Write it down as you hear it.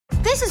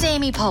This is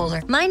Amy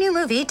Poehler. My new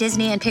movie,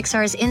 Disney and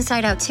Pixar's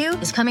Inside Out 2,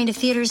 is coming to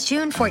theaters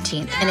June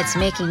 14th, and it's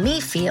making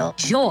me feel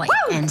joy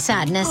and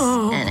sadness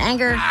and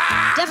anger,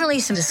 definitely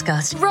some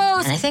disgust, and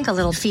I think a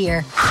little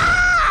fear.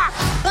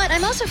 But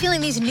I'm also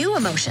feeling these new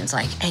emotions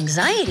like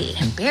anxiety,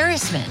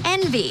 embarrassment,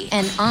 envy,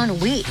 and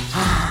ennui.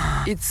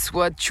 It's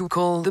what you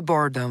call the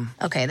boredom.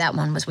 Okay, that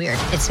one was weird.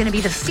 It's gonna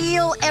be the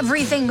feel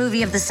everything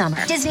movie of the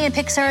summer. Disney and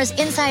Pixar's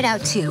Inside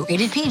Out 2,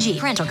 rated PG.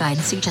 Parental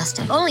guidance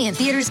suggested. Only in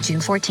theaters June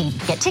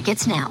 14th. Get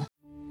tickets now.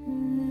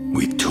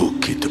 We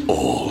took it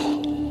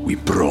all. We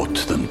brought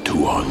them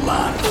to our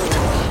land.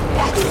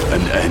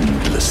 An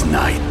endless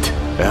night,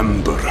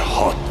 ember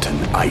hot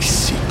and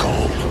icy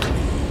cold.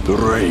 The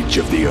rage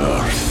of the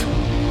earth.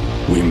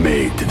 We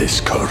made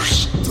this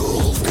curse.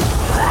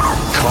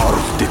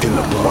 Carved it in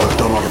the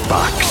blood on our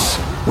backs.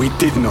 We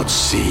did not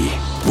see.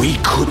 We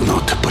could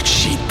not, but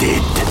she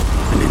did.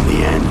 And in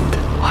the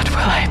end... What will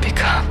I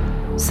become?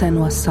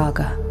 Senua's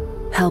Saga.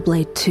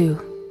 Hellblade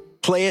 2.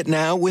 Play it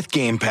now with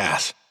Game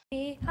Pass.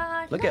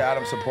 Look at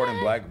Adam supporting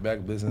black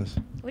business.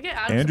 Look at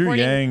Adam Andrew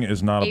supporting Yang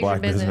is not a Asian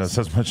black business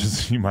as much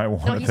as you might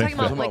want No, to he's think.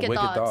 talking about Wicked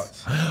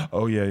Thoughts.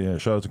 Oh yeah.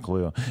 Shout out to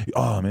Khalil.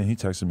 Oh man, he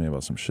texted me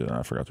about some shit and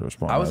I forgot to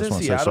respond. I was in just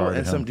wanna say Seattle sorry to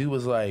and him. some dude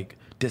was like,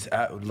 does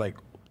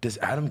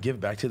Adam give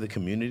back to the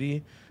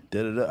community?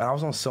 Da-da-da. And I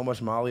was on so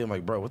much Molly. I'm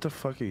like, bro, what the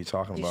fuck are you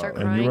talking You about? start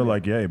And you were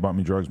like, yeah, he bought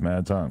me drugs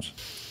mad times.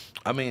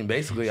 I mean,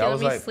 basically, He I let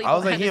was me like, sleep I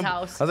was like, at his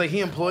house. he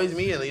employs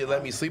me and he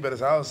let me sleep at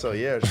his house. So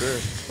yeah, sure.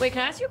 Wait,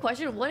 can I ask you a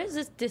question? What is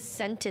this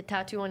dissented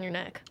tattoo on your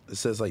neck? It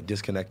says like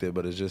disconnected,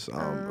 but it's just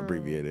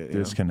abbreviated. you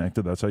know?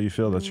 Disconnected. That's how you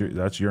feel.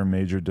 That's your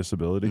major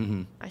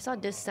disability. I saw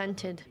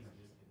dissented.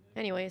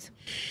 Anyways.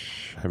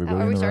 Everybody Are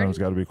we in the started? room's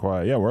got to be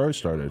quiet. Yeah, we're already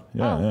started.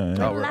 Yeah. Oh, shit.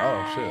 All Live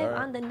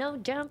right. on the No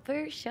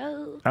Jumper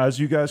Show. As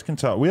you guys can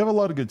tell, we have a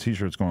lot of good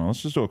T-shirts going on.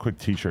 Let's just do a quick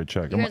T-shirt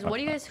check. You guys, what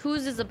do you guys?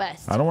 Whose is the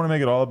best? I don't want to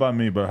make it all about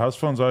me, but House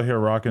Phone's out here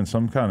rocking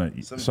some kind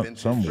of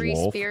some Free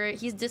wolf. spirit.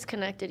 He's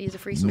disconnected. He's a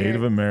free spirit.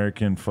 Native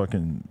American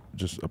fucking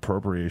just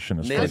appropriation.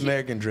 Native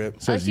American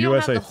drip. Says you don't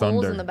USA have the holes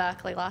Thunder. in the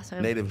back like last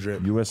time. Native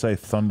drip. USA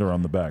Thunder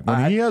on the back.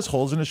 When he has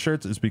holes in his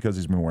shirts, it's because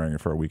he's been wearing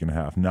it for a week and a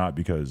half, not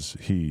because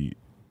he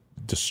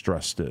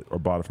distressed it or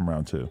bought it from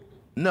round two.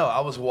 No, I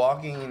was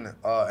walking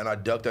and I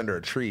ducked under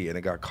a tree and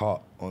it got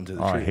caught onto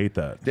the tree. I hate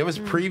that. There was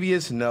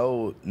previous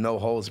no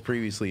holes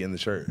previously in the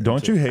shirt.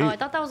 Don't you hate? Oh, I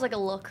thought that was like a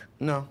look.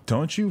 No.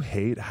 Don't you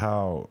hate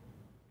how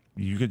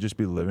you could just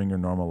be living your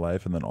normal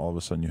life and then all of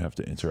a sudden you have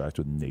to interact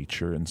with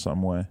nature in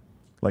some way?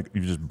 Like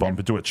you just bump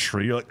into a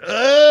tree, you're like,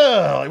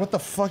 ugh! Like what the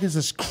fuck is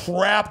this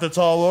crap that's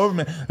all over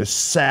me? There's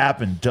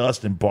sap and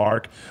dust and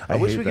bark. I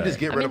wish hate we could that. just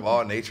get rid of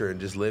all nature and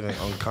just live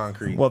on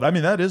concrete. Well, I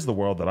mean, that is the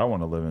world that I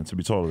want to live in, to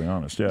be totally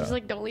honest. Yeah. Just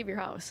like don't leave your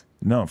house.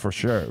 No, for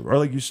sure. Or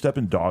like you step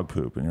in dog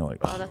poop and you're like,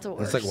 Oh, that's the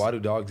worst. It's like, why do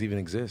dogs even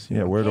exist?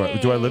 yeah, where do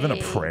I live in a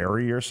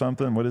prairie or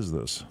something? What is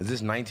this? Is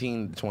this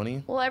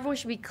 1920? Well, everyone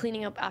should be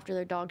cleaning up after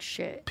their dog's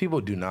shit.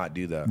 People do not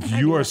do that.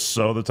 You are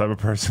so the type of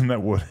person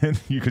that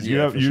wouldn't, because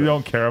Yeah, for sure.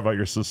 don't care about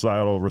your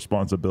societal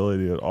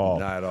responsibility at all.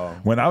 Not at all.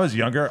 When I was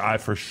younger, I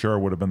for sure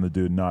would have been the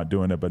dude not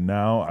doing it, but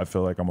now I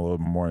feel like I'm a little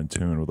bit more in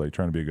tune with like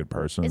trying to be a good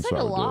person. It's so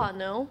like I a would do law, it.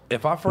 no?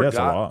 If I Yeah, forgot, it's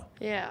a law.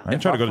 Yeah. I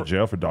ain't trying to go to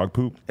jail for dog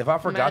poop. if I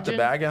forgot the Imagine.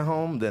 bag at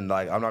home, then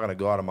like I'm not gonna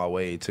go out of my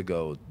way to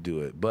go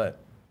do it. But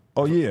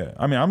Oh yeah,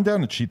 I mean I'm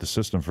down to cheat the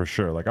system for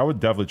sure. Like I would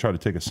definitely try to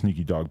take a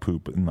sneaky dog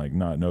poop and like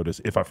not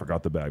notice if I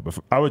forgot the bag, but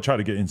I would try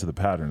to get into the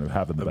pattern of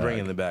having the bag.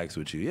 bringing the bags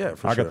with you, yeah,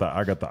 for I sure.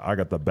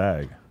 got the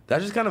bag.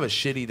 That's just kind of a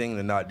shitty thing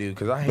to not do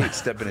because I hate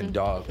stepping in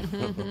dog.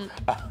 No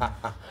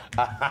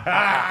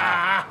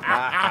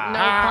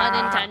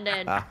pun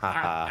intended.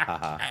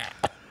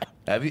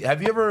 Have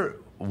you ever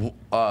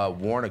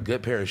worn a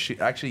good pair of shoes?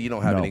 Actually, you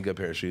don't have No. any good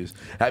pair of shoes.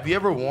 Have you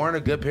ever worn a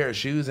good pair of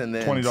shoes and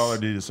then $20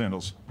 Adidas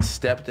sandals.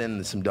 stepped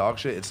in some dog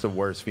shit? It's the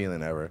worst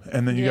feeling ever.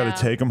 And then you Yeah. got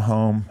to take them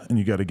home, and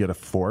you got to get a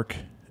fork,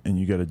 and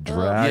you got to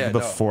drag Yeah, the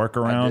no, fork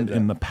I did around that.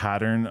 in the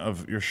pattern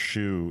of your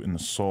shoe in the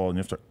sole, and you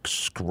have to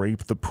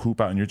scrape the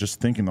poop out, and you're just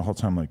thinking the whole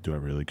time, like, do I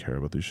really care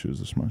about these shoes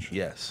this much?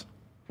 Yes.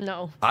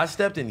 No. I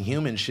stepped in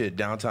human shit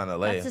downtown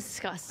LA. That's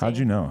disgusting. How'd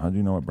you know? How'd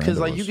you know what brand? Because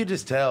it like was? you could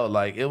just tell,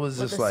 like it was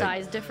What, just the like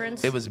size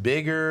difference? It was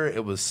bigger.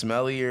 It was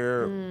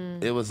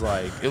smellier. It was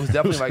like it was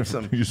definitely like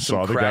some. You some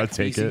saw the guy crack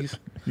take feces. it.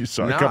 You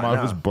saw it Nah, come out of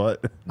nah. his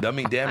butt. I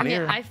mean, damn I mean,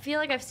 near. I feel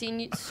like I've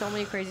seen so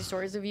many crazy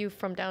stories of you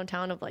from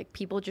downtown of like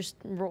people just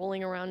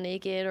rolling around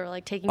naked or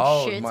like taking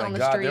Oh shits my on the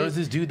god! street. There was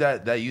this dude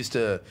that used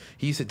to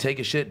take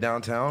a shit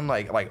downtown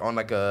like on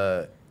like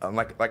a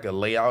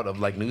layout of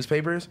like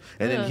newspapers,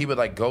 and then he would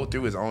like go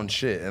through his own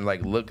shit and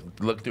like look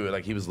through it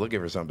like he was looking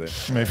for something.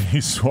 Maybe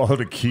he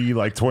swallowed a key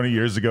like 20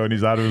 years ago, and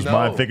he's out of his No.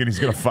 mind thinking he's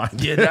gonna find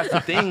Yeah, it. that's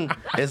the thing.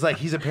 It's like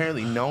he's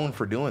apparently known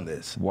for doing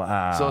this.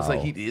 Wow. So it's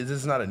like this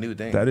is not a new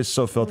thing. That is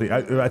so filthy.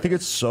 I think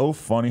it's so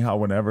funny how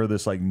whenever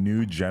this like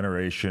new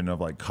generation of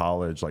like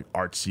college, like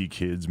artsy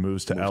kids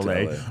moves to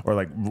LA or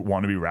like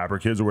want to be rapper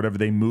kids or whatever,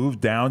 they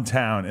move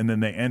downtown and then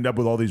they end up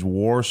with all these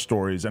war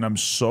stories. And I'm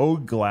so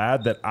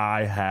glad that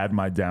I had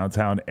my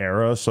downtown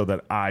era so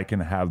that I can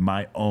have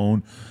my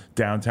own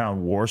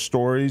downtown war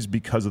stories,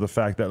 because of the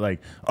fact that, like,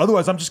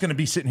 otherwise I'm just going to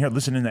be sitting here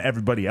listening to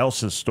everybody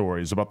else's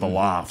stories about the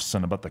lofts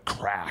and about the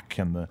crack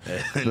and the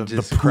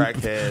Just poop,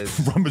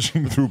 crackheads.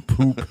 rummaging through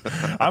poop.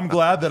 I'm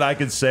glad that I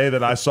could say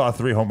that I saw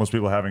 3 homeless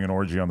people having an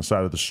orgy on the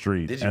side of the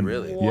street. Did you And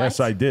really? Yes,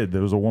 I did.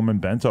 There was a woman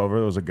bent over.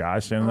 There was a guy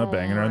standing there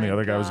banging her, and the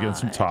other guy was getting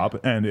some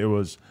top. And it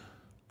was,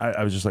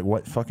 I was just like,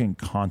 what fucking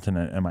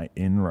continent am I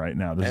in right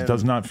now? This And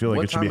does not feel like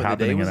what it should be time of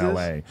the day happening in was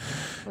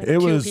LA. Like It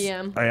 2 was,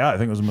 p.m. yeah, I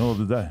think it was the middle of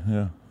the day.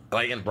 Yeah.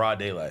 Like in broad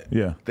daylight.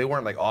 Yeah. They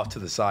weren't like off to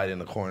the side in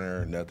the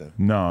corner or nothing.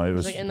 No, it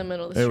was like in the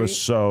middle of the It was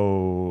street.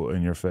 so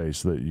in your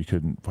face that you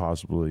couldn't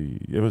possibly.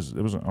 It was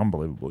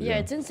unbelievable. Yeah,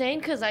 it's insane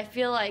because I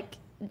feel like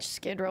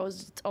Skid Row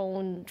is its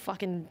own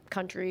fucking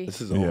country. This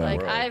is a whole Yeah.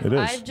 Like world. It is.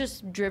 I've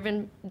just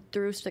driven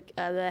through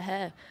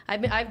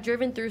I've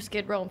driven through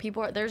Skid Row,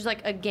 and there's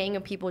like a gang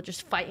of people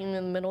just fighting in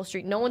the middle of the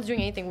street. No one's doing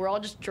anything. We're all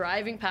just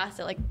driving past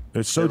it. Like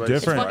It's so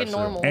Everybody's different. It's fucking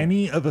normal.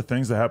 Any of the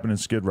things that happen in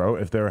Skid Row,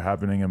 if they were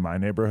happening in my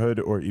neighborhood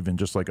or even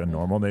just like a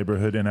normal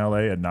neighborhood in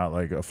LA and not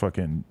like a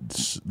fucking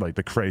like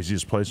the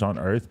craziest place on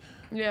earth,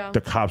 yeah,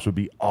 the cops would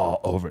be all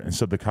over it.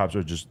 Instead, the cops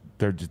are just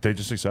they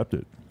just accept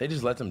it. They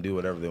just let them do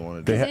whatever they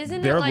want to They do. Isn't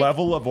it their like-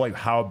 level of like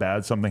how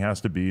bad something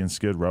has to be in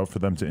Skid Row for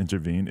them to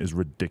intervene is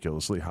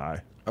ridiculously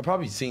high. I've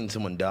probably seen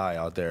someone die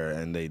out there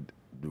and they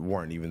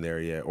weren't even there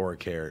yet or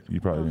cared. You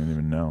probably didn't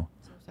even know.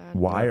 sad.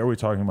 Why are we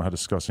talking about how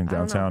disgusting don't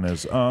know. downtown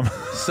is?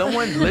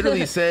 Someone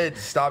literally said,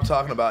 "Stop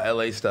talking about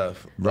LA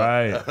stuff."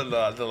 Right.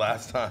 the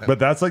last time. But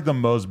that's like the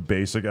most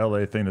basic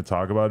LA thing to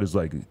talk about is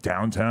like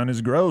downtown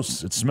is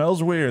gross. It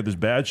smells weird. There's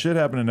bad shit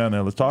happening down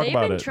there. Let's talk They've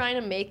about been it. trying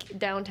to make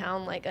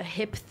downtown like a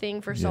hip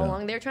thing for so Yeah.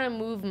 long. They're trying to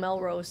move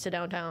Melrose to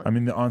downtown. I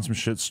mean, the On Some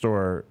Shit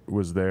store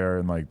was there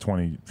in like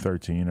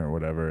 2013 or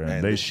whatever, and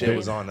And they the shit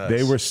was on us.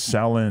 They were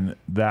selling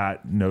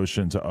that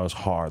notion to us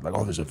hard, like,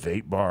 oh, there's a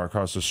vape bar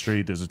across the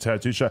street, there's a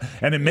tattoo shop,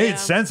 and it made Yeah.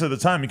 sense at the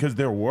time because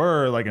there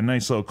were like a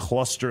nice little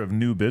cluster of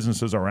new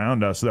businesses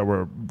around us that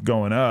were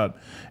going up,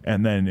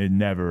 and then it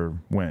never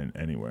went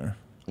anywhere.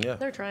 yeah.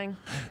 They're trying.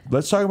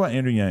 Let's talk about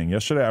Andrew Yang.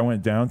 Yesterday, I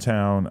went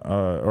downtown,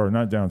 or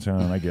not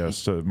downtown, I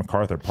guess, to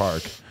MacArthur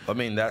Park. I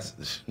mean, that's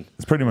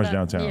It's pretty much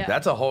downtown. yeah.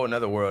 that's a whole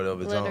another world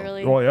of its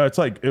Literally. Well, yeah, it's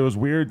like it was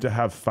weird to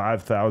have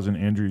 5,000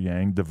 Andrew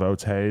Yang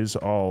devotees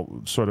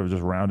all sort of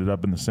just rounded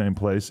up in the same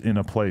place, in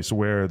a place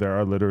where there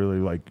are literally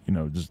like, you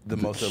know, just The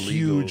most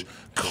huge illegal-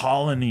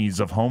 colonies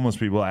of homeless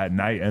people at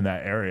night in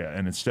that area.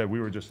 And instead, we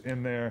were just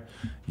in there,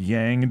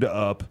 yanged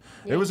up.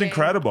 It was Yang.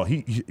 incredible.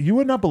 You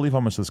would not believe how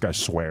much this guy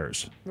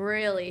swears.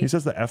 Really? He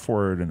says the F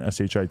word and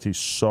SHIT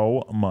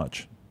so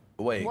much.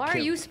 own. Wait, Why are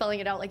you spelling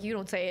it out like you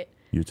don't say it?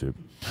 YouTube.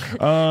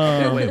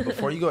 Okay, wait,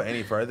 before you go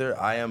any further,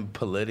 I am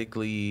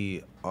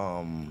politically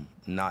not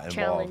involved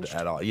Challenged.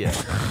 at all. Yeah.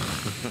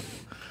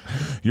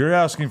 You're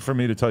asking for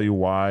me to tell you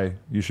why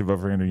you should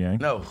vote for Andrew Yang?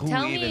 No, who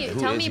Tell even me- who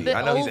tell is me he? a bit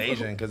I know he's over-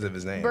 Asian because of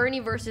his name. Bernie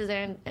versus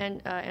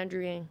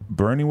Andrew Yang.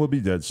 Bernie will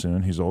be dead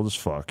soon. He's old as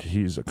fuck.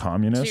 He's a So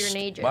communist.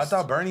 you're an ageist. But I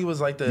thought Bernie was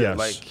like the Yes.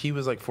 like he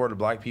was like for the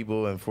black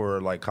people and for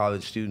like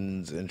college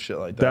students and shit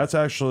like that. That's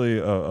actually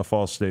a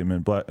false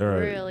statement.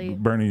 Really?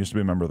 Bernie used to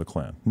be a member of the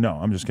Klan. No,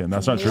 I'm just kidding.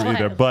 That's not true What?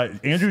 either.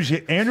 But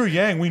Andrew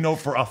Yang, we know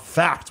for a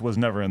fact, was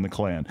never in the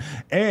Klan,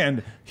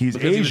 and he's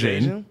Because he was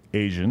Asian.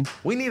 Asian.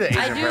 we need an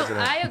Asian I do. president.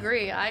 I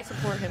agree. I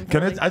support him.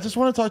 Can fully. I just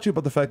want to talk to you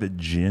about the fact that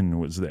Jin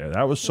was there.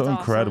 That was so That's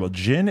incredible. awesome.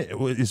 Jin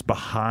is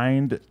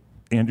behind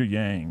Andrew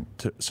Yang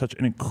to such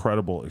an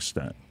incredible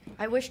extent.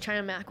 I wish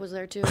China Mac was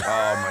there too. Oh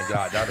my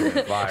god, that would have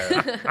been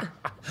fire.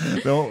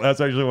 No, that's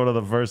actually one of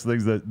the first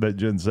things that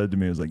Jen said to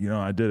me. Was like, you know,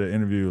 I did an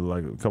interview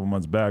like a couple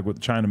months back with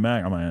China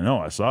Mac. I'm like, I know,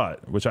 I saw it,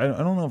 which I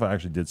don't know if I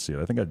actually did see it.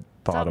 I think I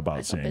thought I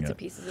about saw seeing bits it. and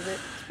pieces of it.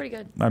 It's pretty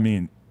good. I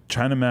mean,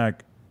 China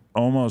Mac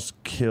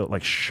almost killed,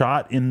 like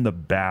shot in the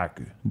back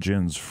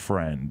Jin's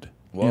friend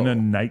in Whoa. a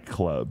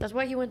nightclub. That's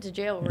why he went to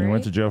jail, right? He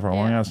went to jail for a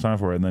long Yeah. ass time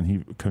for it, and then he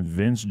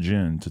convinced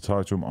Jin to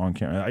talk to him on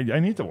camera. I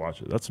need to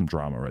watch it. That's some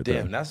drama right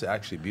there. Damn, that's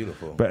actually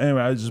beautiful. But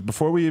anyway, I just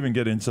before we even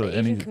get into The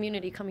Asian any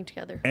community coming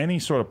together.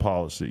 sort of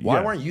policy, Why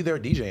yeah, weren't you there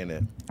DJing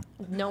it?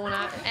 No one.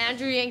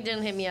 Andrew Yang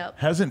didn't hit me up.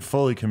 hasn't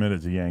fully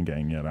committed to Yang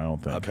Gang yet. I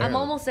don't think. Apparently. I'm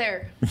almost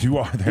there. You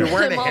are there. You're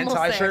wearing a I'm almost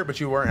hentai there. shirt, but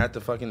you weren't at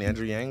the fucking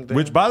Andrew Yang thing.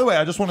 Which, by the way,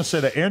 I just want to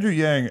say that Andrew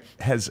Yang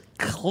has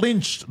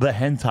clinched the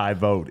hentai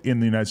vote in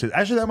the United States.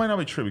 Actually, that might not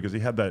be true because he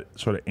had that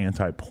sort of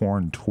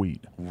anti-porn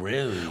tweet.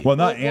 really? Well,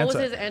 not What was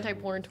anti. his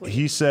anti-porn tweet?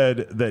 He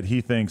said that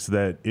he thinks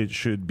that it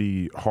should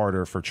be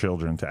harder for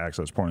children to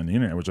access porn on the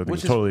internet, which I think Which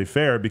is is- totally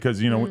fair because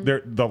you know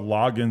the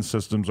login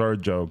systems are a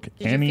joke.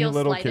 Did Any you feel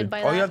little slighted kid.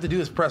 by All that? you have to do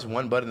is press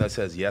one button that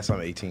says yes,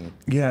 I'm 18.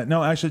 Yeah,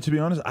 no, actually, to be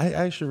honest, I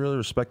actually really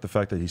respect the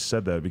fact that he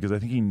said that because I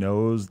think he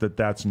knows that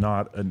that's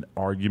not an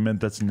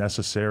argument that's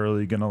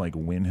necessarily going to like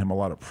win him a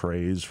lot of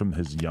praise from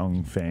his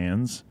young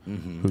fans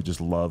who just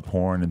love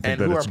porn and think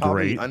And that who are it's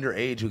probably great.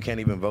 underage who can't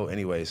even vote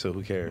anyway, so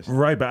who cares?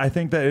 Right, but I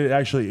think that it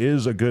actually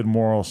is a good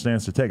moral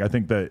stance to take. I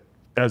think that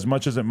as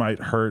much as it might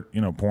hurt,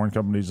 porn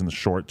companies in the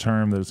short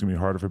term, that it's gonna be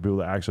harder for people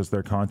to access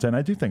their content.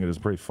 I do think it is a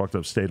pretty fucked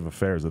up state of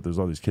affairs that there's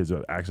all these kids who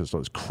have access to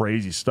all this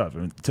crazy stuff. I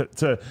mean,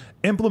 to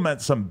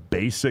implement some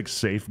basic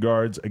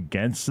safeguards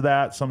against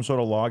that, some sort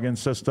of login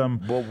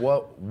system. Well,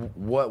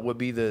 what would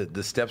be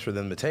the steps for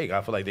them to take?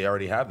 I feel like they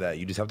already have that.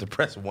 You just have to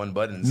press one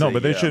button. And say,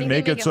 But they should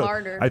make they it so.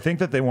 harder. I think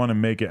that they want to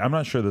make it. I'm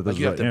not sure that this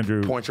you is have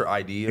what to point your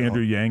ID.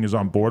 Andrew Yang is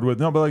on board with.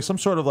 No, but like some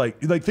sort of like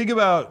think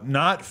about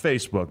not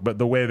Facebook, but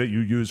the way that you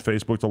use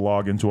Facebook to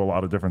log into a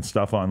lot of different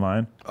stuff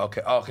online.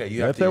 Okay.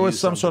 If there was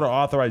some sort of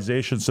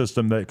authorization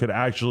system that could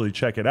actually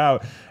check it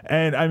out,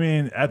 and I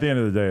mean, at the end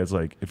of the day, it's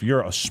like if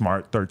you're a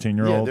smart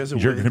 13-year-old,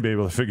 you're going to be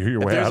able to figure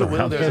your way out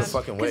around this. There's a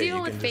fucking way. Because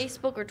even with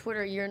Facebook or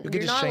Twitter, you're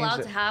not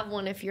allowed to have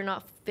one if you're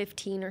not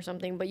 15 or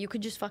something, but you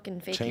could just fucking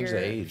fake your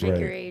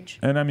age.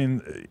 And I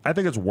mean, I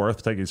think it's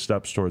worth taking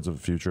steps towards a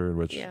future in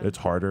which it's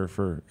harder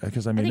for,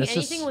 because I mean, I think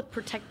anything with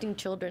protecting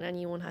children,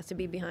 anyone has to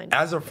be behind.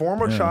 As a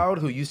former child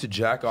who used to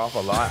jack off a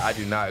lot, I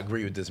do not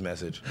agree with this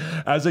message.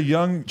 As a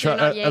young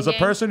child, as a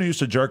person who used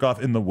to jerk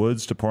off in the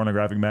woods to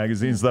pornographic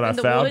magazines that I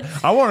found,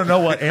 I want to know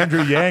what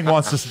Andrew Yang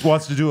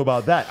wants to do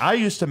about that. I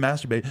used to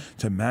masturbate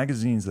to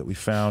magazines that we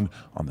found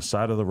on the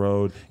side of the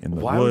road in the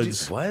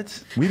woods.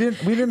 What? We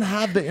didn't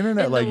have the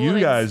internet like you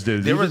guys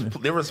did.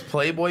 There was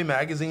Playboy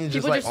magazines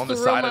just like on the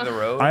side of the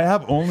road. I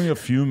have only a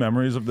few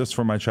memories of this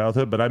from my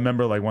childhood, but I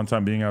remember like one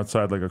time being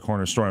outside like a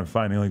corner store and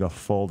finding like a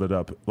folded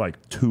up like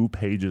 2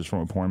 pages from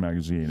a porn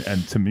magazine,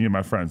 and to me and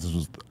my friends, this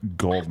was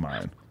gold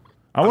mine.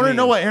 I want to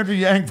know what Andrew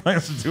Yang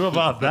plans to do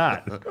about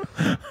that.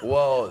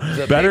 Well,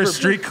 better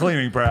street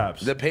cleaning,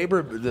 perhaps. The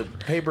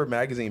paper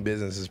magazine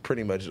business is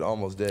pretty much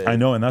almost dead. I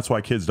know, and that's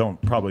why kids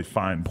don't probably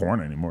find porn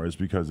anymore, is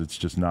because it's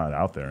just not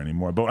out there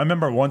anymore. But I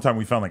remember one time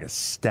we found like a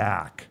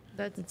stack.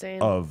 That's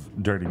insane.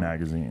 Of dirty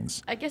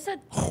magazines. I guess that.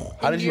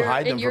 How did you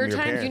hide them from your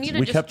parents? You need to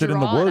we just kept it in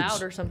the draw woods.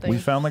 out or something. We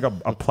found like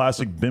a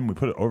plastic bin. We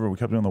put it over. We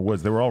kept it in the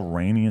woods. They were all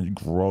rainy and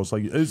gross.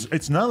 Like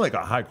it's not like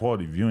a high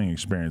quality viewing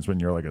experience when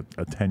you're like a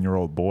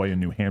 10-year-old boy in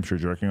New Hampshire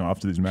jerking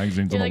off to these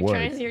magazines in the woods. You're like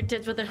trying to see your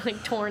tits, but they're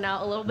like torn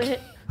out a little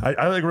bit.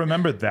 I like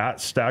remember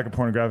that stack of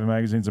pornographic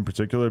magazines in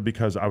particular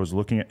because I was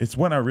looking at. It's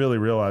when I really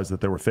realized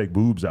that there were fake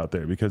boobs out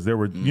there, because there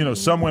were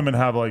some women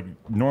have like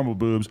normal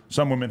boobs,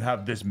 some women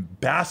have this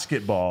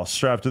basketball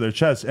strapped to their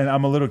chest, and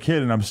I'm a little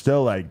kid and I'm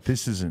still like,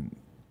 this isn't.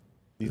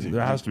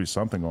 There has to be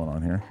something going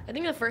on here. I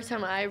think the first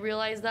time I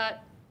realized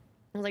that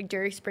was like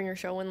Jerry Springer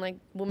show when like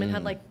women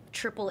had like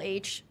Triple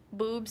H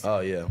boobs.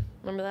 Oh yeah,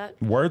 remember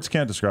that? Words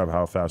can't describe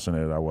how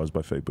fascinated I was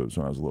by fake boobs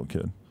when I was a little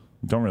kid.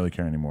 Don't really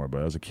care anymore,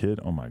 but as a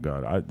kid, oh my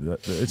god,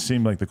 it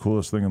seemed like the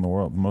coolest thing in the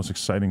world, the most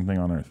exciting thing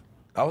on earth.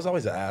 I was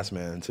always an ass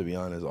man, to be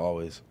honest,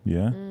 always.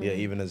 Yeah? Yeah,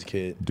 even as a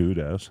kid. Dude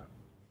ass.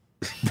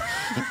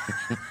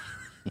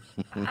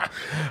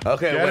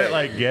 Okay, Get it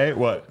like gay?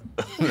 What?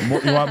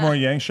 You want more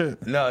Yang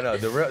shit? No.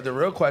 The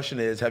real question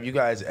is, have you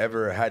guys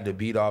ever had to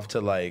beat off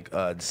to like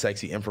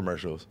sexy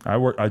infomercials?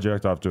 I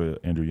jacked off to an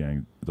Andrew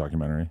Yang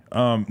documentary.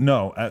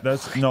 No,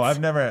 I've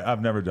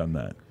never done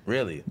that.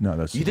 Really? No,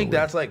 that's. You think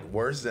that's like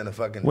worse than a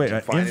fucking an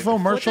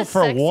infomercial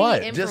for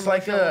what? Just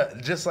like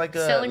a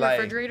selling like,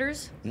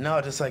 refrigerators.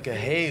 No, just like a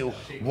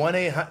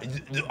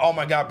 1-800. Oh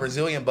my god,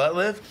 Brazilian butt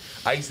lift.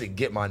 I used to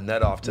get my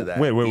nut off to that.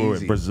 Wait.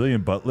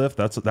 Brazilian butt lift?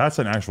 That's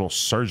an actual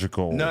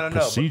surgical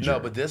procedure.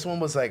 But this one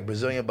was like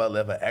Brazilian butt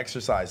lift, an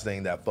exercise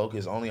thing that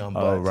focused only on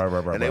butts. Oh,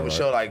 right. And they would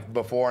show like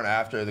before and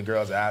after the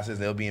girls' asses.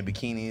 They'll be in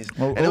bikinis.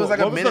 And it was like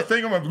a minute. What was the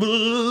thing? I'm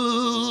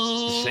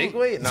like, shake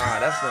weight? Nah,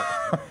 that's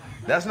not.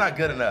 That's not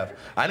good enough.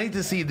 I need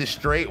to see the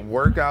straight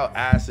workout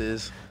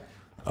asses.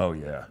 Oh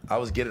yeah. I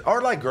was getting,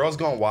 or like Girls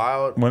Gone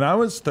Wild. When I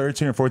was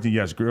 13 or 14,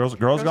 yes, Girls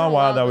Gone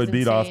Wild I would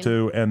beat off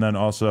to, and then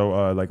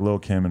also like Lil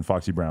Kim and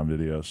Foxy Brown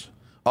videos.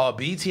 Oh,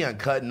 BT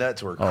Uncut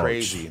Nuts were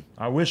crazy.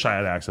 I wish I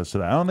had access to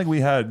that. I don't think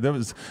we had. There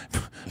was,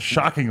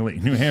 shockingly,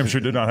 New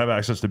Hampshire did not have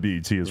access to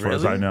BET as far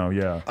as I know.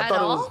 Yeah, I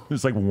thought it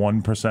was like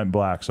 1%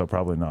 black, so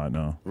probably not.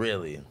 No,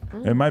 really,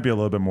 it might be a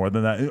little bit more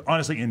than that.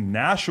 Honestly, in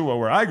Nashua,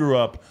 where I grew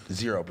up,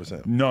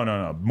 0%.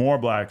 No, more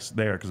blacks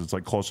there because it's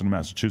like closer to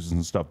Massachusetts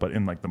and stuff. But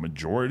in like the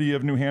majority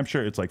of New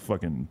Hampshire, it's like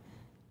fucking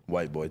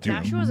white boy too.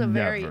 Nashua was a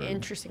very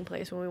interesting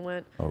place when we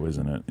went. Oh,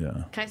 isn't it?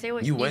 Yeah. Can I say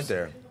what you went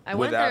there? I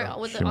went there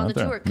on the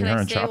tour. Can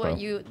I say what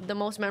the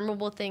most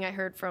memorable thing I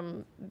heard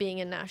from being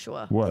in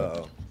Nashua?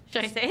 What?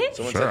 Should I say it?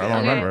 Sure, I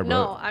don't remember.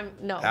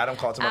 No. Adam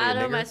called somebody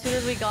a nigger? As soon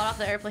as we got off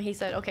the airplane, he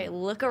said, "Okay,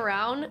 look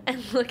around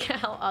and look at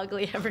how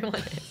ugly everyone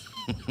is."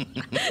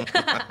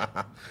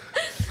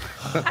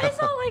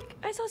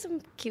 I saw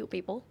some cute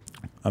people.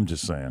 I'm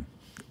just saying,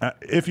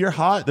 if you're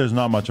hot, there's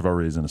not much of a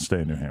reason to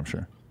stay in New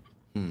Hampshire.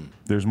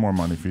 There's more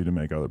money for you to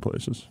make other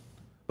places.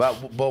 But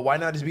why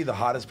not just be the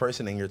hottest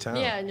person in your town?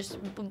 Yeah,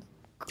 and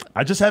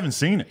I just haven't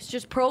seen it.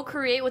 Just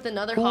procreate with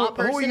another hot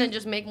person and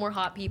just make more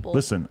hot people.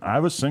 Listen, I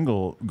was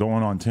single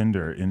going on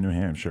Tinder in New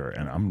Hampshire,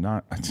 and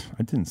I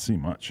didn't see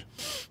much.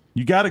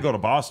 You got to go to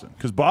Boston,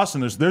 because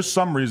Boston, there's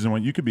some reason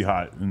when you could be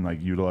hot and like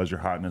utilize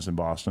your hotness in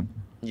Boston.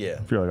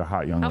 Yeah. If you're like a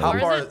hot young lady. How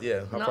far is it? Yeah,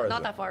 how far is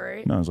not it? that far,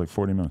 right? No, it's like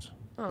 40 minutes.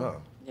 Oh.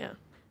 Yeah.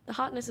 The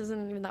hotness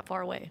isn't even that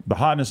far away. The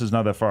hotness is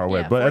not that far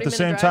away, Yeah, but at the 40-minute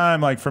same drive.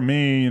 time, like for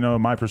me,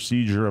 my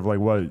procedure of like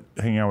what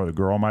hanging out with a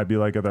girl might be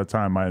like at that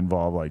time might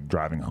involve like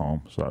driving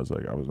home. So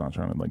I was not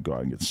trying to like go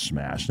out and get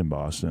smashed in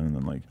Boston and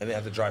then like. And they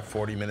have to drive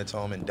 40 minutes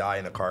home and die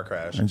in a car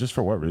crash. And just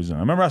for what reason? I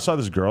remember I saw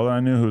this girl that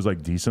I knew who was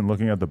like decent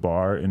looking at the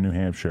bar in New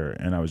Hampshire,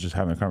 and I was just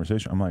having a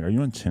conversation. I'm like, "Are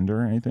you on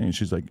Tinder or anything?" And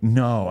she's like,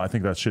 "No, I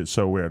think that shit's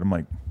so weird." I'm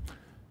like,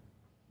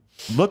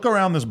 "Look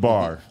around this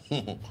bar."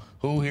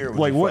 Who here? Would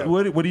Like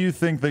you fuck? what do you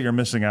think that you're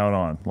missing out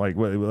on?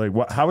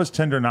 What? How is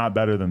Tinder not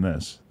better than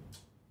this?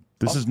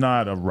 This is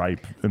not a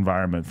ripe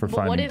environment for But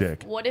finding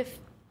dick. what if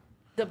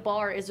the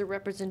bar is a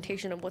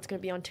representation of what's going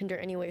to be on Tinder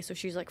anyway? So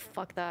she's like,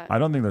 fuck that. I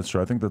don't think that's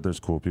true. I think that there's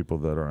cool people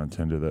that are on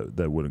Tinder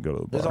that wouldn't go to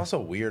the bar. There's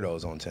also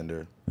weirdos on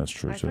Tinder. That's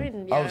true I too.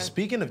 find, yeah, Oh,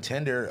 speaking of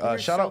Tinder,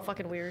 Tinder's shout so out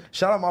fucking weird.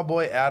 Shout out my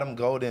boy Adam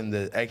Golden,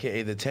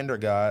 aka the Tinder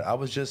God. I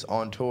was just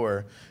on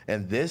tour,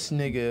 and this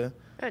nigga.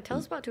 All right, tell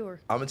us about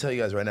tour. I'm gonna tell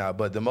you guys right now,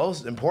 but the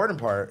most important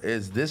part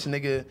is this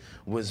nigga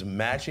was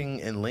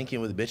matching and linking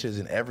with bitches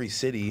in every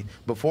city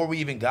before we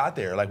even got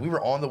there. Like we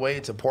were on the way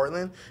to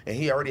Portland, and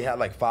he already had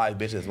like 5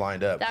 bitches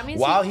lined up. That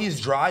means while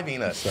he's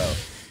driving us, though.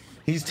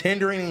 He's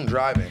Tindering and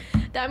driving.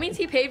 That means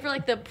he paid for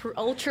like the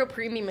ultra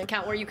premium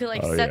account where you could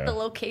like Oh, set yeah. the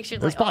location.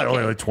 It's like, probably okay.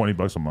 only like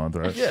 $20 a month,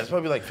 right? Yeah, it's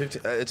probably like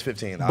 15. It's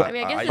 15. I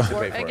mean, I guess used it's to pay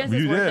worth. for I it. guess You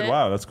it's worth did? it.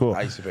 Wow, that's cool.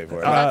 I used to pay for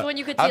it. That's when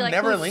you could see I've like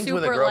never who's linked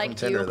with a super girl like from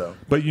Tinder you. though.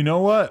 But you know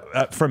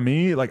what? For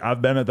me, like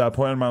I've been at that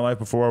point in my life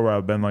before where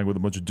I've been like with a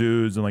bunch of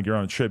dudes and like you're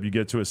on a trip, you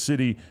get to a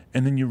city,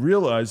 and then you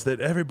realize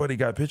that everybody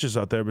got bitches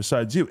out there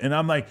besides you. And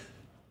I'm like,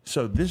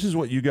 so this is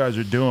what you guys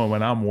are doing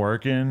when I'm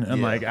working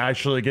and like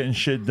actually getting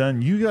shit done.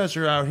 You guys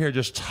are out here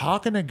just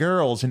talking to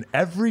girls in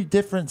every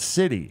different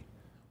city.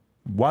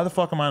 Why the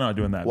fuck am I not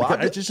doing that? Well,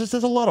 Because it just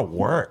does a lot of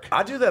work.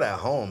 I do that at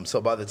home,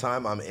 so by the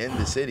time I'm in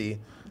the city,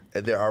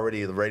 they're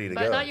already ready to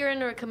But I go. thought you're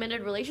in a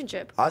committed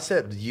relationship. I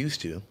said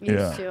used to.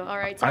 Used to. All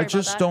right. Sorry I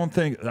just about that. don't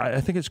think.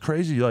 I think it's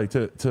crazy, like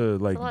to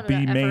lot like of be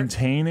effort.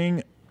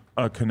 maintaining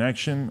a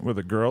connection with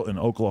a girl in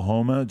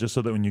Oklahoma, just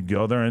so that when you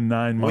go there in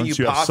 9 When months,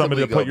 you you have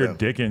somebody to possibly put go your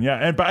there. dick in.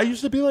 Yeah, but I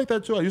used to be like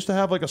that too. I used to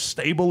have like a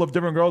stable of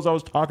different girls I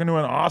was talking to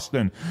in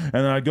Austin, and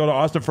then I'd go to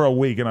Austin for a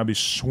week, and I'd be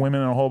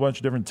swimming in a whole bunch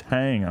of different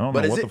tang. I don't But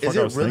know is what the it fuck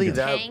I was really thinking.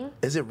 that? Tang?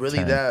 Is it really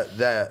Tang.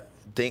 that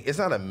thing? It's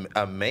not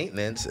a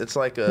maintenance. It's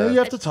like a. Yeah, you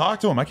have to talk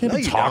to them. I can't No,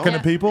 be you talking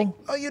don't. to people.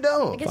 Oh, you I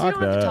don't. guess Fuck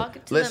you don't have that. to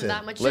talk to Listen, them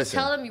that much. Just listen.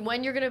 tell them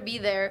when you're gonna be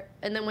there,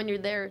 and then when you're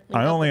there. link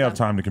I up only with have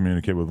them. time to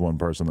communicate with one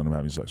person that I'm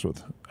having sex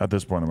with. At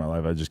this point in my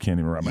life, I just can't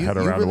even wrap my You, head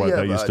you around really what that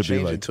have used to be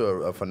changed like. into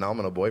a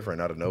phenomenal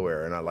boyfriend out of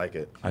nowhere, and I like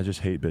it. I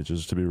just hate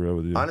bitches, to be real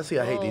with you. Honestly,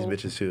 I hate Oh. these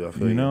bitches too. I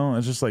feel You know,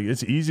 it's just like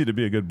it's easy to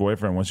be a good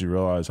boyfriend once you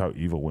realize how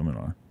evil women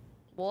are.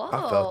 Whoa.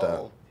 I felt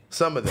that.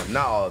 Some of them,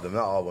 not all of them.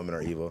 Not all women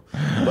are evil,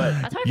 but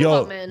That's how I feel Yo,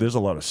 about men. there's a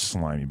lot of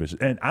slimy bitches,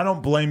 and I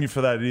don't blame you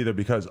for that either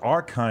because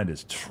our kind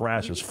is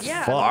trash as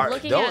Yeah, fuck. Alright,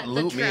 looking don't at the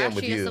loop me in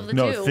with trashiest you. of the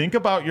No, two. think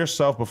about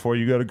yourself before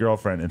you get a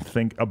girlfriend, and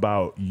think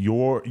about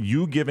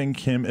you giving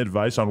Kim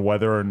advice on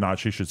whether or not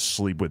she should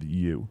sleep with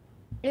you.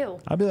 Ew.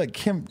 I'd be like,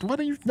 Kim, what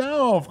are you?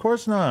 No, of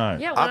course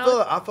not. Yeah. When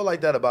I feel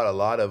like that about a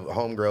lot of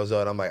homegirls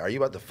though. And I'm like, are you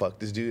about to fuck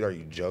this dude? Are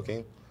you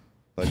joking?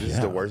 Like this is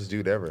the worst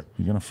dude ever.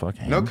 You're gonna fuck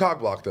him. No cock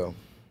block though.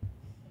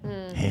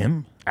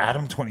 Him?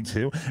 Adam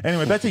 22?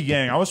 Anyway, back to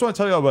Yang. I also want to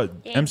tell you about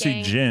Yang MC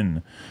gang.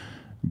 Jin.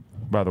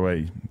 By the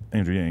way,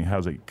 Andrew Yang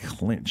has a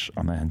clinch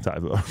on the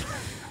hentai though.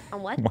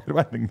 On what? Why do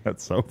I think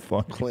that's so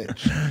funny?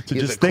 Clinch. To He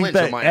has just a think clinch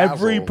that on my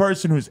every asshole.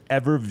 person who's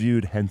ever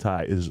viewed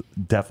hentai is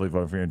definitely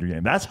voting for Andrew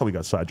Yang. That's how we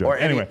got sidetracked. Or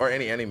any, anyway, or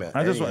any anime.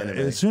 I just any want,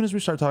 anime. as soon as we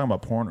start talking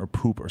about porn or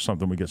poop or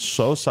something, we get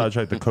so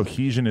sidetracked. The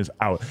cohesion is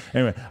out.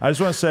 Anyway, I just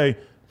want to say,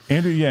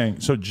 Andrew Yang.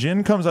 So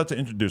Jin comes out to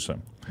introduce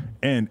him,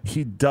 and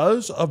he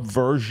does a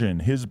version,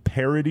 his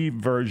parody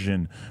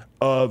version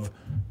of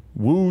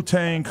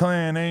Wu-Tang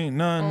Clan ain't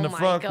nothing Oh to my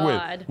fuck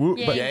God. with.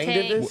 Yang Yang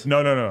did Tang. this?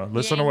 No.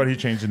 Listen to Yang. what he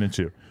changed it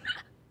into.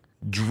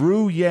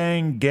 Drew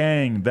Yang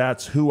Gang.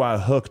 That's who I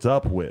hooked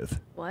up with.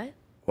 What?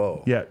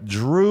 Whoa. Yeah,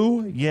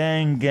 Drew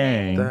Yang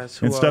Gang That's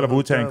who instead I of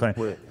Wu-Tang hooked up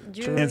Clan. with.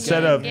 Drew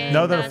Instead Yang of Gang,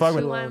 no, then that's fuck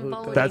who with. I'm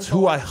voting That's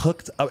who I for.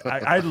 hooked up.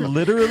 I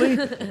literally,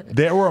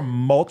 there were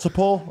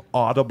multiple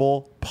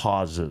audible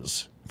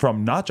pauses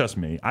from not just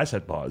me. I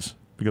said pause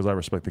because I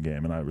respect the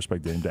game and I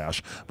respect Dame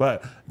Dash.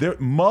 But there,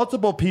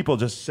 multiple people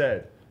just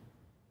said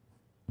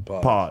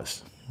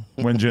pause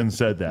when Jin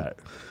said that.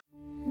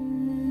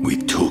 We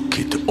took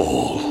it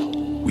all.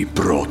 We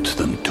brought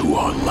them to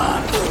our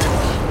land.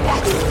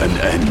 An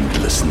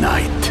endless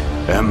night,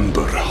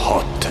 ember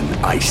hot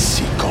and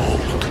icy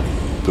cold.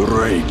 The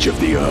rage of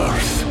the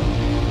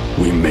earth.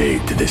 We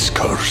made this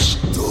curse.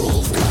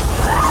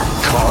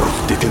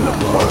 Carved it in the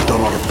blood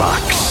on our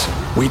backs.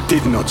 We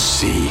did not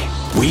see.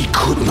 We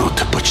could not,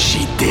 but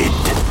she did.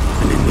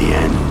 And in the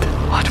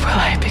end, What will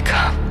I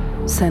become?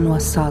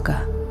 Senwa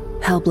Saga.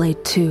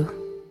 Hellblade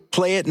 2.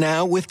 Play it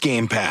now with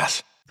Game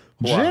Pass.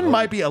 Jin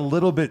might be a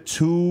little bit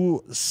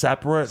too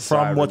separate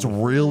from what's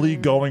really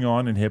going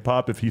on in hip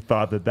hop if he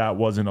thought that that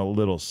wasn't a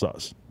little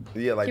sus.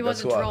 Yeah, like He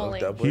that's who wasn't I hooked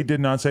trolling. up with. He did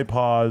not say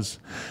pause.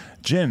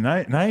 Jin,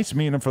 nice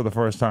meeting him for the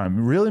first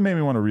time. Really made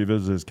me want to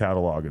revisit his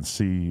catalog and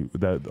see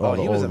that all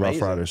the he was old Rough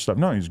amazing. Rider stuff.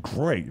 No, he's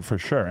great for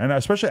sure. And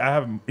especially, I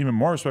have even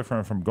more respect for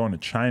him from going to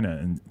China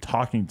and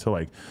talking to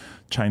like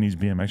Chinese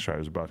BMX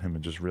drivers about him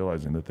and just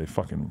realizing that they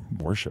fucking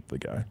worship the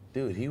guy.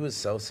 Dude, he was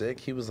so sick.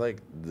 He was like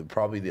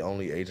probably the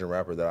only Asian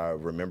rapper that I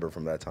remember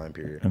from that time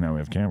period. And now we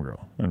have Cam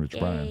Girl and Rich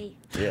Brian. Yay.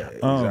 Yeah,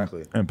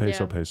 exactly. And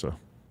Peso Yeah.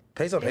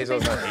 Peso.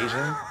 Peso's not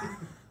Asian.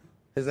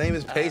 His name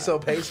is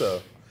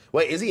Peso.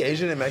 Wait, is he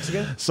Asian and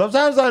Mexican?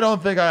 Sometimes I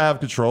don't think I have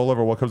control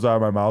over what comes out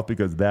of my mouth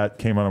because that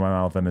came out of my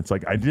mouth and it's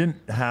like I didn't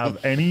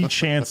have any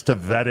chance to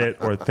vet it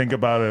or think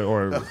about it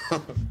or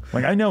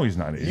like I know he's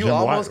not Asian.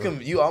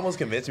 You almost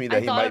convinced me that I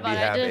he thought might be about it.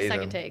 I half did a Asian.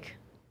 second take.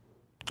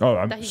 Oh,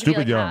 I'm That he could be, stupid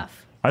like, young.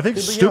 half. I think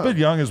Stupid stupid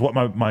young. young is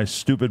what my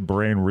stupid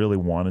brain really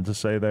wanted to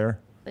say there.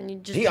 Then you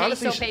just He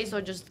honestly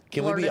peso just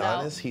Can we be blurted out.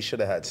 honest? He should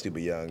have had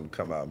Stupid Young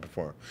come out and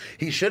perform.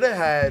 He should have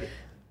had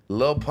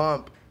Lil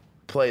Pump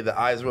play the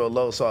Eyes Real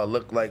Low so it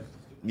looked like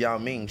Yao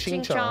Ming.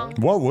 Ching Ching Chong.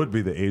 Chong. What would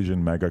be the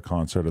Asian mega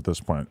concert at this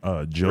point?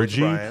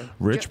 Joji, Brian.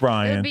 Rich It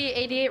Brian. would be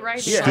 88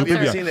 Rising. Yeah, have you Stupid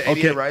ever Young. seen the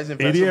 88 Rising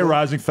 88 Festival?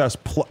 Rising Fest.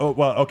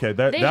 Well, okay,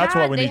 that's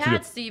what we need to do.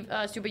 They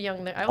had Stupid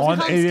Young there. I was On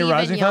calling 88 Steven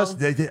Rising Young. Fest,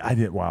 they did. I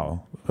did.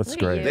 Wow, that's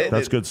Look at great. you.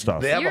 That's good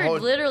stuff. they have a You're whole-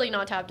 literally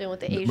not tapped in with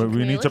the Asian But we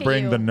community. need to Look at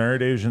bring you. the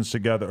nerd Asians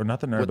together, or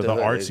not the nerd, With but the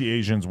the hood artsy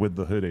Asians with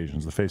the hood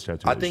Asians, the face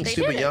tattoo. I think They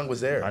Stupid did it. Young was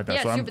there. That's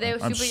Yeah, what Super, they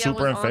were I'm Super Young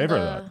super in was on favor of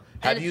the- that.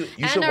 Have and- you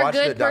and should our watch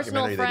good the documentary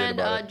personal they did friend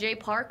about it. Jay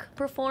Park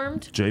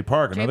performed. Jay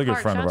Park, another good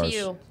Park, friend of shout out ours. to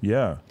you.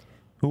 Yeah.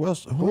 Who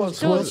else? Who else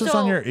So- is on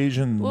so- your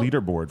Asian well-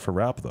 leaderboard for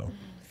rap though?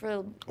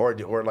 For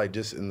Or like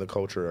just in the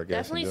culture, I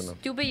guess. definitely in general.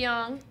 Stupid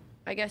Young,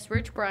 I guess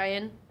Rich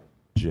Brian,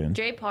 Jin.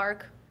 Jay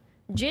Park,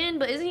 Jin,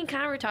 but isn't he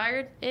kind of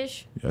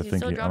retired-ish? I Is he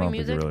think still I dropping don't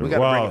think he music? really. We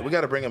gotta Well, we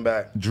gotta bring him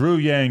back. Drew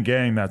Yang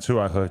Gang, that's who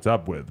I hooked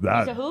up with. That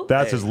He's a who?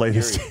 that's Hey, his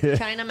latest hit.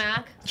 China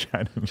Mac,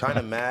 China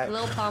China Mac.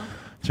 Lil Pump.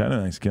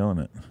 China's killing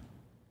it.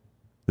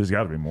 There's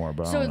got to be more,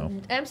 but I don't So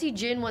know. MC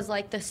Jin was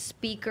like the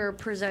speaker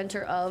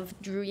presenter of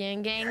Drew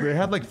Yang Gang. They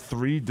had like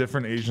 3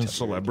 different Asian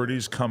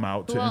celebrities come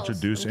out to Who else?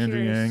 introduce I'm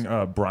Andrew curious.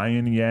 Yang.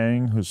 Brian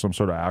Yang, who's some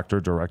sort of actor,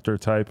 director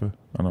type.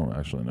 I don't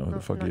actually know who the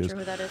fuck I'm he not is. sure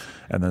who that is.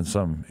 And then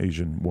some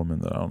Asian woman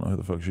that I don't know who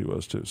the fuck she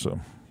was too. So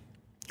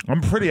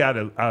I'm pretty out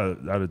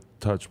of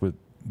touch with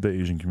the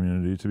Asian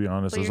community, to be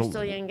honest. But There's you're a-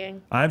 still Yang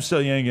Gang. I'm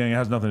still Yang Gang. It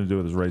has nothing to do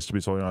with his race, to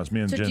be totally honest. Me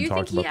and So Jin do you think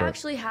talked he about that.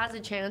 actually has a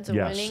chance of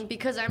Yes. winning?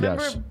 Because I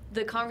remember Yes.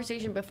 the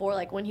conversation before,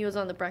 like when he was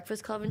on the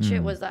Breakfast Club and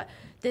shit, was that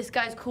this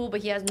guy's cool,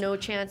 but he has no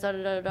chance. Da,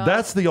 da, da, da.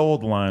 That's the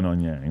old line on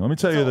Yang. Let me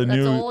tell you the That's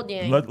new. old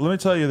Yang. Let me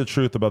tell you the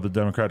truth about the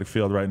Democratic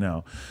field right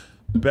now.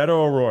 Beto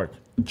O'Rourke,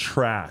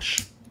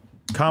 trash.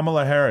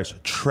 Kamala Harris,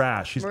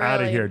 trash. She's out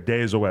of Really? here,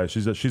 days away.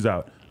 She's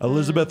out.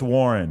 Elizabeth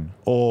Warren,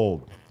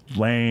 old,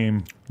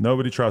 lame.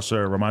 Nobody trusts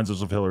her. Reminds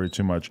us of Hillary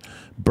too much.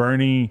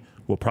 Bernie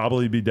will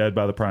probably be dead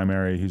by the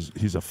primary.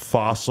 He's a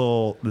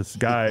fossil. This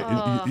guy,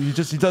 he I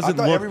doesn't thought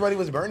look. everybody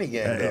was Bernie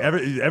Gang. Though.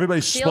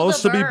 Everybody's Feel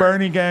supposed the to be burn.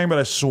 Bernie gang, but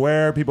I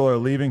swear people are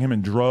leaving him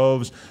in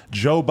droves.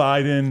 Joe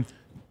Biden,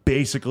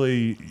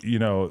 basically,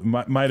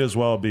 might as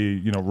well be,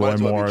 Roy as well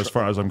be Moore as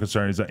far as I'm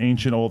concerned. He's an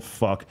ancient old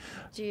fuck.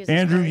 Jesus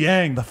Andrew Christ.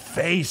 Yang, the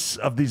face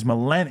of these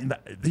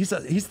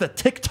millennials. He's the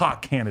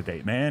TikTok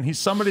candidate, man. He's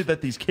somebody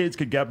that these kids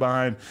could get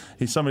behind.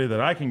 He's somebody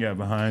that I can get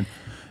behind.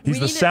 He's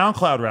We the need to-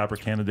 SoundCloud rapper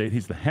candidate.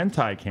 He's the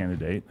hentai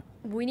candidate.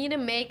 We need to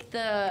make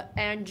the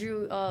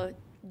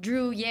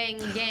Drew Yang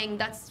Gang.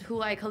 That's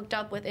who I hooked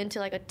up with into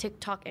like a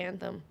TikTok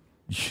anthem.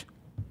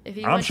 If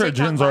he I'm went sure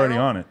TikTok Jin's already viral-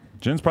 on it.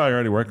 Jin's probably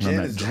already working Jin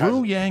on that. is-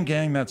 Drew Yang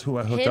Gang, that's who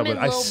I hooked Him up with.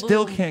 and I Lil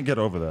still Boom. can't get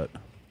over that.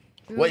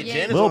 Drew Wait, Yang-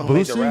 Jen is Lil the one who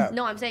made the Boosie? rap.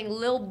 No, I'm saying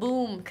Lil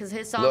Boom because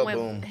his song Lil went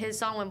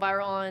Boom.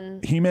 viral on.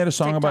 He made a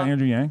song about TikTok.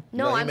 Andrew Yang?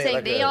 No, No, he I'm made saying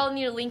like they a- all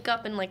need to link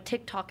up and like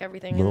TikTok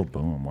everything. Lil and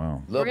Boom,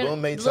 wow. Lil we're gonna-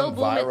 Boom made Lil some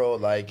Boom made- viral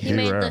like. he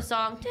made rare. the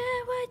song.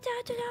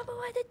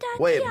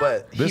 Wait,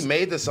 but This- he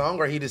made the song,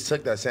 or he just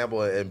took that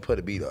sample and put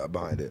a beat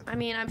behind it. I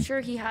mean, I'm sure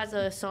he has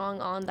a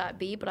song on that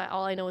beat, but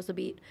all I know is the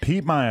beat.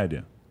 Peep my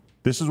idea.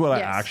 This is what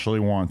Yes. I actually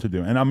want to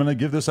do. And I'm going to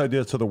give this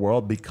idea to the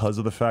world because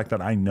of the fact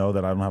that I know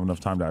that I don't have enough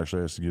time to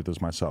actually execute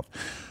this myself.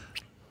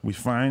 We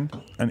find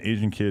an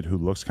Asian kid who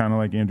looks kind of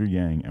like Andrew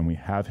Yang, and we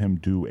have him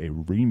do a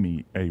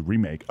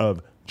remake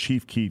of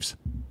Chief Keef's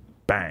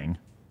Bang,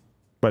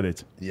 but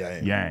it's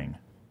Yang.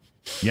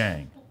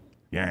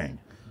 Yang.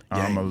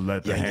 I'ma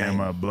let the Yang, yang.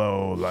 hammer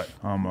blow like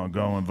I'ma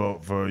go and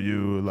vote for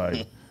you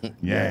like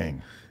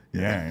Yang.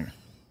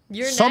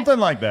 Your Something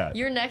next, like that.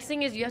 Your next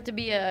thing is you have to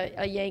be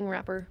a Yang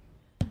rapper.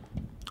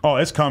 Oh,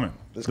 it's coming.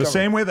 It's the coming.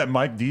 same way that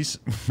Mike Deese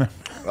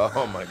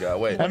Oh my God!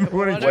 Wait,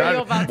 What are you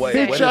about to Wait,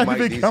 say? he when tried did to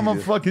Mike Deese become a do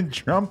this? fucking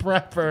Trump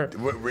rapper.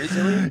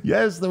 Recently?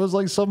 Yes, there was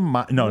like some.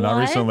 No, not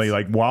What? recently.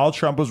 Like while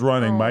Trump was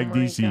running, Oh Mike my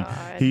Deese,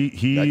 God.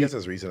 he I guess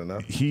it's recent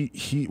enough.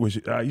 he was.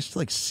 I used to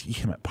like see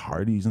him at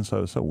parties and stuff.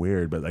 It was so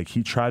weird. But like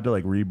he tried to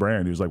like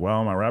rebrand. He was like,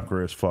 "Well, my rap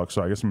career is fucked,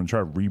 so I guess I'm gonna try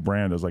to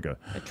rebrand as like a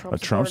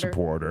Trump Trump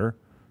supporter."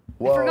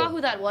 Well, I forgot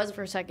who that was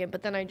for a second,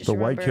 but then I just The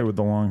white kid with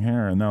the long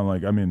hair, and now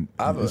like I mean,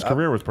 his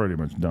career was pretty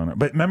much done.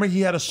 But remember,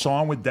 he had a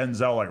song with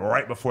Denzel like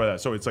right before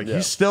that, so it's like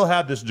he still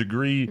had this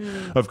degree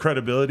of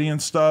credibility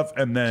and stuff,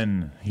 and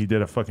then he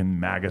did a fucking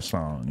MAGA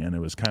song, and it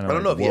was kind of. I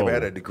don't know if he ever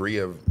had a degree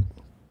of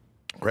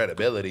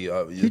credibility.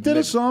 He did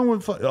a song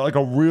with like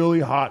a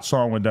really hot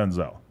song with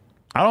Denzel.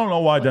 I don't know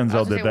why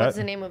Denzel did that. What's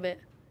the name of it?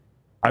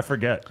 I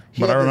forget,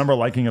 but I remember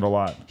liking it a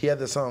lot. He had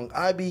the song,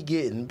 I be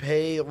getting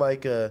paid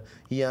like a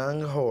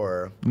young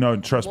whore. No,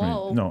 trust me.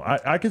 No,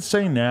 I could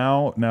say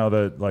now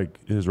that like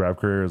his rap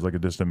career is like a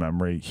distant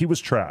memory, he was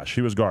trash.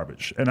 He was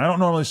garbage. And I don't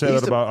normally say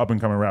that about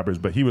up-and-coming rappers,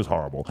 but he was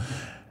horrible.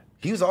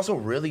 He was also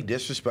really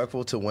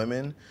disrespectful to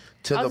women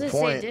to the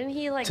point. Didn't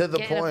he like get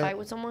in a fight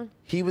with someone?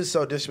 He was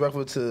so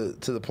disrespectful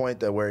to the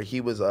point that where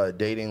he was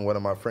dating one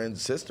of my friend's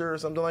sister or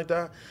something like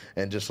that,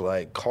 and just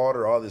like called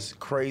her all this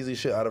crazy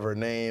shit out of her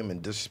name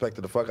and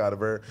disrespected the fuck out of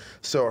her.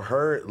 So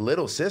her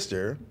little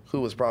sister,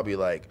 who was probably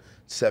like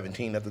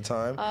 17 at the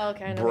time,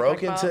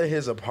 broke into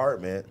his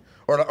apartment.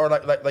 Or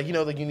like you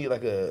know, like you need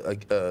like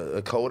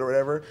a code or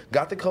whatever.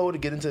 Got the code to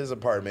get into his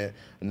apartment,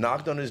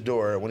 knocked on his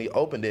door. When he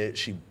opened it,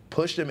 she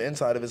pushed him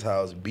inside of his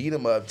house, beat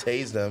him up,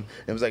 tased him,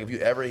 and was like, if you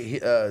ever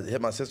hit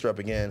my sister up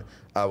again,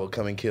 I will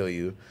come and kill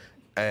you.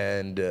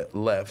 And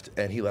left,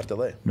 and he left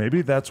LA.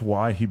 Maybe that's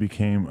why he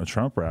became a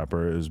Trump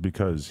rapper, is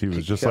because he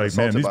was just like,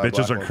 man, these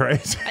bitches are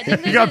crazy.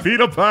 He got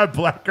beat up by a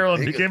black girl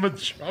and became a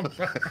Trump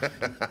rapper.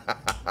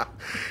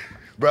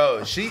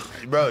 Bro,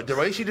 the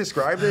way she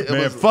described it,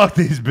 man, fuck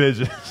these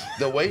bitches.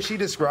 The way she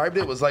described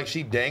it was like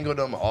she dangled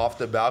him off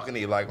the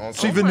balcony, like on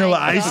some Vanilla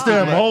Iced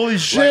him. Holy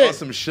shit! Like on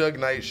some Suge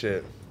Knight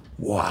shit.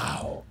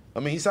 Wow.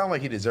 I mean, he sounded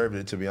like he deserved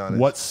it, to be honest.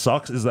 What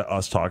sucks is that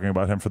us talking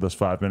about him for this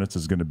 5 minutes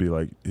is going to be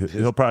like,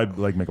 he'll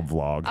probably like make a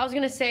vlog. I was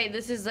gonna say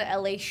this is the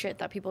LA shit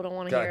that people don't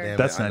want to hear.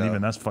 That's not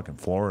even. That's fucking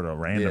Florida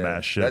random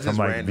ass shit from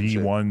like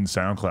V1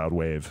 SoundCloud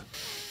wave.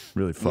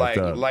 Really fucked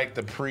up. Like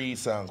the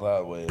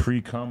pre-SoundCloud wave.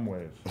 Pre-cum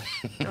wave.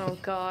 Oh,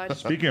 God.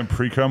 Speaking of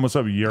pre-cum, what's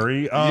up,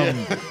 Yuri?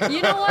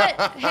 You know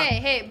what?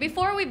 Hey,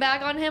 before we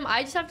bag on him,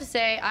 I just have to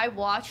say I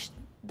watched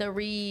the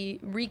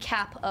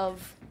recap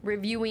of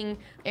reviewing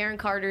Aaron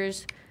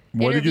Carter's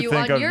interview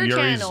on your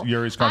channel.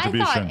 Yuri's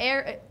contribution?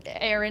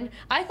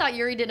 I thought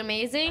Yuri did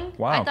amazing.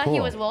 Wow, I thought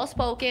he was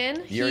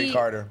well-spoken.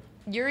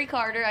 Yuri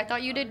Carter, I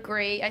thought you did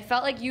great. I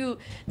felt like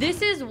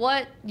this is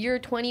what your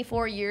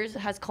 24 years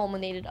has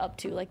culminated up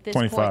to. Like this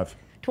 25. Point.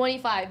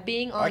 25,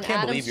 being on I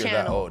can't Adam's believe you're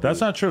channel. that old.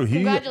 That's not true.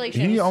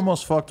 Congratulations. He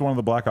almost fucked one of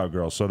the Blackout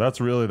girls, so that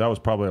was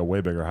probably a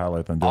way bigger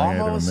highlight than doing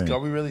anything with me. Are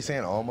we really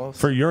saying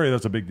almost? For Yuri,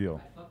 that's a big deal.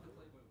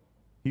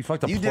 He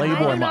fucked a You Playboy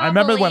didn't- model. I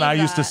remember when I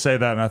used to say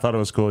that, and I thought it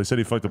was cool. He said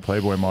he fucked a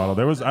Playboy model.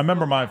 I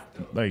remember my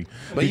like.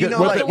 But you know,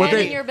 Like like, the one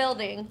in your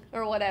building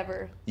or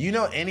whatever. You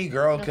know, any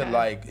girl could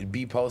like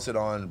be posted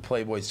on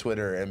Playboy's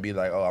Twitter and be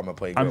like, "Oh, I'm a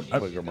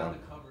Playgirl model."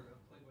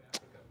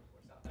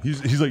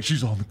 He's like,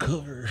 she's on the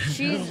cover.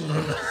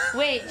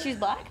 Wait, she's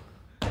black?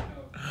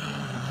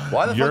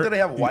 Why the fuck do they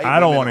have white? I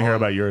don't want to hear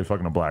about Yuri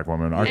fucking a black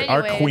woman.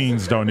 Our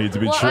queens don't need to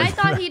be treated. I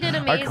thought he did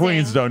amazing. Our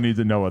queens don't need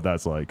to know what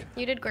that's like.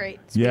 You did great.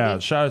 Yeah,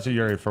 shout out to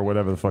Yuri for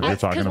whatever the fuck you're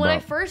talking Because about. when I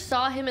first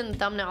saw him in the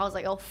thumbnail, I was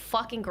like, oh,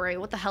 fucking great.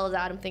 What the hell is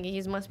Adam thinking?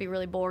 He must be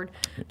really bored.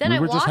 Then I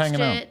watched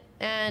it,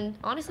 and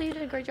honestly, he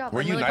did a great job.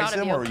 Were I'm you really nice proud to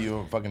of him, you. or were you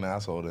a fucking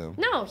asshole to him?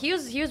 No, he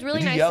was really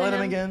Did nice you yell to at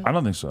him again? I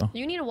don't think so.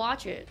 You need to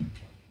watch it.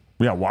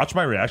 Yeah, watch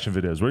my reaction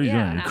videos. What are you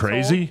doing? You asshole.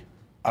 crazy?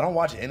 I don't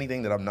watch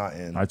anything that I'm not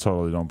in. I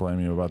totally don't blame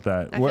you about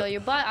that. I feel you,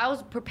 but I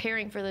was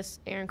preparing for this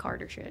Aaron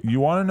Carter shit. You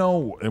want to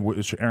know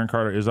what Aaron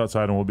Carter is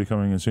outside and will be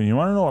coming in soon? You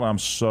want to know what I'm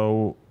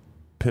so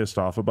pissed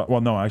off about? Well,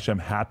 no, actually, I'm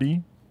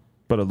happy,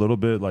 but a little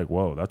bit like,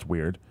 whoa, that's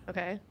weird.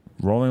 Okay.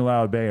 Rolling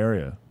Loud Bay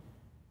Area.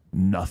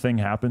 Nothing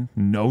happened.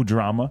 No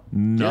drama.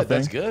 Nothing. Yeah,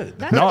 that's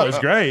good. No, it's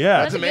great.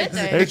 Yeah, That's amazing.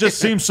 It just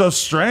seems so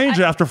strange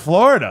after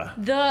Florida.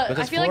 I feel like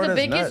the Florida's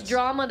biggest nuts.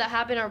 drama that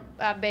happened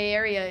at Bay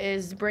Area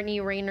is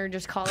Brittany Rayner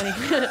just calling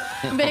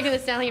Megan Thee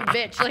Stallion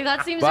bitch. Like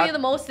that seems to be the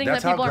most thing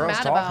that people are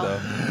mad about.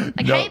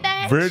 Like, hey,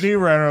 bitch. Brittany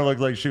Renner looked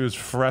like she was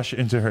fresh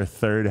into her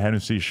third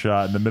Hennessy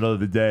shot in the middle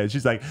of the day. And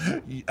she's like,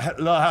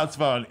 hello, how's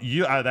phone?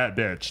 You are that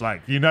bitch.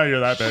 Like, you know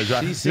you're that bitch.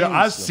 Right? You know,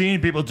 I've seen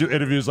people do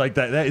interviews like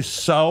that. That is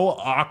so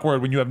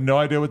awkward when you have no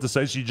idea what to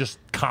say. So you just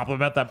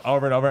compliment them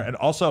over and over. And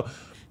also,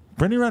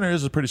 Brittany Renner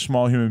is a pretty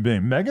small human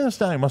being. Megan Thee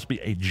Stallion must be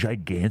a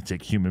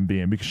gigantic human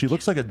being because she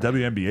looks like a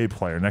WNBA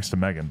player next to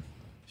Megan.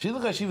 She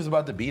looked like she was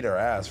about to beat her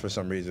ass for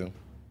some reason.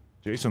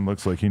 Jason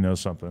looks like he knows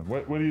something.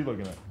 What are you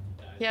looking at?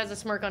 He has a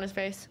smirk on his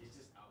face.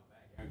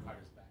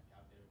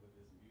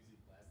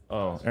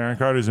 Oh, Aaron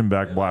Carter's in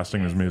back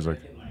blasting his music.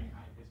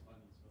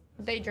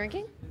 They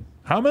drinking?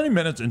 How many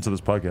minutes into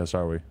this podcast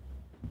are we?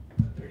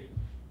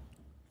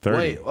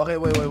 30.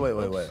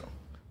 Wait.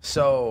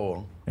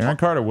 So Aaron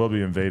Carter will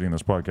be invading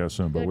this podcast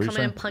soon, but what are you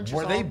saying?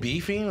 Were they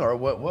beefing, or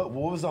what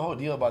was the whole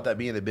deal about that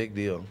being a big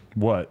deal?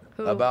 What?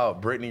 About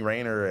Brittany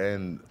Rayner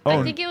and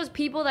I think it was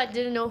people that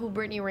didn't know who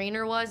Brittany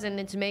Rayner was, and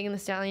it's Megan Thee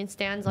Stallion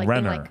stands like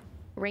being like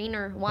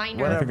Weiner.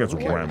 I think that's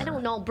Whatever. Weiner. I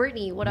don't know,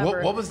 Brittany,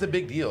 whatever. What was the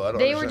big deal? I don't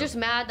They were understand. just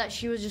mad that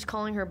she was just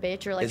calling her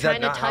bitch or like Is that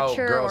trying to not how touch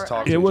her. girls Or,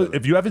 talk to It each was. other?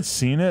 If you haven't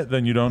seen it,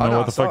 then you don't know no,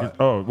 what I the saw fuck. it.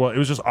 Oh, well, it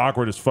was just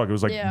awkward as fuck. It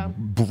was like Yeah.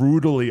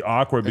 brutally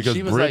awkward And because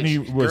she was Brittany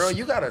like, was. girl,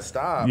 you gotta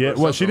stop. Yeah, or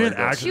well, she something didn't like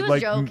that. actually She was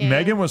like. joking.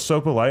 Megan was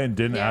so polite and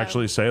didn't Yeah.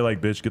 actually say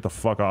like, "Bitch, get the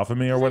fuck off of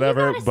me" or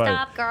whatever. gotta But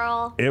stop,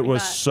 girl. it Like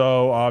was that.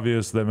 so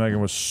obvious that Megan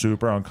was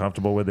super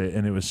uncomfortable with it,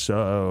 and it was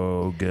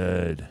so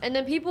good. And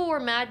then people were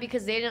mad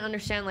because they didn't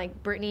understand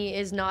like Brittany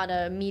is not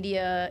a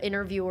media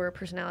interviewer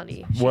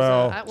personality. She's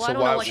Well, I don't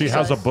know what she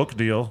has a does. book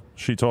deal.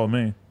 She told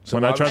me So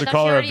when I why- tried I to thought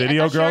call she her a already-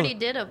 video I thought she girl. already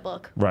did a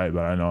book. Right,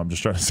 but I know I'm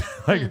just trying to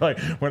say like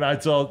when I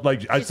told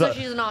like I She said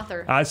said she's an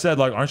author. I said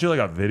like, aren't you like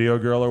a video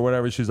girl or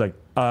whatever? She's like,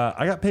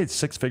 I got paid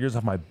 6 figures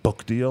off my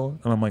book deal,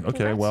 and I'm like, okay,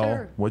 Congrats, well,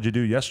 sir. what'd you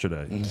do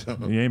yesterday?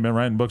 You ain't been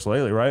writing books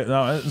lately, right?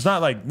 No, it's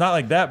not like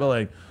that, but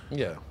like,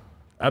 Yeah.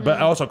 but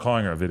also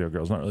calling her a video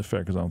girl is not really fair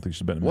because I don't think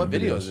she's been in What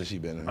many videos has she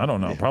been in? I don't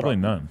know, Yeah, probably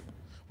none.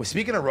 Well,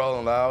 speaking of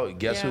Rolling Loud,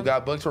 guess who Yeah.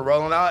 got booked for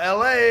Rolling Loud?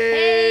 LA.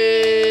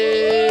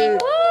 Hey!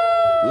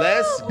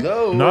 Let's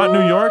go. Not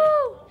New York.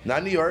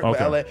 Not New York, Okay.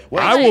 but LA.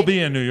 Wait, I will be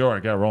in New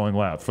York at Rolling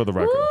Loud for the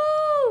record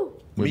Woo!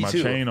 with Me my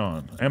too. chain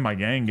on and my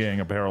gang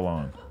apparel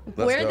on.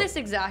 Let's Wear go. this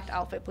exact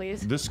outfit,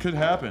 please. This could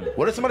happen.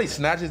 What if somebody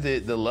snatches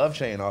the love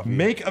chain off you?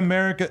 Make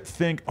America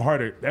think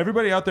harder.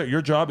 Everybody out there,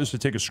 your job is to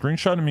take a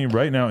screenshot of me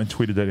right now and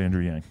tweet it at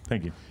Andrew Yang.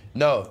 Thank you.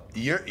 No,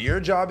 your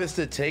job is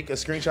to take a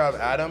screenshot of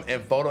Adam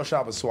and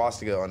Photoshop a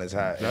swastika on his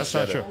hat. That's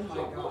not instead true.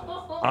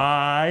 of-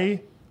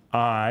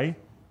 I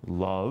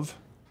love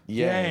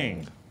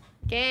Yang.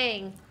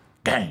 Gang.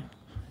 Gang.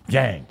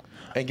 Gang.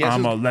 And guess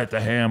I'ma who's- let the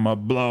hammer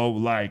blow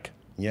like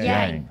Yang.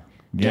 Yang.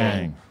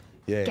 Yang.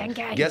 Yeah. Gang,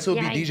 gang, Guess who'll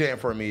gang. be DJing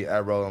for me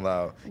at Rolling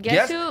Loud?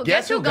 Guess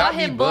who got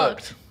me him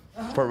booked?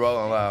 for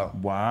Rolling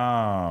Loud?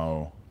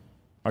 Wow.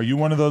 Are you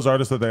one of those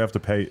artists that they have to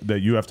pay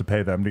that you have to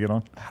pay them to get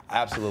on?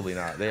 Absolutely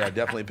not. They are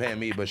definitely paying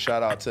me, but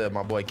shout out to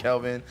my boy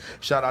Kelvin.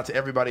 Shout out to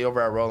everybody over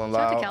at Rolling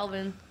Shout out Loud. to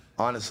Kelvin.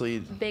 Honestly,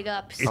 Big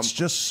ups. It's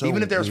just so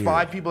even if there's weird.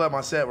 5 people at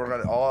my set, we're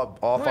gonna all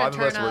gonna 5 of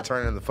us turn we're up.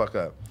 turning the fuck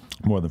up.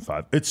 More than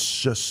 5.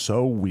 It's just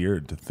so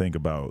weird to think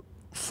about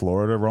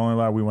Florida Rolling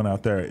Loud. We went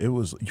out there. It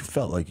was, you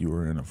felt like you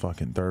were in a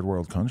fucking third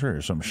world country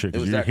or some shit It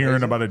because was you're that hearing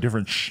crazy? about a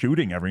different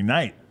shooting every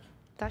night.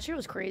 That shit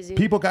was crazy.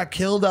 People got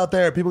killed out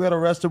there. People got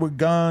arrested with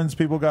guns.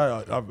 People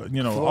got,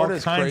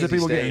 Florida's all kinds of crazy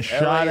people state. getting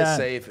shot LA is at.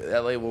 safe.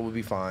 LA will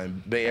be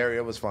fine. Bay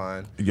Area was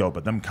fine. Yo,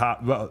 but them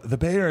cops, well, the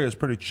Bay Area is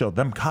pretty chill.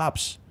 Them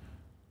cops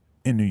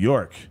in New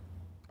York,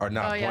 Are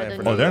not Oh, yeah, playing the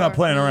for New oh, they're not York.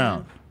 playing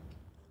around.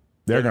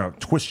 They're going to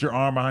twist your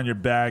arm behind your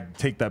back,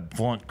 take that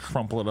blunt,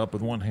 crumple it up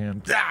with one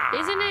hand.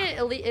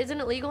 Isn't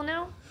it legal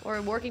now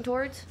or working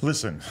towards?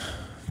 Listen,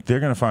 they're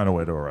going to find a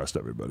way to arrest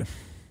everybody.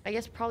 I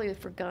guess probably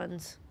for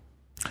guns.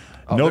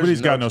 Oh, Nobody's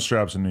there's got no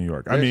straps in New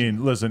York. I There's-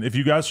 mean, listen, if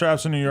you got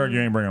straps in New York, you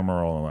ain't bringing them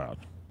Rolling Loud.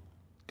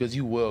 Because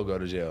you will go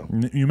to jail.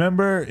 You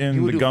remember You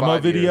in would the do Gummo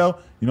 5 video, years.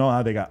 you know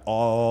how they got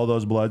all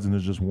those bloods and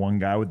there's just one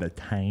guy with a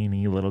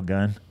tiny little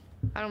gun?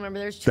 I don't remember.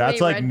 There's too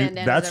That's many like red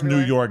bandanas that's New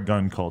everywhere. York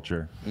gun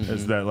culture.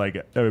 Is that like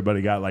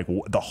everybody got like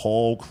the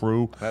whole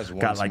crew That's one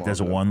got like small this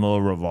gun. one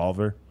little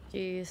revolver.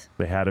 Jeez.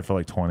 They had it for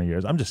like 20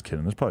 years. I'm just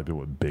kidding. There's probably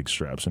people with big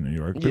straps in New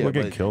York. People Yeah,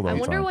 get but killed all I the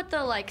wonder time. what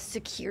the like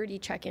security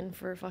check-in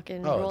for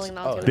fucking Oh, Rolling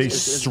it's- Loud oh, is. They it's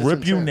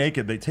strip you intense.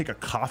 naked. They take a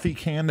coffee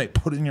can, they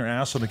put it in your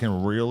ass so they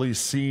can really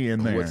see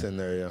in there. What's in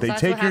there, yeah. They So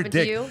that's take what your happened to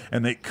dick you?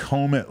 and they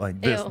comb it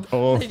like this. Ew.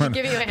 Oh, They just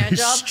give you a hand they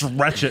job?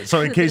 stretch it so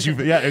in case you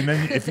and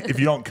then if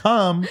you don't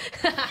come,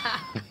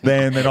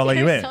 then they don't let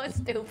you You're in. so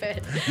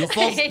stupid. You're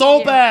so I hate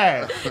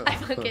stupid. you. I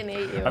fucking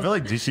hate you. I feel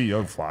like DC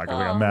Young Flock. I Oh,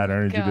 got mad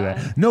energy God.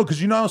 today. No, because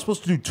you know I was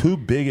supposed to do 2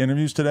 big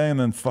interviews today, and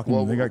then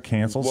fucking they got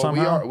canceled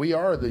somehow. We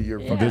are the your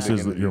fucking This big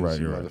is the- you're right, interviews,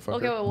 you're right. motherfucker.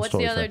 Okay, well, what's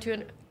totally the other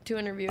fair. two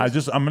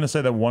interviews? I'm gonna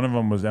say that one of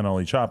them was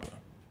NLE Choppa.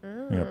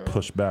 He got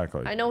pushed back.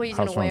 Like I know he's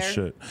house gonna phone wear.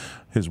 shit.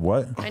 His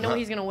what? I know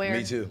he's gonna wear.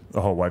 Me too.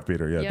 Oh, wife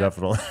beater. Yeah, Yep.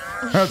 definitely.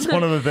 That's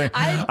one of the things.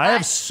 I I-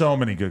 have so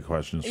many good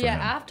questions for Yeah,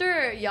 him. after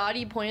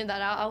Yachty pointed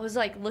that out, I was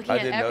like looking I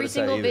at didn't every notice that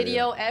single either,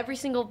 video, yeah. every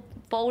single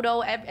photo,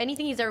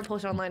 anything he's ever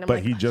posted online. I'm But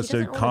like, he just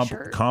did doesn't own a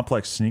shirt.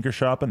 complex sneaker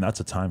shopping. That's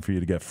a time for you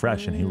to get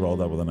fresh. And he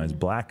rolled up with a nice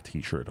black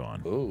T-shirt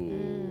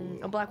on.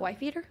 A black wife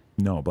beater?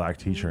 No, black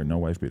T-shirt, no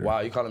wife beater. Wow,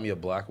 you calling me a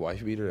black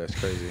wife beater? That's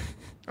crazy.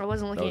 I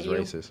wasn't That looking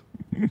was at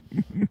you. racist.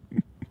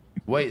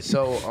 Wait,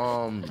 so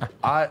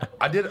I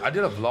did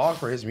a vlog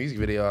for his music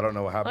video. I don't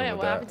know what Oh happened yeah, with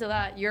what that. happened to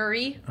that?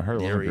 Yuri? I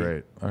heard it wasn't Yuri.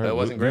 great. I heard It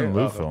wasn't Lou, great?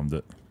 Lou Oh. filmed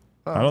it.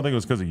 I don't think it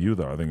was because of you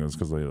though. I think it was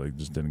because they like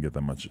just didn't get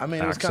that much I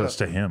mean, it was access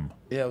kinda- to him.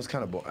 Yeah, it was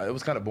kind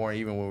of boring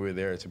even when we were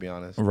there, to be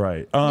honest.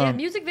 Right. Yeah,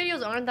 music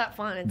videos aren't that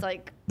fun. It's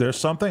like, There's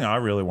something I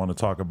really want to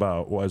talk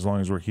about. Well, as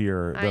long as we're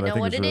here, I that I know think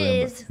what is it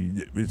really is.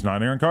 It's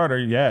not Aaron Carter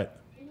yet.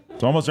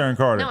 It's almost Aaron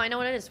Carter. no, I know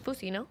what it is.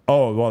 Fusi, you know?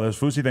 Oh well, there's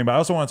Fousey thing, but I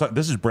also want to talk.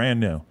 This is brand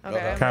new.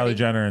 Okay. Kylie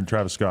Jenner and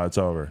Travis Scott. It's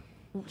over.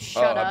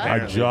 Shut up. I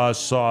Apparently.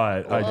 just saw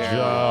it. I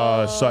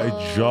just saw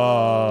it.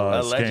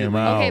 Just Allegedly. came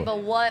out. Okay,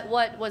 but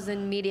what was the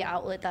media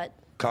outlet that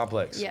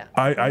Complex. Yeah.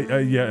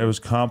 Yeah, it was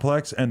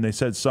Complex, and they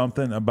said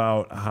something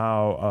about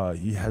how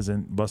he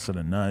hasn't busted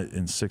a nut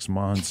in 6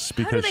 months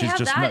because they she's have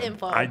just that not.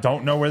 info? I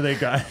don't know where they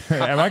got.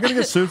 Am I going to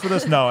get sued for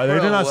this? No, they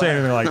did not say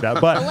anything like that.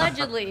 But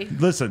Allegedly.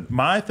 listen,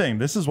 my thing.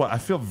 This is what I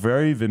feel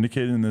very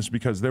vindicated in this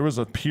because there was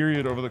a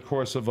period over the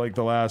course of like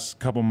the last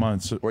couple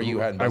months where you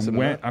hadn't busted a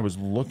nut? I was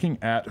looking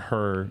at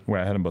her.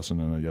 Where I hadn't busted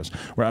a nut. Yes.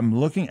 Where I'm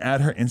looking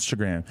at her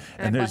Instagram,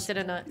 and I busted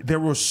a nut. there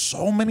were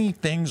so many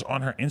things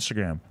on her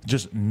Instagram.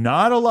 Just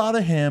not a lot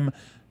of him.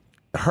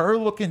 Her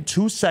looking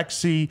too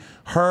sexy,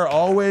 her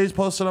always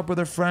posting up with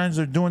her friends,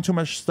 they're doing too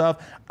much stuff.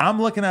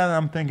 I'm looking at it,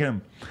 I'm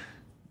thinking,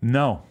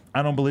 no,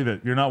 I don't believe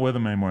it. You're not with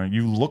him anymore.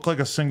 You look like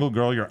a single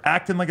girl. You're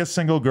acting like a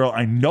single girl.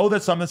 I know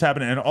that something's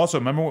happening. And also,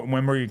 remember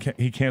when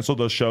he canceled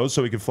those shows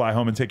so he could fly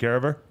home and take care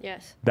of her?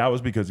 Yes. That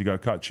was because he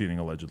got caught cheating,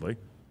 allegedly.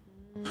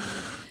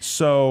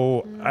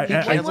 So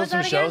When was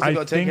that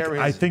again?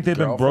 I think they've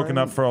been broken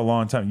up for a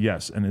long time.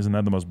 Yes, and isn't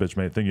that the most bitch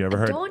made thing you ever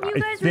heard? Don't you I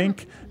guys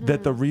think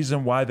that the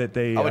reason why that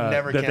they I would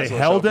never that they cancel a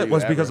held show for it you,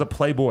 was ever. because of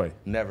Playboy.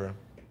 Never.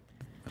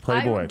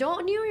 Playboy.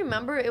 Don't you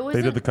remember? It was.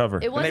 did the cover.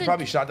 It And wasn't. they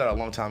probably shot that a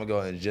long time ago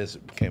and it just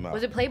came out.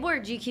 Was it Playboy or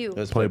GQ? It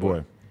was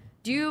Playboy.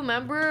 Do you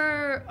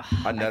remember?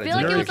 I know I that feel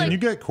like Jerry, it was Can like. you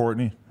get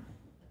Courtney?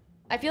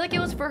 I feel like it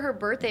was for her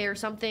birthday or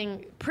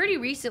something pretty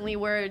recently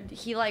where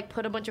he like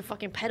put a bunch of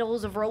fucking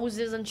petals of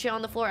roses and shit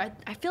on the floor.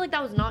 I feel like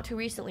that was not too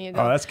recently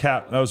ago. Oh, that's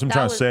Cap. That was him That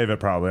trying was- to save it.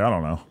 Probably. I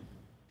don't know.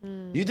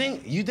 You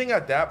think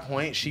at that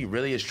point she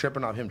really is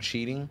tripping off him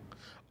cheating?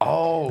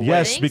 Oh,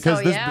 Yes, think because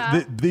so,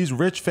 yeah. these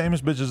rich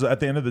famous bitches at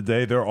the end of the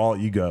day, they're all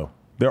ego.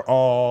 They're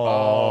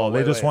all. They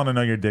wait, just wait. want to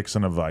know your dick's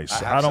in a vice.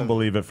 have I don't some-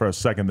 believe it for a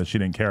second that she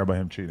didn't care about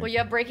him cheating. Well, you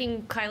have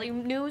breaking Kylie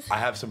news. I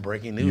have some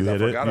breaking news. You I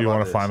hit it. forgot You about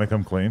want to this. finally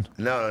come clean?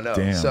 No.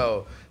 Damn.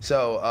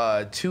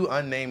 So two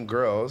unnamed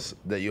girls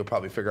that you'll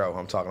probably figure out what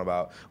I'm talking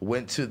about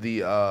went to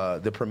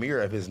the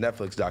premiere of his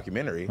Netflix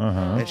documentary,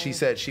 and she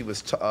said she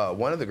was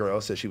one of the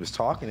girls said she was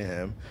talking to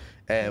him,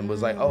 and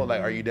was like, "Oh,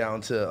 like, are you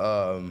down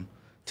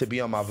to be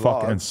on my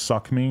vlog?" Fuck and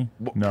suck me?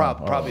 No.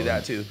 Probably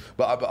that too.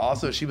 But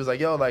also she was like,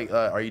 "Yo, like,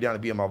 are you down to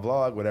be on my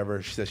vlog?"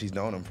 Whatever. She said she's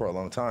known him for a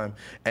long time,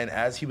 and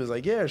as he was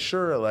like, "Yeah,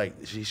 sure," like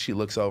she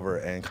looks over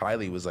and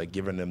Kylie was like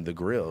giving them the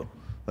grill.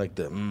 Like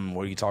what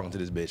are you talking to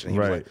this bitch? And he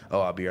was Right. like,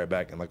 "Oh, I'll be right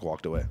back," and like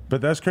walked away.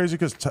 But that's crazy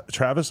because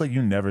Travis, like,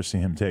 you never see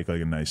him take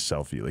like a nice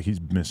selfie. Like, he's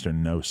Mr.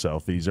 No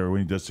Selfies, or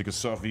when he does take a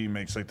selfie, he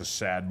makes like the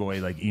sad boy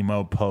like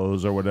emo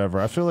pose or whatever.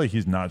 I feel like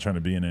he's not trying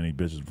to be in any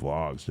bitch's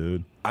vlogs,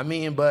 dude. I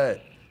mean,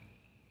 but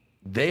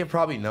they have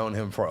probably known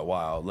him for a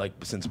while, like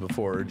since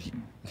before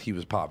he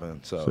was popping.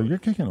 So you're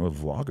kicking it with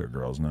vlogger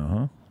girls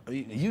now, huh?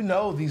 You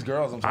know these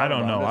girls. I'm talking I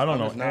don't know. about. I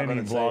don't I'm just know not any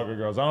gonna say- vlogger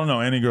girls. I don't know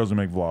any girls that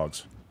make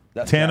vlogs.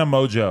 That's Tana Gab.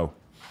 Mojo,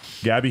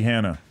 Gabby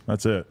Hanna.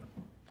 That's it.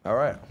 All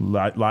right.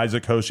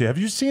 Liza Koshy. Have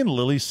you seen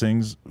Lily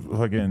Singh's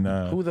fucking?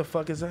 Who the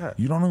fuck is that?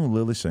 You don't know who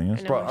Lily Singh I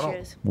is? know Bro, who I she don't-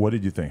 is. What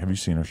did you think? Have you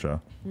seen her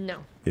show? No.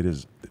 It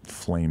is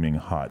flaming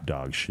hot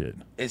dog shit.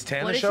 Is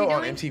Tana What is show she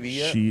on doing? MTV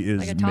yet? She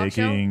is Like a talk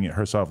show? making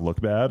herself look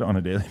bad on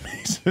a daily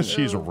basis.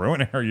 She's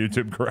ruining her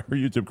YouTube career. Her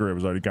YouTube career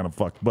was already kind of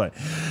fucked, but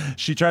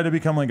she tried to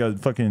become like a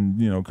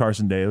fucking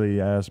Carson Daly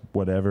ass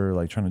whatever,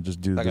 like trying to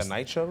just do like this. a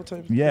night show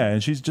type? Yeah,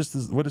 and she's just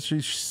this, what is she,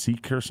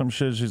 Sikh or some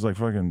shit? She's like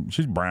fucking,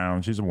 she's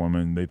brown, she's a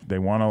woman. They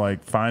want to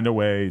like find a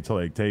way to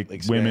like take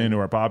Like women spin. who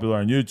are popular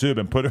on YouTube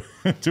and put her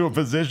into a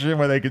position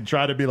where they can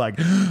try to be like,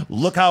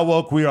 look how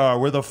woke we are.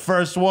 We're the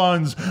first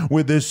ones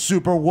with this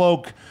super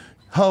woke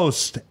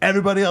host.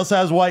 Everybody else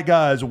has white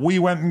guys. We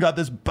went and got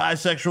this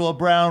bisexual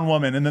brown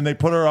woman, and then they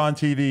put her on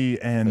TV,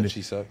 and And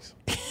she sucks.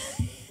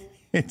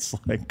 it's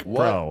like, What-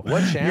 bro,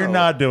 what channel? you're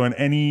not doing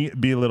any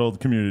belittled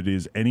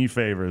communities any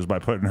favors by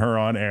putting her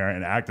on air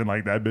and acting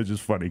like that bitch is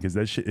funny, because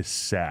that shit is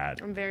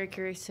sad. I'm very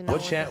curious to know.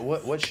 What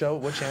show?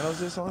 What channel is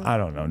this on? I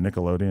don't know.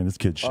 Nickelodeon, it's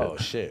kid shit. Oh,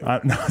 shit. No,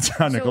 it's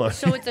not Nickelodeon.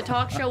 So it's a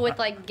talk show with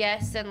like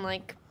guests and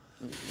like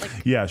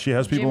Yeah, she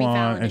has people Jimmy on,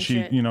 Fallon and and she,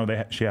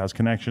 shit. she has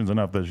connections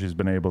enough that she's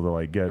been able to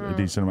like get a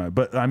decent amount.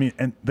 But I mean,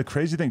 and the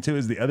crazy thing too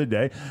is the other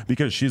day,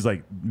 because she's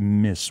like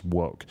Miss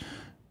Woke,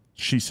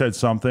 she said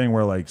something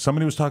where like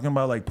somebody was talking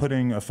about like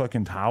putting a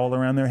fucking towel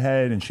around their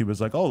head, and she was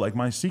like, "Oh, like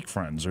my Sikh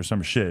friends" or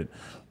some shit.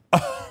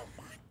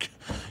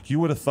 You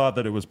would have thought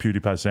that it was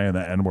PewDiePie saying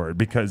the N-word,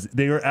 because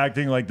they were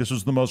acting like this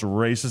was the most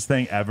racist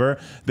thing ever,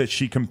 that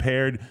she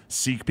compared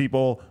Sikh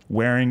people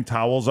wearing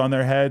towels on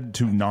their head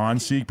to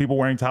non-Sikh people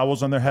wearing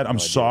towels on their head. I'm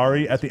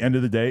sorry, at the end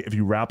of the day, if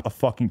you wrap a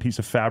fucking piece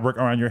of fabric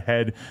around your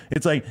head,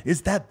 it's like,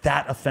 is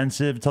that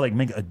offensive to like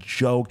make a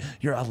joke?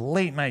 You're a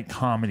late night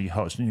comedy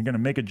host and you're going to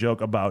make a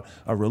joke about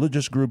a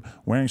religious group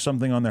wearing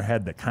something on their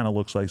head that kind of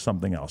looks like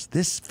something else.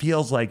 This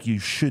feels like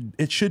it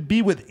should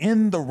be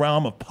within the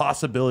realm of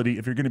possibility,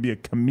 if you're going to be a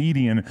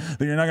comedian,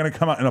 that you're not going to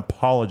come out and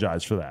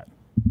apologize for that.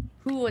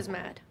 who was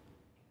mad?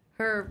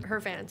 Her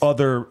fans.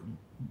 Other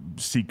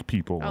Sikh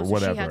people Oh, or so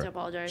whatever. she had to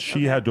apologize. She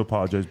Okay. had to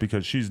apologize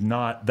because she's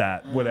not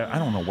that. Whatever. I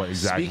don't know what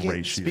exact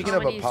race she is. Speaking of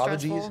Comedy is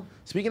apologies, stressful.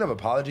 speaking of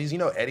apologies, you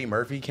know Eddie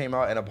Murphy came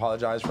out and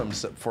apologized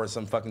for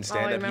some fucking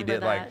stand-up he remember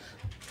did like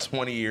that.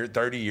 20 years,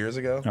 30 years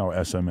ago. Oh,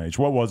 SMH.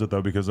 What was it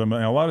though? Because I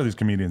mean, a lot of these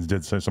comedians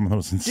did say some of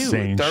those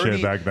insane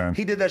shit back then.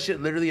 He did that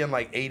shit literally in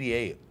like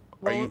 88.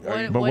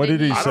 But what did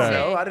he I say? don't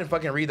know. I didn't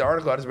fucking read the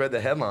article. I just read the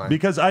headline.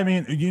 Because I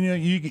mean, you know,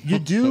 you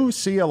do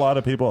see a lot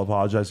of people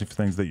apologizing for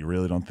things that you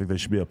really don't think they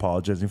should be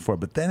apologizing for.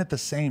 But then at the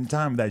same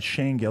time, that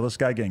Shane Gillis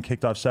guy getting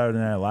kicked off Saturday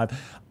Night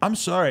Live, I'm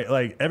sorry,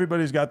 like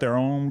everybody's got their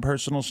own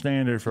personal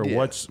standard for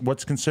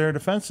what's considered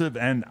offensive,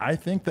 and I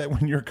think that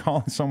when you're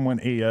calling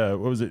someone a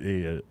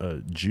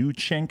Jew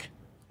chink,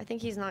 I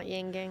think he's not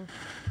Yang Gang.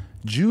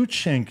 Jew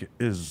chink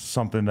is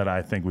something that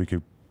I think we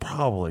could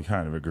probably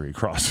kind of agree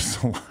crosses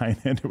the line,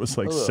 and it was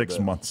like 6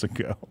 months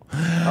ago.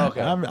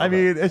 Okay. I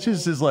mean, it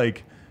just is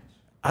like,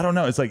 I don't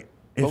know. It's like,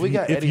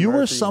 if you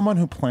were someone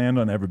who planned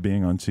on ever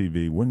being on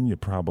TV, wouldn't you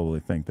probably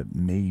think that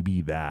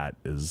maybe that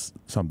is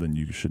something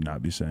you should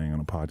not be saying on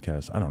a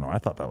podcast? I don't know. I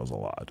thought that was a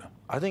lot.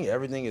 I think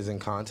everything is in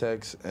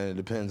context, and it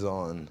depends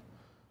on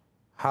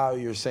how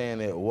you're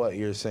saying it, what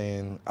you're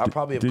saying. I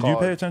probably have Did called. you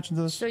pay attention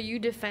to this? So you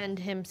defend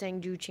him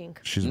saying Jew chink?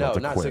 She's No, about to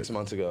not quit. 6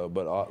 months ago,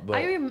 but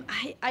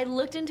I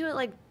looked into it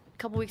like a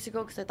couple weeks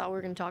ago because I thought we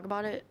were going to talk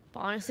about it. But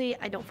honestly,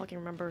 I don't fucking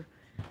remember.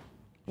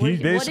 He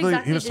What basically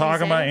exactly he was did talking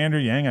say? about Andrew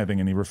Yang, I think,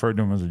 and he referred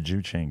to him as a Jew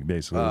chink.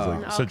 Basically, it was like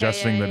Okay,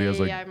 suggesting that he was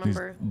like I he's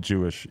remember.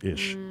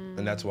 Jewish-ish.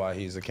 and that's why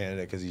he's a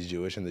candidate because he's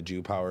Jewish and the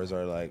Jew powers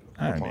are like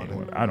I upon mean,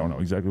 him. I don't know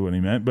exactly what he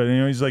meant, but you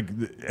know, he's like,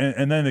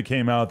 and then it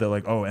came out that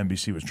like, oh,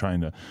 NBC was trying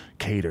to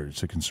cater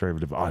to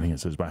conservative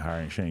audiences by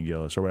hiring Shane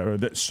Gillis or whatever.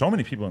 So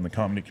many people in the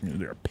comedy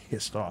community are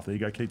pissed off that he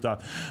got kicked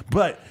off.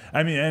 But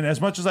I mean, and as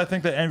much as I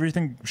think that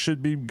everything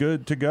should be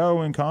good to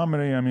go in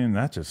comedy, I mean,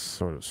 that just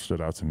sort of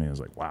stood out to me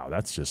as like, wow,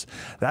 that's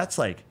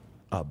like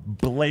a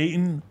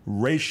blatant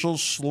racial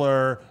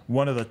slur,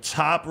 one of the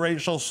top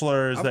racial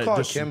slurs I've that called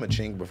just. Kim a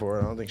chink before.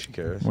 I don't think she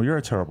cares. Well, you're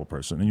a terrible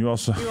person, and you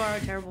also You are a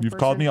terrible You've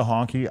called me a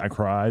honky. I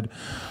cried.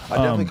 I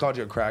definitely called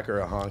you a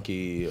cracker, a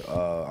honky.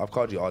 I've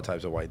called you all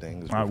types of white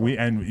things. before.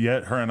 And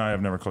yet her and I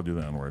have never called you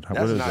the N-word. That's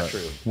What is not that?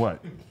 true.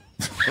 What?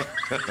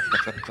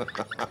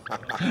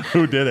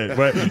 Who did it?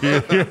 But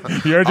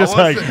you're just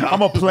like, I'm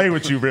gonna play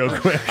with you real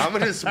quick. I'm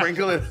gonna just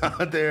sprinkle it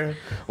out there.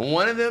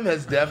 One of them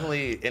has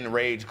definitely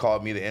enraged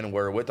called me the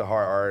N-word with the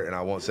hard art, and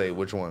I won't say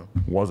which one.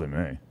 Wasn't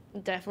me.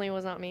 Definitely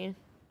was not me.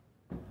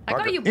 I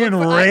got you booked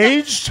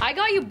enraged. I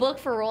got you booked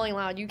for Rolling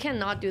Loud. You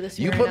cannot do this.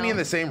 To You me put right me in now.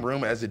 the same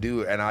room as the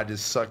dude, and I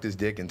just sucked his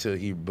dick until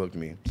he booked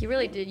me. He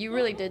really did. You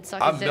really did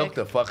suck I his milked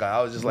dick. the fuck out.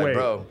 I was just like, Wait,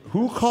 bro.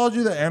 who called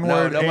you the No,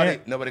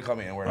 N-word? nobody called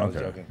me N-word. I was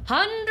Okay. joking.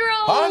 Andro.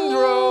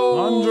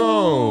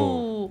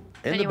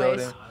 In the Anyways.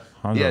 building.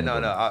 Yeah, no,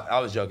 I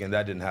was joking.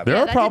 That didn't happen.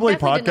 There are that probably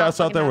definitely did not podcasts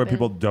out there fucking where happen.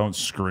 people don't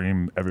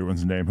scream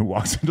everyone's name who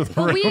walks into the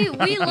But room.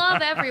 we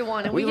love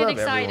everyone and we, get love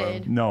excited.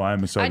 everyone. No,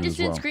 I'm excited I just as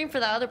didn't well. scream for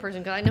that other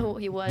person because I know who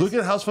he was. Look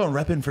at House Phone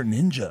repping for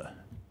Ninja.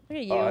 Look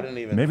at you. Oh, I didn't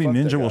even. Maybe fuck that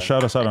Ninja will guy.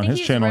 shout us out I on think his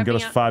he's channel and get repping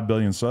us out- 5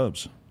 billion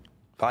subs.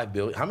 5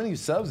 billion. How many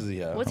subs does he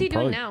have? What's he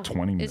Probably doing now?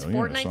 20 Is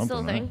million or Fortnite still a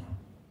something, thing?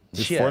 right?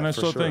 Is Yeah, Fortnite for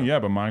still a thing? sure. Yeah,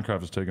 but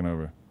Minecraft is taking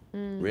over.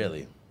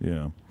 Really?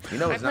 Yeah. You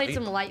know, I it's not. played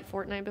some light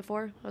Fortnite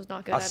before. I was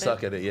not good I at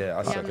suck it. at it. Yeah,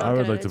 I suck Yeah, I'm at not I it.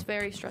 would good like at it. to- It's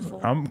very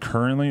stressful. I'm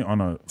currently on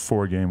a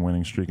 4-game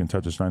winning streak in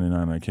Tetris 99.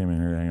 And I came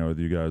in here to hang out with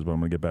you guys, but I'm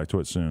gonna get back to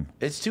it soon.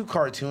 It's too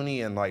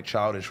cartoony and like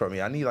childish for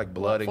me. I need like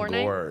blood and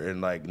Fortnite? gore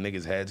and like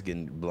niggas' heads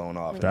getting blown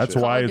off. and That's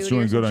shit. why Call of it's Duty or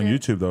doing good some on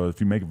shit? YouTube, though. If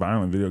you make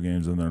violent video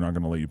games, then they're not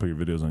gonna let you put your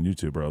videos on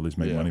YouTube, or at least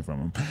make Yeah. money from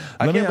them.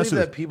 I Let me can't ask believe you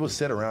that this. people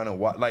sit around and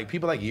watch, like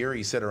people like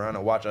Yuri sit around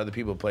and watch other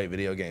people play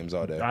video games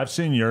all day. I've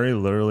seen Yuri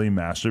literally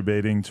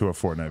masturbating to a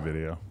Fortnite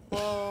video,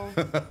 Whoa,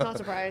 not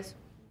surprised.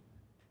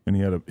 and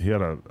he had a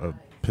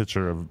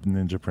picture of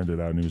Ninja printed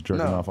out, and he was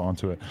jerking No. off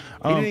onto it.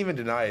 He didn't even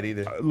deny it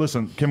either.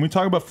 Listen, can we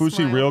talk about Fusi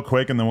Smile. real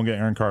quick, and then we'll get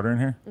Aaron Carter in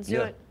here? Let's do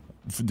Yeah. it.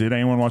 Did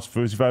anyone watch the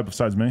Fusi fight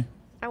besides me?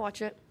 I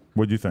watch it.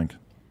 What'd you think?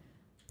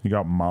 He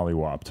got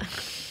mollywopped.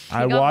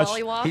 He got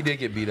mollywopped. He did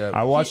get beat up.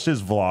 I watched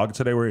his vlog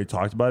today where he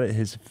talked about it.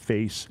 His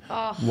face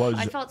was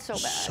I felt so bad.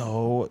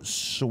 so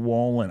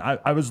swollen.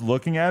 I was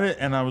looking at it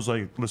and I was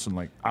like, listen,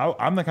 like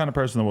I'm the kind of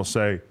person that will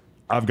say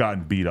I've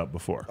gotten beat up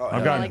before.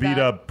 I've gotten Like beat that?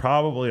 up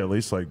probably at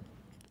least like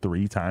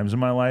 3 times in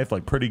my life,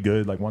 like pretty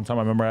good. Like one time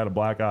I remember I had a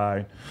black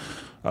eye.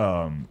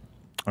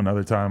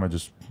 Another time I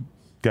just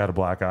got a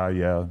black eye.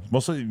 Yeah,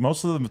 most of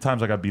the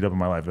times I got beat up in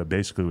my life, I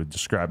basically would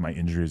describe my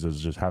injuries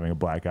as just having a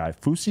black eye.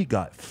 Fusi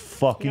got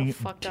fucking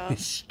fucked up.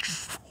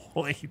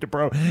 destroyed,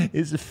 bro.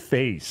 His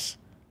face.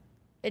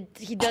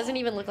 He doesn't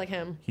even look like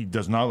him. He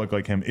does not look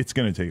like him. It's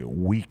going to take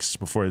weeks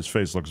before his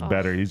face looks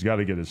better. He's got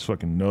to get his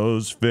fucking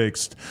nose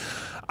fixed.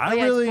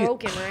 It's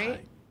broken, right?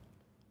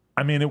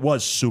 I mean, it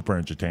was super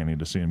entertaining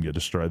to see him get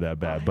destroyed that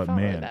bad. I But felt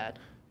really man, bad.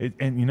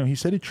 and you know, he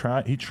said he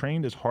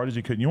trained as hard as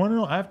he could. You want to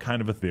know? I have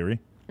kind of a theory.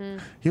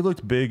 He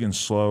looked big and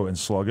slow and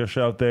sluggish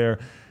out there.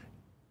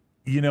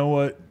 You know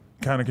what?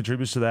 kind of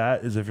contributes to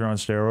that is if you're on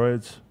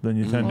steroids, then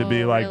you tend to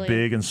be like really?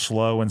 big and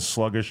slow and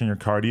sluggish, and your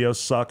cardio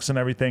sucks and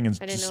everything. And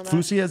I didn't know that.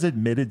 Fusi has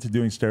admitted to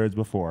doing steroids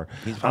before.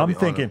 I'm probably on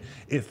thinking them.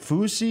 if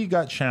Fusi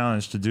got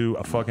challenged to do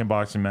a fucking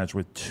boxing match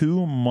with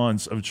 2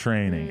 months of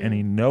training, and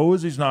he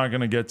knows he's not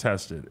going to get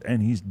tested,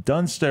 and he's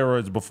done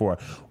steroids before,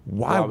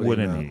 why would he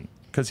wouldn't know? he?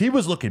 Because he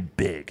was looking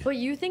big. But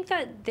you think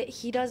that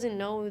he doesn't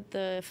know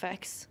the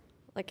effects,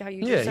 like how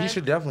you Yeah, just he said?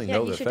 should definitely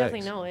know the he should definitely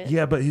effects. know it.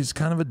 Yeah, but he's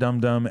kind of a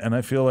dum-dum, and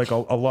I feel like a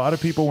lot of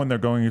people, when they're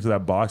going into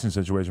that boxing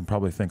situation,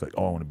 probably think like,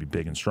 oh, I want to be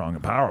big and strong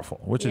and powerful,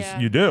 which Yeah.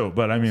 is, you do,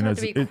 but I mean, have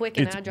to be quick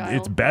and it's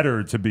agile.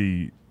 better to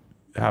be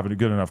having a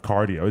good enough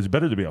cardio. It's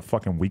better to be a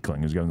fucking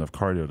weakling who's got enough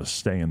cardio to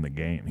stay in the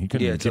game. He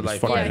couldn't Yeah, even to, keep his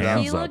like, fucking fight Yeah,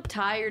 hands he up. looked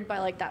tired by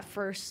like that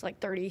first like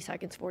 30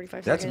 seconds,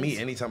 45 That's seconds.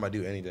 me anytime I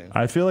do anything.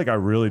 I feel like I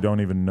really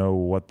don't even know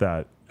what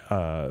that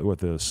what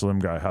the slim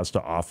guy has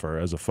to offer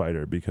as a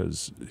fighter,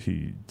 because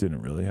he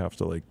didn't really have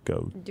to like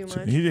go. Do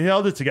much. He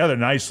held it together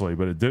nicely,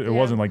 but it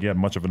wasn't like he had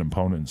much of an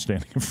opponent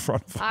standing in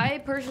front of him. I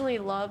personally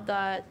love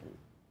that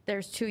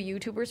there's 2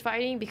 YouTubers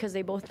fighting because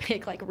they both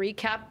make like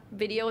recap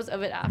videos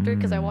of it after,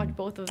 because I watch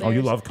both of theirs. Oh,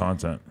 you love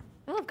content.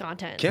 I love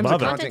content. Kim's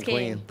Love a it. content king.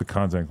 queen. The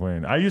content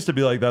queen. I used to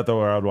be like that though,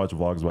 where I would watch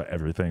vlogs about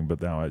everything,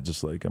 but now I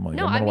just like I'm No,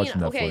 gonna I mean, watch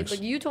Netflix. okay,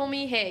 like you told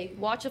me, hey,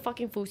 watch a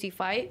fucking Fusi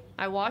fight.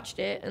 I watched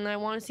it, and I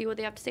want to see what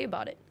they have to say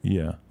about it.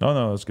 Yeah. Oh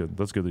no, that's good.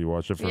 That's good that you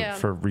watched it Yeah.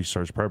 for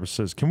research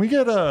purposes. Can we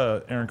get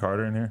Aaron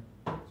Carter in here?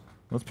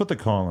 Let's put the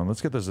call on. Let's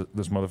get this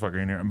motherfucker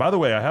in here. And by the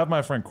way, I have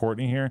my friend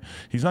Courtney here.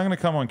 He's not going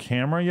to come on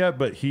camera yet,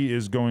 but he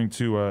is going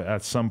to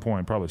at some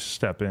point probably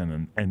step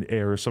in and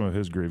air some of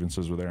his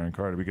grievances with Aaron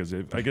Carter, because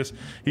I guess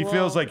he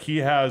feels like he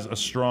has a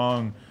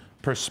strong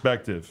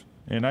perspective,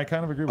 and I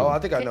kind of agree with Oh, him. I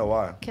think I know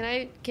why.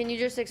 Can you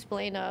just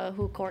explain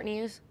who Courtney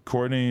is?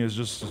 Courtney is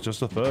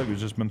just a thug who's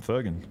just been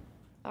thugging.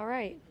 All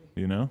right.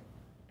 You know,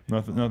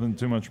 nothing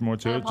too much more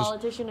to And a it. Just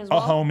politician as a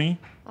well? homie,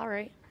 All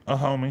right.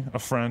 a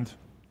friend,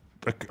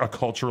 a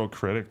cultural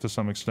critic to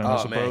some extent, I Oh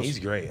suppose. man, he's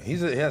great. He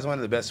has one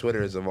of the best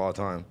Twitters of all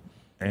time.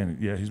 And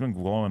yeah, he's been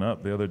blowing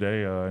up. The other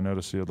day, I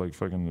noticed he had like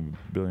fucking 1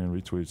 billion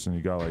retweets, and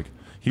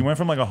he went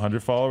from like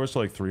 100 followers to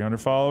like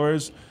 300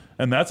 followers,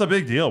 and that's a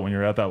big deal when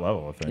you're at that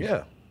level, I think.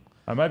 Yeah.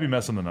 I might be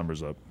messing the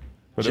numbers up,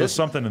 but it was Just-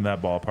 something in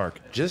that ballpark.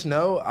 Just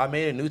know I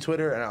made a new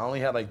Twitter and I only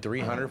had like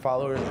 300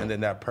 followers, and then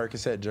that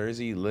Percocet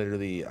jersey,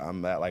 literally,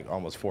 I'm at like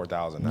almost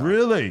 4,000 now.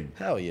 Really?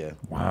 Hell yeah.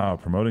 Wow,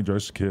 promoting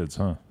drugs to kids,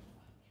 huh?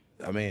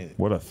 I mean,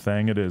 What a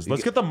thing it is.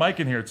 Let's get the mic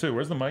in here too.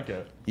 Where's the mic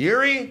at?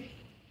 Yuri,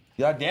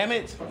 God damn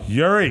it,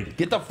 Yuri.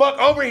 get the fuck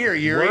over here,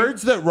 Yuri.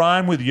 Words that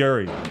rhyme with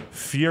Yuri.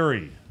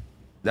 Fury.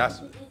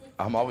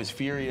 I'm always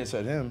furious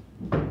at him.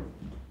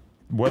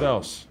 What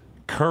else?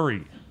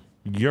 Curry.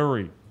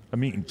 Yuri.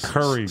 I'm eating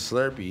curry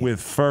Slurpee.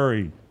 with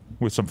furry,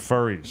 with some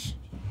furries.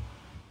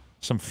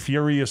 Some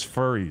furious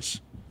furries.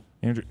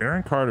 Andrew,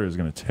 Aaron Carter is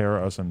going to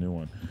tear us a new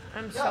one.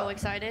 I'm so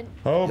excited.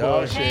 Oh,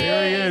 boy. shit.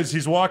 Here he is.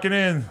 He's walking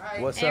in.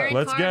 What's Aaron up?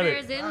 Let's get it.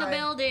 Carter's in the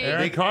building.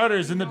 Aaron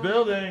Carter's in the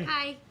building.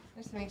 Hi.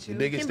 Nice to meet The you.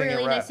 biggest thing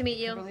Kimberly, in rap. nice to meet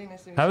you. Really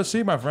nice to meet Have a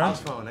seat, my friend.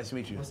 House phone, nice to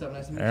meet you. What's up?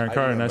 Nice to meet Aaron How you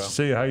Carter, doing, nice bro? to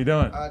see you. How you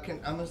doing? you.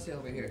 I'm gonna stay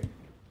over here.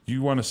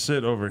 You want to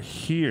sit over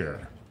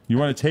here. You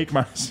want to take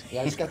my seat.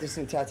 Yeah, I just got this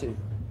new tattoo.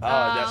 Oh,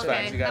 that's okay.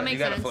 facts. You That gotta makes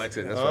gotta sense. flex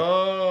it. That's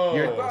Oh.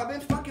 Bro, I've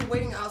been fucking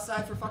waiting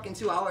outside for fucking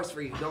 2 hours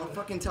for you. Don't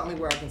fucking tell me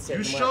where I can sit.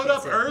 You and where I showed can't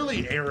up sit.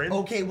 early, Aaron.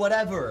 Okay,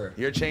 whatever.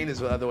 Your chain is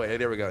the other way. Hey,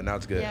 there we go. Now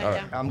it's good. Yeah, All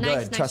right. yeah. I'm Nice, good.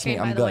 nice Trust me,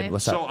 chain, I'm by the way. good.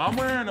 What's So up?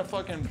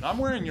 I'm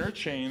wearing your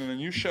chain, and then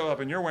you show up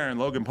and you're wearing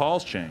Logan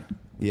Paul's chain.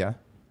 Yeah.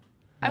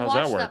 I How's watched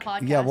that that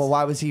work? podcast. Yeah, well,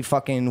 why was he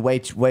fucking way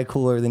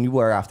cooler than you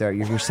were after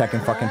your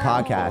second fucking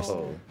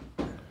podcast?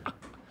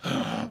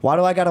 Why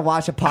do I gotta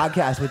watch a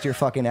podcast with your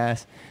fucking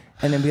ass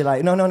and then be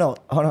like, no,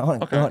 hold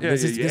on. Okay.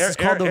 This is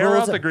called the air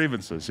rules. out the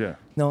grievances. Yeah.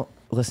 No,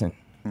 listen.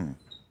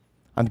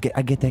 I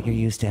get that you're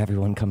used to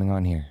everyone coming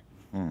on here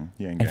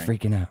Yeah. and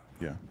freaking out.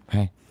 Yeah.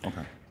 Okay?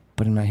 Okay.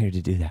 But I'm not here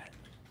to do that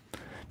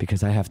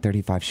because I have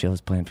 35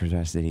 shows planned for the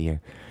rest of the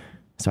year.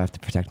 So I have to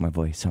protect my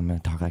voice. So I'm going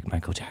to talk like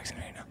Michael Jackson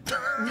right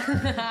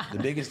now. The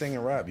biggest thing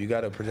in rap, you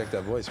gotta project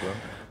that voice, bro.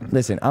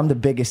 Listen, I'm the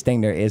biggest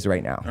thing there is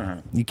right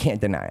now. You can't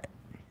deny it.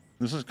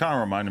 This is kind of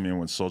reminding me of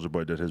when Soulja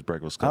Boy did his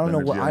Breakfast I Club don't know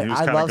interview. what- and he was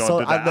I kind of love going Soul-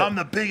 through that. I- I'm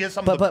the biggest.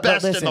 I'm but the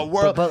best listen, in the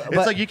world. but- It's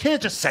but- like you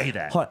can't just say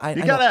that. Hold on,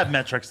 You I gotta know. have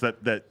metrics that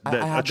I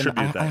have attribute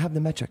that. I have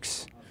the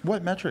metrics.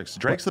 What metrics?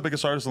 Drake's the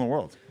biggest artist in the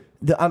world.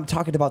 I'm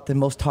talking about the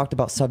most talked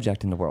about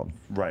subject in the world.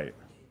 Right.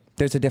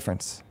 There's a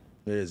difference.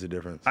 There is a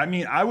difference. I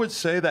mean, I would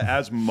say that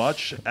as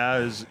much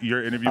as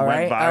your interview All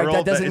went right, all right, viral,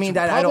 that doesn't it's mean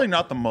that I probably don't-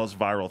 not the most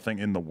viral thing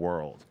in the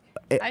world.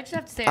 I just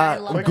have to say, I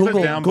love Click it.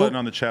 Google- the down Goo- button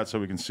on the chat so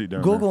we can see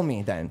down Google there.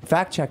 me then.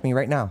 Fact check me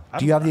right now.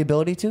 Do you have the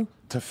ability to?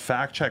 To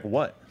fact check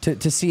what?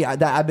 To see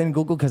that I've been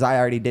Googled because I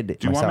already did it.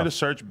 Do you myself. want me to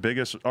search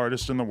biggest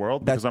artist in the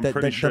world? That's Because I'm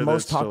pretty sure the that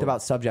most it's talked still-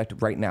 about subject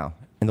right now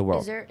in the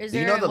world. Is there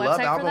You know a the Love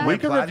website for album that? We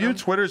with could Platinum? review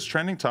Twitter's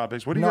trending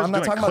topics. What are you No, guys I'm not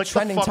doing? talking Click about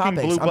trending the fucking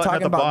topics. blue I'm button talking at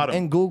the about bottom.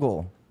 in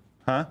Google.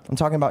 Huh? I'm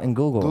talking about in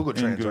Google. Google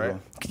Trends, Google. right?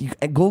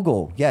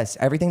 Google, yes,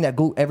 everything that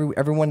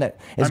everyone that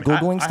is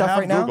Googling I stuff have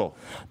right now. Google.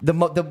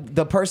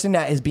 The person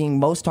that is being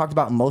most talked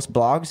about in most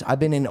blogs. I've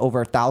been in over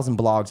 1,000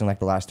 blogs in like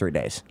the last 3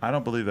 days. I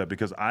don't believe that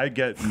because I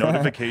get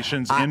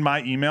notifications in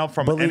my email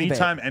from Believe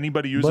anytime it.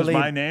 anybody uses Believe-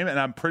 my name, and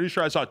I'm pretty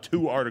sure I saw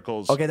 2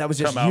 articles. Okay, that was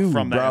just come out you,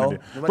 from that bro. interview.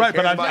 Nobody Right,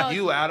 but cares I about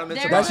you, Adam.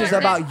 It's That's just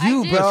about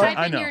you, bro.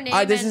 I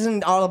know. This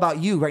isn't all about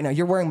you right now.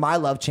 You're wearing my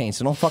love chain,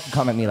 so don't fucking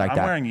come at me like I'm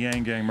that. wearing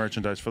Yang Gang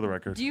merchandise for the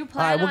record. Do you All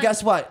plan right, well, on-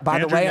 guess what? By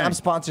the Andrew way, Yang. I'm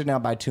sponsored now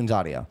by Tunes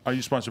Audio. Are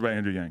you sponsored by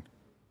Andrew Yang?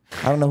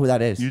 I don't know who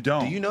that is. You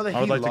don't. Do you know that I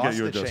would he like to get lost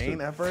you the adjusted.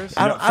 chain at first?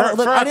 I don't, I don't,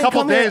 look, for I a didn't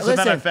couple come here, days, and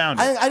then I listen, found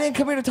it. I didn't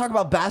come here to talk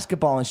about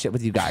basketball and shit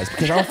with you guys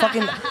because I don't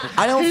fucking.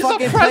 He's a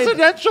fucking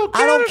presidential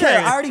I don't care.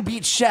 candidate. I already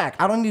beat Shaq.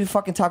 I don't need to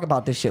fucking talk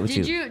about this shit with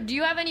you. Do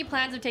you have any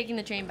plans of taking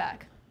the chain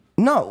back?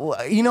 No,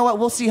 you know what?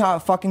 We'll see how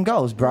it fucking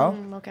goes, bro.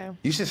 Okay.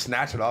 You should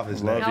snatch it off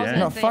his Love neck. you, I was Yang.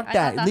 No, gonna say, fuck I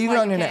that. thought that's Leave it why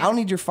on your you neck. came. I don't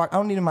need your fuck. I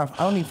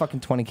don't need fucking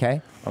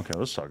 20K. Okay,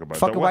 let's talk about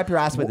Fucking that. wipe your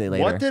ass with it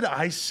later. What did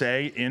I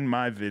say in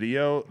my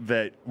video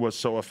that was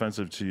so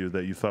offensive to you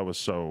that you thought was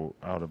so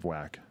out of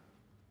whack?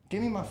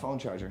 Give me my phone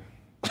charger.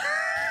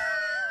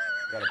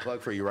 Got a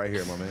plug for you right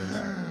here, my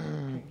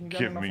man.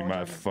 Give me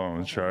my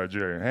phone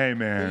charger. Hey,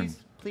 man.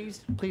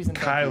 Please, and thank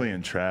Kylie you.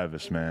 and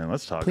Travis, man.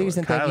 Let's talk Please about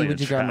and thank Kylie you. and Would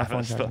you grab my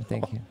phone Travis, charger? though.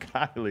 Thank you.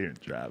 Kylie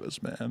and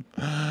Travis, man.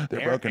 They're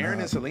Aaron, broken Aaron up.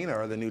 and Selena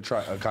are the new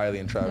Kylie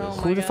and Travis.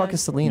 Oh Who my the fuck God.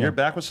 is Selena? You're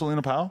back with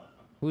Selena Powell?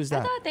 Who's I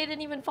that? thought they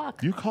didn't even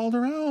fuck. You called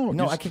her out.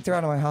 No, You I s- kicked her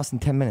out of my house in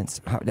 10 minutes.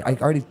 I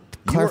already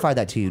clarified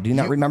that to you. Do you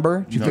not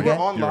remember? Did you No, You were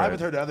forget? on You're live right. with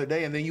her the other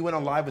day, and then you went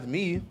on live with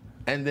me,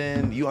 and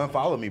then you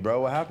unfollowed me,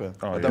 bro. What happened?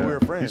 Oh, I thought we were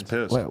friends. He's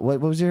pissed.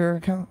 What was your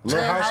account?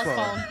 Little house House phone.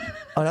 phone.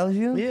 Oh, that was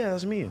you? Yeah,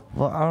 that's me.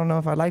 Well, I don't know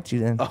if I liked you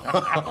then.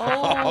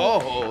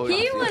 Oh,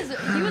 He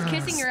was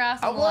kissing your ass.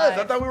 I on was. live.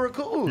 I thought we were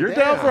cool. You're Damn.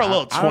 down for a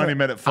little I don't-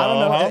 20-minute I don't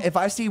follow, know. huh? If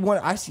I see one,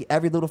 I see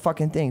every little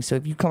fucking thing. So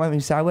if you come at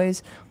me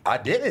sideways, I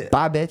did it.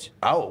 bye, bitch.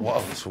 Oh, whoa.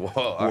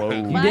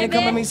 You Bye, didn't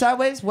come at bitch. me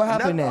sideways? What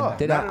happened No, then?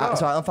 Did not at I? all.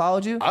 So I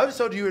unfollowed you? I just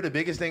told you were the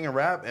biggest thing in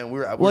rap, and we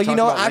were. Well, you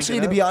know,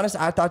 actually, to be honest,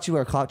 I thought you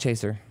were a clout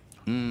chaser.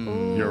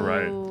 You're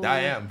right.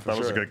 I am. For That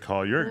was a sure. good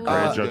call. You're a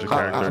great judge of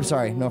character. I'm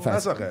sorry. No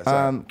offense. That's okay,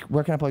 sorry.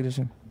 Where can I plug this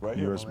in? Right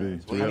here, USB.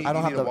 man. Do you- need- I don't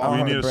you have need the- a I don't You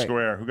wall. need a the brick.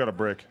 square. Who got a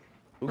brick?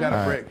 Who got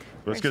a brick?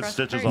 Let's get Trust-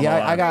 stitches trust- on the Yeah,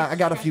 line. I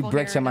got a few Stressful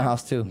bricks in my hair.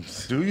 house too.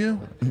 Do you?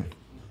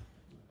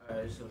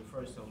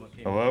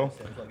 Hello?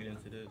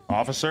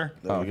 Officer?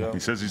 There we go. He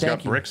says he's Thank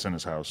got you. bricks in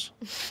his house.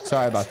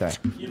 Sorry about that.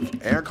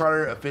 Aaron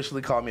Carter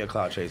officially called me a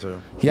clout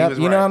chaser. He Yep. was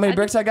You know right. how many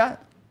bricks I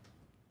got?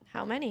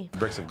 How many?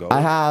 bricks of gold?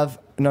 I have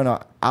no.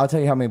 I'll tell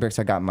you how many bricks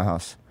I got in my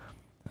house.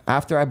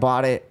 After I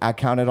bought it, I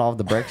counted all of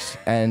the bricks,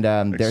 and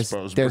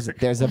Exposed brick.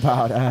 there's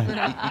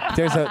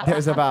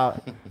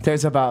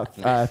about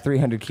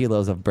 300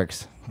 kilos of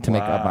bricks to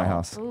make up my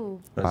house. Ooh.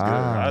 That's Wow.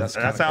 good. That's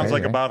That kinda sounds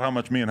like crazy. about how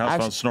much me and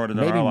House Phone snorted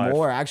in maybe our life.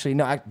 more actually.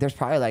 No, there's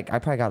probably I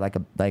probably got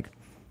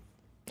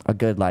a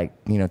good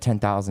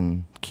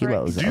 10,000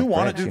 kilos. Do you of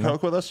want bricks, to do you know?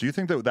 coke with us? Do you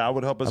think that that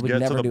would help us I would get to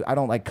never the... do. I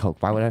don't like coke.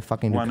 Why would I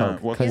fucking do Why coke?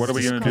 not? What 'Cause are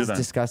we going to do it's then?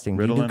 disgusting.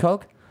 Do you do Ritalin?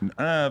 coke?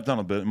 I've done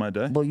a bit in my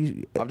day. Well,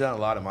 I've done a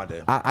lot in my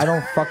day. I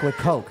don't fuck with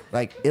coke.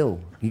 Like, ew.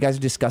 You guys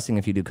are disgusting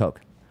if you do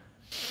coke.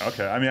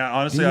 Okay. I mean,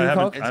 honestly, Do you I do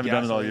haven't, coke? I haven't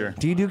done it all year.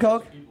 Do you do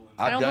coke?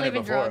 I I've don't done it believe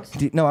in before.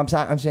 drugs. No,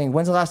 I'm saying,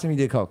 when's the last time you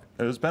did coke?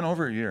 It's been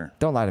over a year.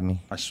 Don't lie to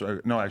me. I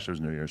swear. No, actually, it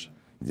was New Year's.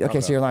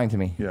 Okay, so you're lying to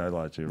me. Yeah, I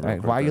lied to you. All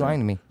right, why are you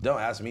lying to me? Don't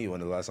ask me when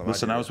the last time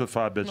Listen, I I did was it. with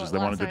 5 bitches What, that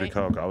wanted last to do night?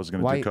 coke. I was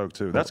going to Why- do coke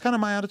too. That's kind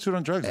of my attitude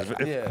on drugs.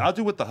 Yeah. I'll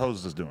do what the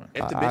hose is doing.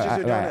 If the bitches are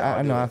doing it, I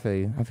I'll know. do I it. feel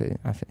you.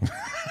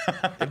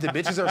 If the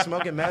bitches are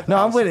smoking meth, No,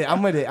 I'll I'm with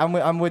it.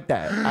 I'm with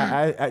that.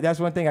 I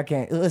that's one thing I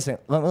can't. Listen,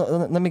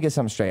 let me get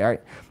something straight. All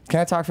right, can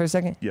I talk for a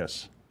second?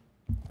 Yes.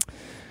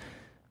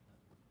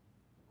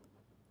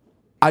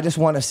 I just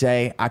want to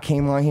say I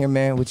came on here,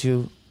 man, with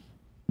you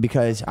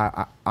because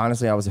I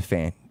honestly I was a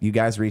fan. You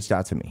guys reached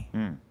out to me.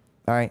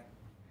 All right,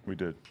 We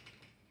did.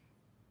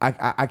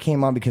 I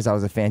came on because I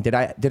was a fan. Did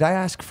I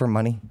ask for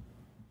money?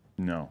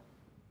 No.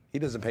 He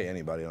doesn't pay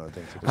anybody on a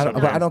thing.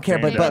 I don't care.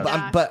 Dame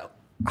Dash. But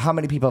how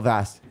many people have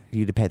asked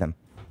you to pay them?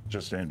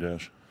 Just Dame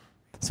Dash.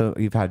 So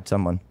you've had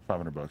someone.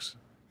 $500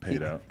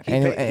 paid out. He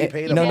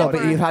paid no, a no, lot.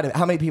 but you've had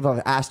how many people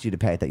have asked you to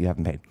pay that you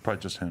haven't paid?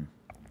 Probably just him.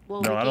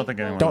 Well, No, I don't Vicky- think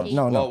anyone well, else. Vicky-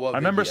 No, no. Well, I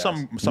remember Vicky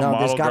some asked. No, model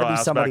there's got girl to be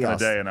asked somebody back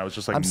else. in the day, and I was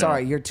just like, I'm no.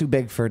 sorry, you're too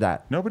big for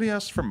that. Nobody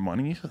asked for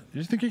money.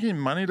 You think you're getting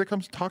money to come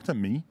talk to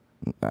me?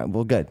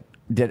 Well, good.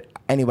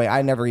 Anyway,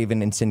 I never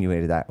even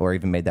insinuated that or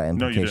even made that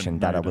No, you implication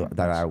didn't. No, that you I didn't.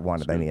 that I That's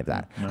wanted good. any of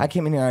that. No. I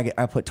came in here.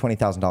 I put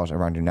 $20,000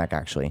 around your neck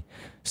actually.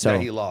 So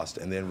That he lost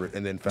and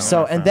then found.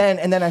 So out. and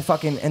then I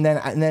fucking and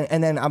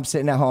then I'm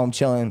sitting at home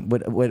chilling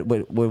with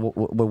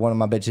one of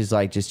my bitches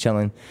like just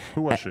chilling.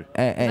 Who was she?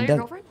 And Is that your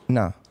girlfriend?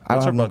 No, I What's don't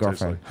her have no butt taste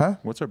girlfriend. like? Huh?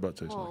 What's her butt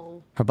taste like?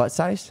 Oh. Her butt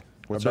size?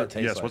 What's Her her butt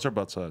tastes yes? like? What's her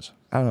butt size?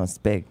 I don't know. It's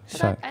big.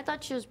 But I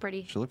thought she was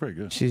pretty. She looked pretty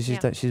good. She's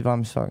Yeah. she's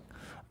bomb as fuck,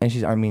 and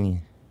she's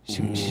Armenian.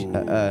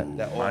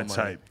 That oil My money.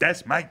 type.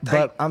 That's my type.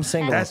 But I'm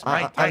single. That's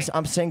my type.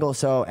 I'm single,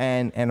 so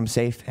and I'm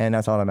safe, and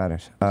that's all that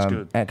matters.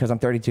 good. Because I'm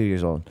 32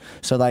 years old.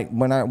 So like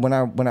when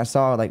I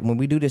saw like when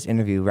we do this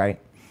interview, right,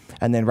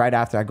 and then right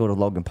after I go to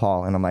Logan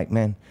Paul, and I'm like,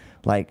 man,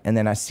 Like, and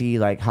then I see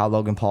like how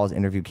Logan Paul's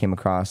interview came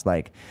across.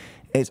 Like,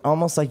 it's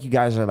almost like you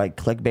guys are like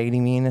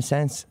clickbaiting me in a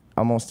sense,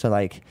 almost to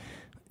like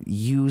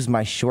use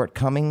my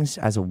shortcomings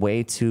as a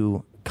way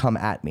to come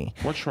at me.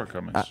 What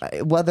shortcomings?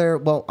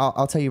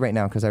 I'll tell you right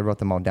now because I wrote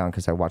them all down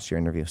because I watched your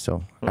interview.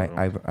 So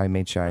I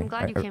made sure I'm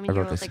glad you came in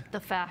here with like the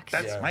facts.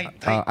 That's my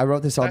type. I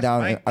wrote this all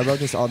down. I wrote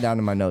this all down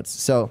in my notes.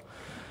 So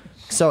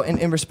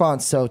in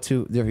response,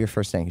 to your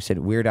first thing, you said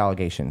weird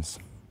allegations,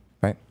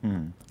 right?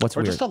 What's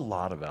weird? Just a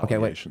lot of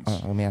allegations. Okay,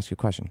 wait. Let me ask you a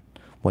question.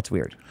 What's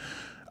weird?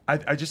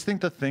 I just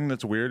think the thing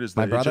that's weird is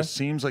that it just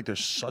seems like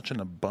there's such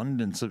an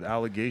abundance of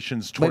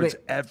allegations towards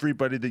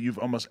everybody that you've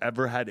almost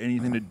ever had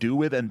anything to do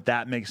with, and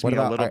that makes me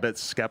a little bit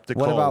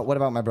skeptical. What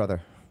about my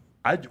brother?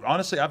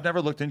 Honestly, I've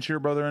never looked into your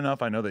brother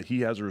enough. I know that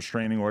he has a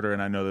restraining order,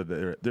 and I know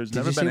that there's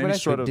never been any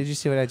sort of... Did you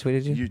see what I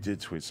tweeted you? You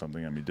did tweet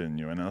something at me, didn't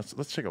you? And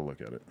let's take a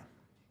look at it.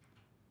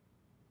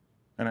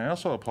 And I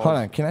also apologize. Hold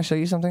on, can I show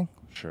you something?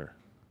 Sure.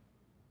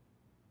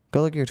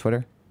 Go look at your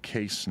Twitter.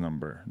 Case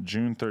number,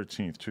 June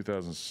 13th,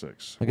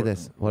 2006. Look at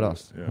this. What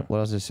else? Yeah. What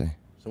else does it say?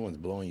 Someone's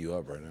blowing you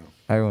up right now.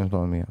 Everyone's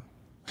blowing me up.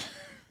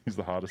 He's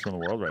the hottest in the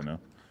world right now.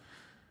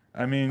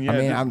 I mean,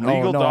 I'm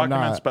legal documents,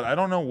 I'm not. but I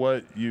don't know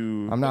what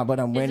you... I'm not, but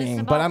I'm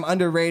winning. But I'm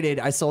underrated.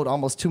 I sold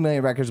almost 2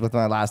 million records with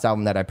my last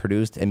album that I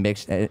produced and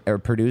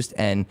produced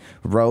and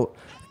wrote.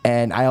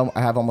 And I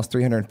have almost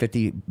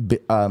 350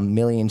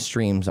 million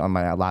streams on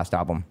my last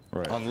album.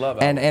 Right. On Love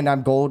Album. And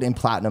I'm gold and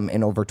platinum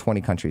in over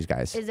 20 countries,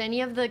 guys. Is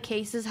any of the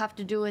cases have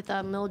to do with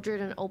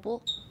Mildred and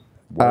Opal?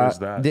 What is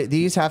that?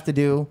 These have to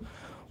do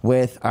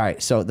with... All right,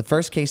 so the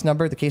case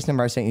number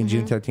I sent you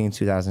June 13,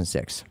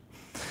 2006.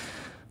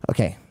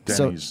 Okay.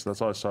 Denny's.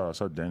 That's all I saw. I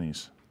saw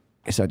Denny's.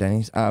 So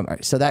Denny's. All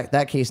right, so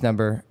that case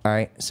number, all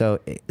right, so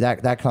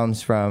that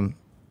comes from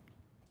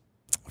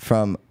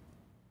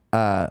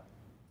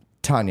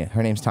Tanya.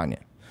 Her name's Tanya.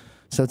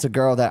 So it's a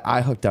girl that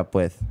I hooked up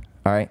with,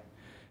 all right?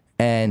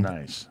 And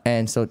nice.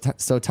 And so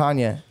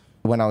Tanya,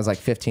 when I was like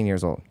 15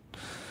 years old.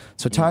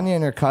 So Tanya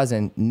and her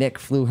cousin, Nick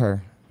flew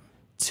her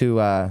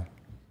to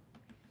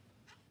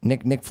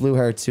Nick flew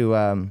her to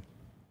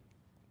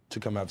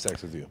come have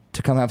sex with you.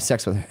 To come have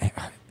sex with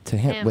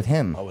with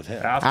him. Oh, with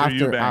him.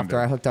 After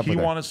I hooked up with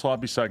her. He wanted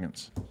sloppy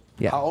seconds.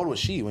 Yeah. How old was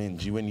she when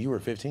you were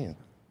 15?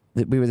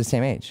 We were the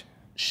same age.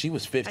 She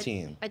was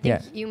 15. I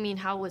think you mean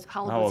how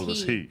old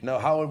was he? No,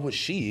 how old was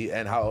she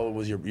and how old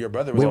was your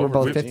brother? We were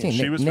both 15.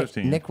 She was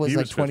 15. Nick was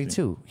like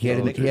 22. He had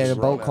a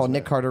boat called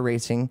Nick Carter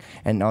Racing,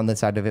 and on the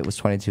side of it was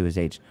 22, his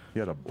age. He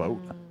had a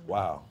boat?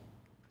 Wow.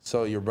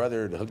 So your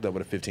brother hooked up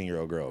with a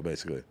 15-year-old girl,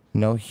 basically.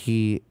 No,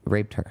 he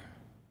raped her.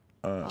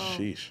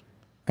 Sheesh.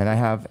 And I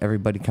have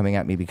everybody coming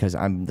at me because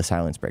I'm the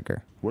silence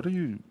breaker. What are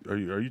you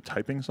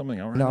typing something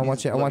out right now? now? I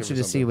want you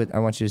to see what this. I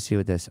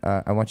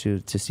want you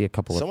to see a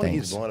couple of things. Someone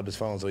keeps blowing up his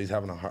phone, so he's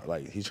having a heart,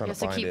 like he's trying to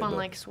find it. He has to keep on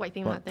like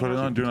swiping that thing. Put it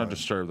on Do Not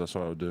Disturb. That's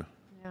what I would do.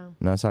 Yeah.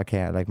 No, it's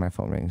okay. I like my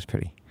phone ring. It's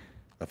pretty.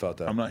 I felt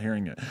that. I'm not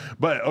hearing it.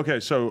 But okay,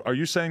 so are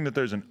you saying that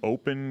there's an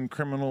open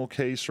criminal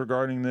case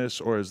regarding this,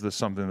 or is this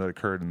something that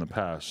occurred in the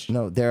past?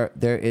 No, there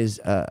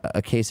is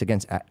a case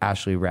against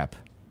Ashley Rep.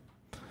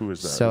 Who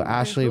is that? So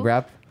Ashley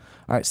Rep.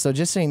 All right, so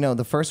just so you know,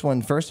 the first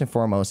and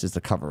foremost, is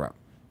the cover-up.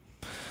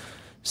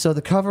 So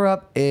the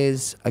cover-up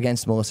is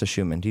against Melissa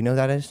Schumann. Do you know who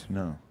that is?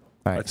 No. All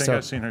right, I think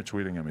I've seen her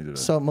tweeting at me today.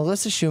 So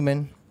Melissa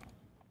Schumann,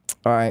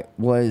 all right,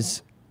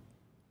 was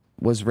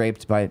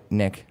raped by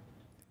Nick,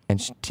 and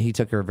he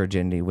took her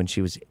virginity when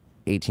she was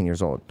 18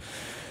 years old.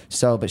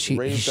 So, but she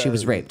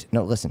was raped.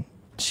 No, listen,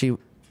 she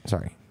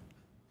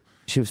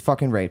was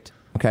fucking raped.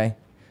 Okay,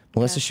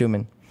 Melissa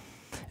Schumann,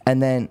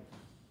 and then.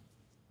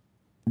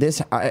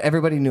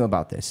 Everybody knew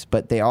about this,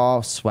 but they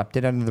all swept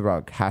it under the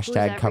rug.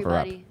 Hashtag cover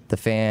up. The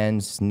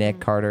fans, Nick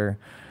Carter,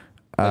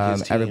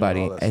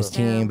 everybody, his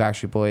team,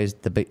 Backstreet Boys,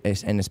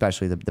 and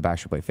especially the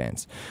Backstreet Boy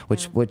fans,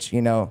 which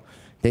you know,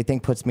 they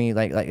think puts me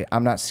like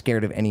I'm not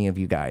scared of any of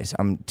you guys.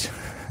 I'm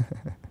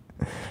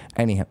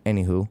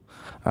anywho.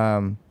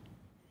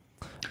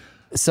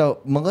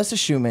 So Melissa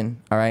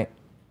Schumann, all right,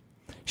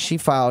 she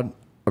filed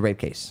a rape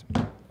case.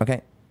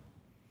 Okay,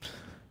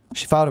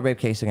 she filed a rape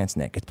case against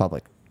Nick. It's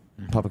public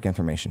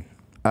information.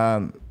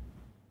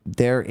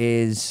 There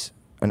is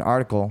an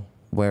article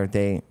where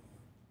they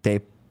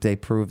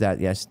prove that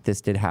yes,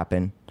 this did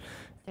happen,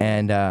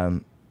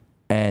 and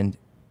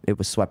it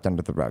was swept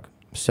under the rug.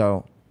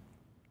 So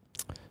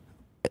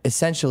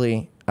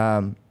essentially,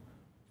 the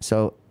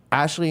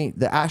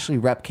Ashley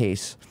Rep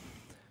case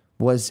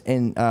was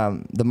in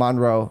the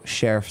Monroe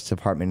Sheriff's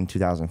Department in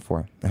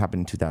 2004. It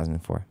happened in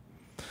 2004.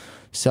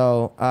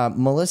 So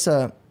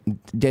Melissa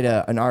did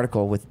an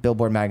article with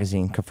Billboard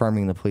magazine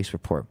confirming the police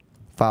report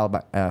filed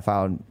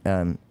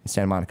in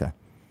Santa Monica.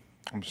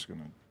 I'm just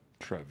gonna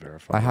try to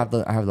verify. I have the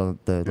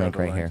link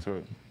right here.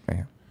 Right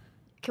here.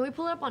 Can we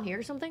pull it up on here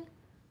or something?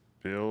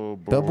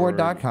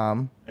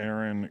 Billboard.com.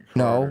 Aaron Carter.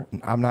 No,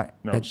 I'm not.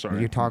 No, sorry.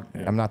 You're talking.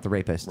 Yeah. I'm not the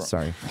rapist.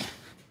 Sorry.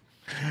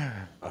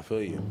 I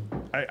feel you.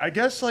 I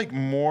guess like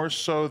more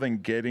so than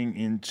getting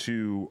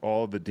into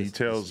all the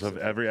details of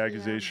every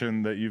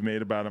accusation that you've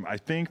made about him. I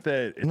think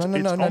that it's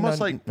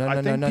almost like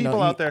I think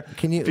people out there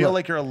feel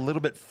like you're a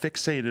little bit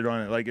fixated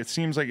on it. Like it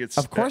seems like it's.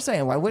 Of course I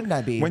am. Why wouldn't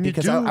I be? When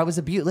because you do, I was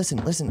abused. Listen.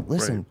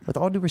 Right. With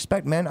all due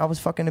respect, man, I was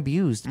fucking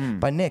abused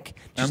by Nick.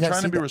 I'm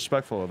trying to be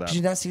respectful of that. Did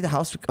you not see the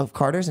House of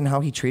Carters and how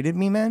he treated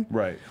me, man?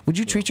 Right. Would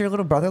you treat your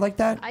little brother like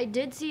that? I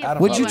did see.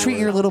 Would you treat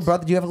your little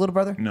brother? Do you have a little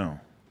brother? No.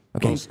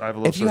 Okay. I have a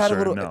little if you had a sister,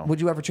 little, no.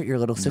 would you ever treat your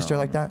little sister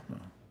like that?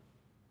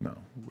 No.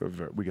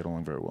 We get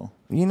along very well.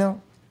 You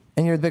know,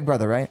 and you're the big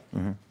brother, right?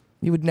 Mm-hmm.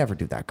 You would never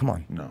do that. Come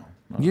on. No.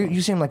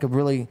 You seem like a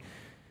really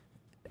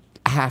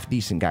half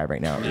decent guy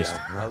right now. At least.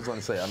 I was going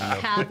to say, I don't know.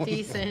 Half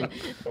decent.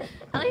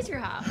 At least you're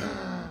half.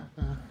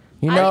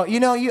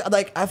 You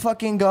like I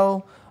fucking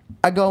go.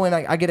 I go and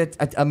I get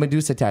a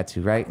Medusa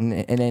tattoo, right? And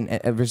then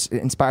it was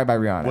inspired by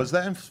Rihanna. Was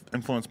that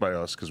influenced by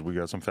us? Because we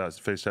got some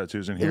face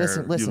tattoos in here.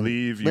 Listen, you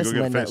leave, you listen,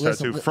 go get a face Linda,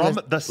 tattoo listen, from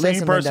the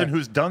same person Linda.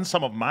 who's done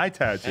some of my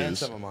tattoos. And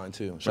some of mine,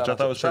 too. Which I thought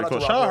was pretty cool.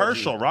 Shout out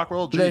Herschel,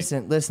 Rockwell G.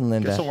 Listen,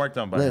 Linda. Get some work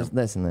done by him.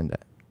 Listen, Linda.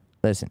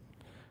 Listen.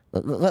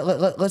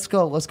 Let's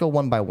go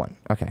one by one.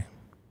 Okay.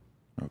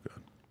 Oh,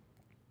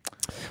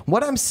 God.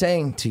 What I'm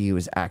saying to you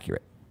is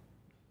accurate.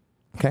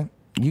 Okay?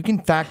 You can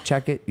fact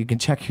check it. You can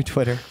check your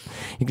Twitter.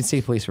 You can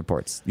see police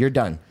reports. You're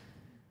done.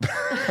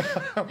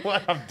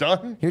 What? I'm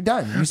done? You're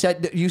done. You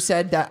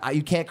said that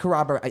you can't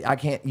corroborate. I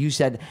can't. You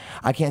said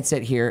I can't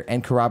sit here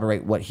and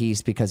corroborate what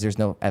he's because there's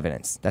no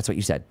evidence. That's what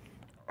you said.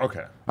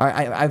 Okay.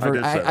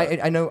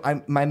 I know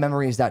my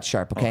memory is that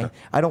sharp. Okay?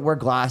 I don't wear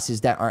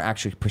glasses that aren't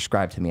actually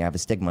prescribed to me. I have a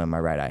stigma in my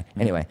right eye.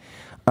 Anyway,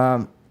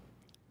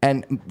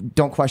 and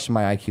don't question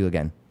my IQ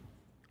again.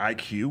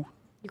 IQ?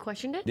 You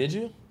questioned it? Did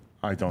you?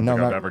 I don't think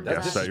I've ever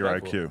guessed at your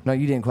IQ. No,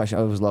 you didn't question.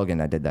 Oh, it was Logan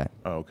that did that.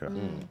 Oh, okay.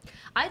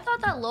 I thought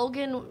that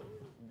Logan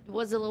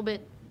was a little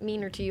bit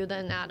meaner to you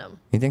than Adam.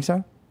 You think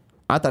so?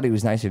 I thought he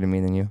was nicer to me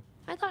than you.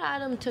 I thought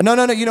Adam took. No.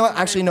 You know what?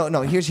 Actually, no.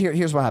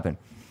 Here's what happened.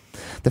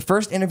 The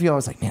first interview, I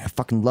was like, man, I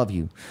fucking love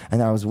you.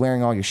 And I was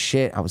wearing all your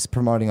shit. I was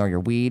promoting all your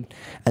weed.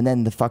 And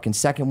then the fucking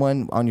second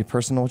one on your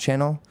personal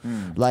channel,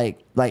 like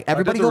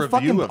everybody go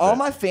fucking, all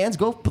my fans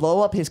go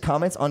blow up his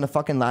comments on the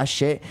fucking last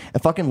shit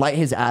and fucking light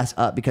his ass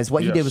up because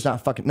what he did was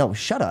not fucking, no,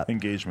 shut up.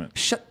 Engagement.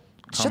 Shut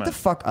the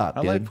fuck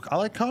up, dude. I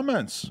like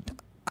comments.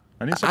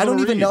 I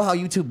don't even know how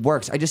YouTube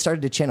works. I just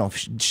started the channel.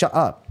 Shut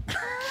up.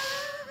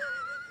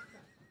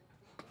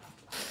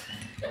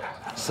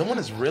 Someone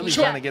is really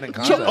trying to get in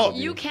contact with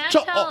you. You can't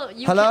tell.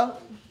 Hello?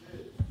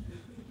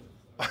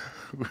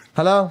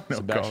 Hello? It's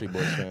a Backstreet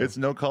Boys fan. It's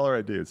no caller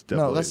ID. It's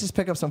definitely. No, let's just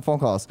pick up some phone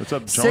calls. What's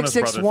up, Jonas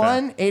Brother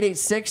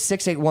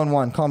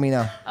 661-886-6811. Call me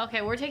now.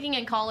 Okay, we're taking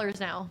in callers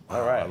now.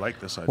 All right. I like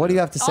this idea. What do you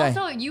have to say?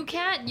 Also, you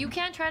can't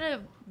try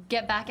to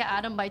get back at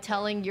Adam by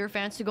telling your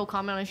fans to go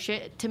comment on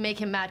shit to make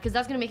him mad because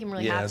that's gonna make him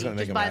really happy. That's gonna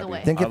make just him by happy. the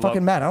way. Then get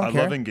fucking mad. I don't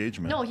care. I love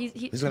engagement. No,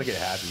 He's gonna get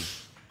happy.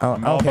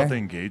 I'm all about the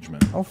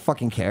engagement. I don't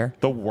fucking care.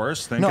 The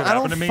worst thing No, could I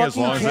happen don't to me as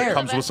long as fucking it care.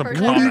 comes with some What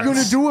comments. are you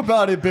gonna do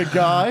about it, big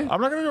guy?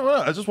 I'm not gonna do it.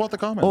 I just want the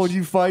comments. Oh, do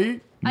you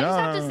fight? I just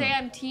have No. to say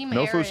I'm Team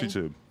No Aaron. Fousey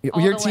Tube.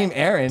 all You're the Team way.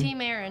 Aaron. Team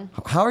Aaron.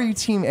 How are you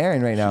Team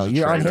Aaron right now?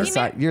 You're on traitor. his Team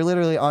side. You're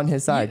literally on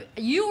his side.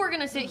 You were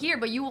gonna sit here,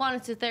 but you wanted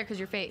to sit there because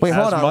your face. Wait,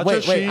 hold As on. much Wait,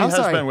 as she I'm has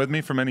sorry. been with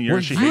me for many years,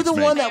 Were she you hates the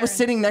me. one that was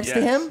sitting next to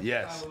him?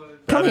 Yes.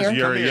 Come That here. is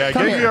Yuri. Yeah,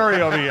 Come get here.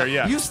 Yuri over here.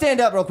 Yeah. You stand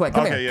up real quick.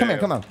 Come Okay, here. yeah, Come yeah.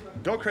 here. Come on.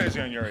 Go crazy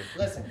on Yuri.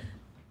 Listen.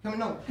 Come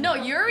on. No,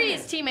 Yuri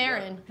is Team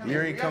Aaron.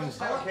 Yuri comes.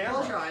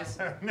 Close your eyes.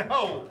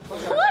 No.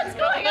 What's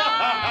going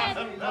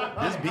on?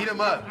 Just beat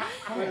him up.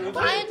 Come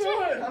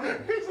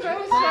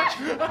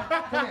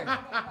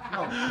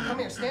Come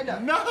here. Stand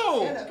up. No.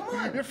 Stand up. Come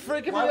on. You're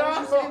freaking me Why won't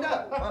out. you stand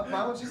up?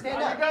 Why won't you stand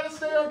You up? gotta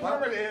stay on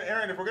camera,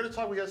 Aaron. If we're gonna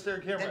talk, we gotta stay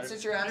on camera. Then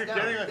sit your ass You're down.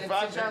 getting like Then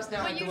 5 sit your ass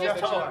down. But you Go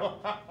just over. told.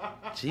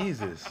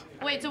 Jesus.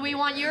 Wait, so we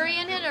want Yuri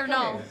in it or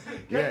no?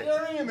 Get Yeah.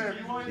 Yuri in there if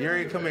you want.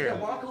 Yuri, come here.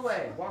 Walk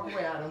away. Walk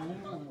away, Adam.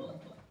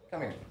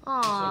 Come here.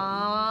 Aww.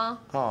 I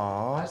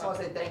Aww. just want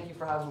to say thank you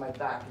for having my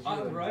back. 'Cause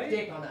you were a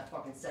dick on that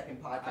fucking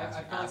second podcast.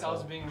 I felt like I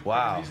was being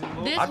Wow.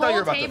 reasonable. This I thought you were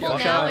whole about to table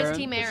fuck now Aaron. is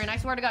Team Aaron. I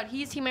swear to God,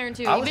 he's Team Aaron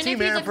too. I was Even Team if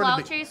he's Aaron a from the cloud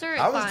be- chaser,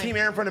 it's I was fine. Team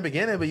Aaron from the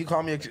beginning, but you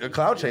called me a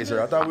cloud chaser.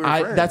 I thought we were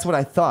friends. That's what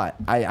I thought.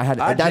 I had.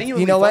 I That,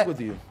 genuinely you know fuck what?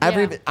 with you.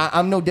 Yeah.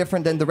 I'm no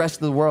different than the rest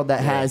of the world that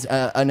has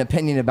an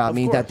opinion about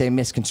me course. that they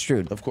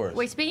misconstrued. Of course.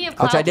 Wait, speaking of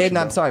cloud Which I did, and chasing,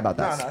 I'm sorry about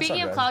that. No, no.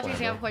 speaking of That's cloud okay.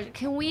 chasing, I have a question.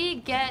 Can we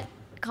get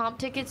comp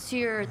tickets to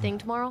your thing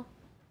tomorrow?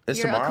 It's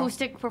Your tomorrow?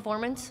 acoustic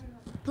performance,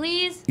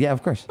 please. Yeah,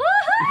 of course.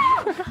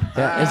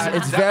 Yeah,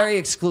 it's very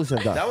exclusive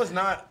though. That was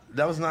not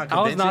I was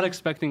convincing. not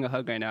expecting a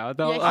hug right now.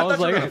 Yeah, I was thought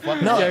you were like, gonna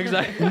fuck No. yeah,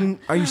 exactly.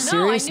 Are you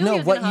serious? knew he No,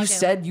 was what gonna you hug him.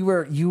 said, you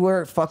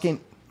were fucking.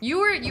 You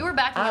were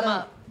backing him Adam,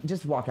 up.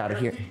 just walk out of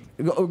here.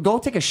 Go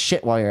take a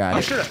shit while you're at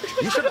it.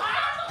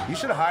 You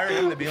should have hired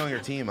him to be on your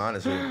team,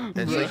 honestly, and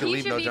so you could He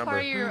leave should no be jumper.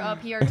 part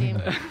of your PR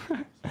team.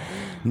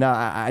 No,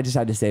 I just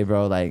had to say,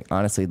 bro, like,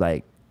 honestly,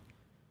 like,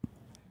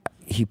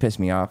 he pissed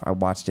me off. I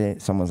watched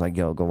it. Someone was like,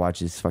 yo, go watch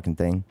this fucking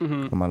thing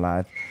on my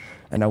live.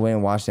 And I went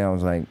and watched it. And I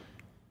was like,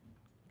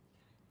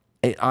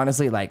 it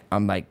honestly, like,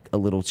 I'm like a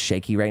little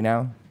shaky right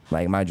now.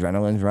 Like my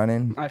adrenaline's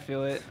running. I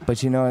feel it.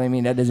 But you know what I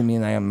mean? That doesn't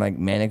mean I'm like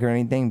manic or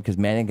anything, because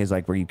manic is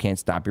like where you can't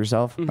stop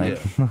yourself. Like, I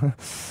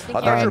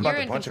thought you were about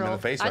to punch him in the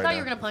face I right thought now. you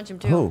were gonna punch him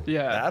too. Who?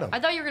 Yeah. Adam. I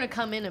thought you were gonna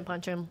come in and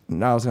punch him.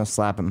 No, I was gonna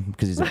slap him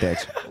because he's a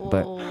bitch.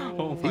 But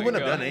Oh He my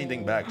wouldn't have God. done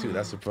anything back too.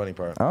 That's the funny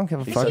part. I don't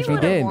give a He fuck said if you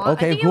he did. I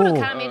Okay, think he would cool.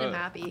 have kind of made him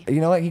happy.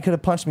 You know what? He could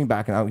have punched me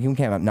back, and he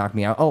can't knock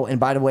me out. Oh, and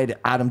by the way,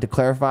 Adam, to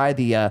clarify,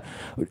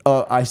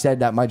 I said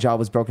that my jaw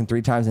was broken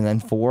 3 times and then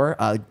 4.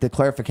 The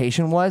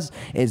clarification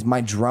is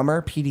my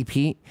drummer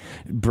PDP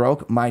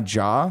broke my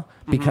jaw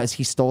because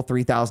he stole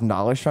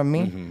 $3,000 from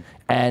me,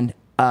 and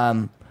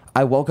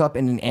I woke up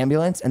in an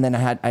ambulance, and then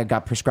I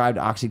got prescribed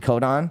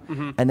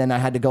oxycodone, and then I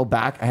had to go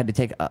back. I had to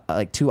take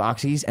like 2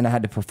 oxys, and I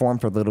had to perform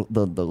for the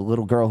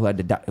little girl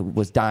who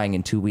was dying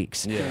in 2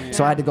 weeks. Yeah.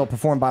 So I had to go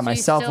perform by So you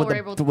myself still were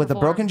able to with a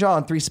perform. broken jaw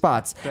in 3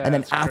 spots, and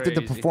then That's after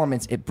the crazy.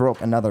 performance, it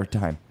broke another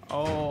time,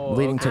 Oh,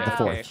 leading to the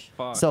okay. 4th.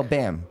 Fuck. So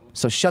bam.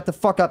 So shut the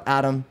fuck up,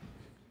 Adam.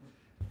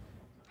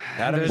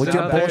 Adam, With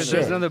your another, bullshit.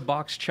 there's another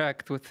box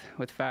checked with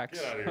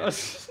facts.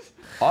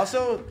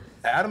 Also,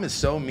 Adam is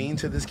so mean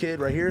to this kid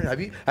right here.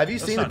 Have you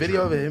seen the not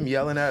video true. of him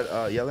yelling at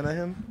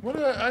him? What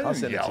did I I'll didn't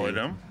send it to yell you.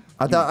 at him.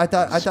 I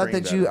thought screamed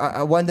that at you. him.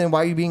 I wondered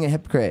why are you being a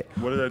hypocrite.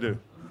 What did I do?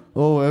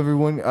 Oh,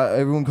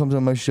 everyone comes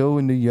on my show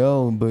and they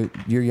yell, but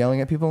you're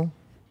yelling at people.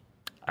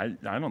 I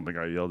don't think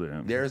I yelled at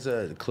him. There's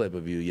a clip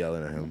of you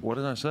yelling at him. What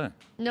did I say?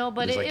 No,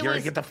 but He's it, like, it "Yuri,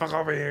 was get the fuck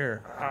over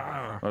here."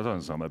 Ah. That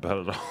doesn't sound that bad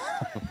at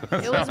all.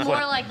 it was more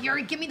like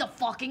Yuri, give me the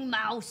fucking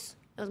mouse.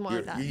 It was more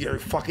like that. You're a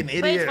fucking But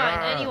idiot. it's fine.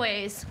 Ah.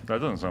 Anyways, That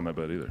doesn't sound that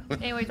bad either.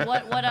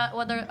 what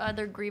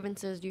other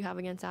grievances do you have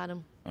against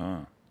Adam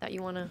that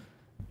you wanna?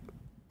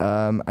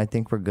 I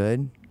think we're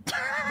good.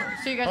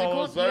 So you guys are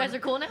cool. You guys are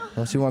cool now.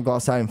 Unless you want to go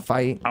outside and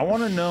fight I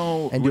want to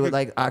know. and we do it could-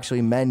 like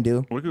actually men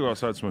do. We could go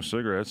outside and smoke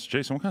cigarettes.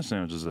 Jason, what kind of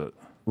sandwich is that?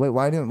 Wait,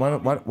 why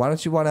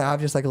don't you want to have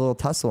just like a little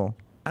tussle?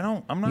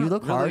 I'm not You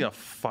look really hard. a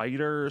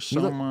fighter so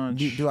You look, much.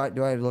 do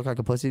I look like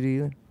a pussy to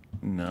you?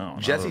 No. not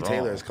Jesse at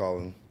Taylor all. is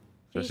calling.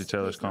 Jesse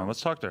Taylor's calling.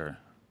 Let's talk to her.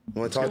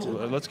 You want to talk to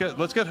her? Let's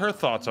get her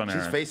thoughts on She's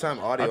Aaron.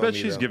 FaceTime audio I on bet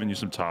me, she's though. giving you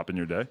some top in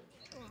your day.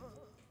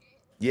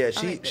 Yeah,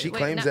 Okay, she wait,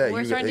 claims now- that we're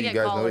you starting to guys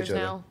get know callers each other.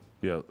 now.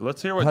 Yeah.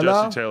 Let's hear what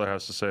Hello? Jesse Taylor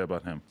has to say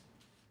about him.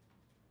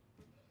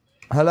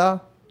 Hello?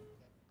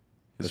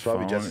 His It's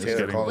probably phone Jesse is Taylor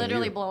getting- calling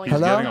Literally you. blowing. He's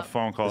up. Hello? getting a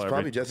phone call It's every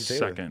probably Jesse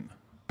Taylor. second.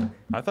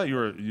 I thought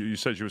you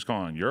said she was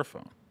calling on your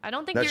phone. I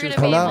don't think That you're she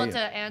gonna was be calling able me.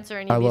 to answer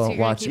any I of these. will so you're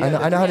gonna watch. keep I know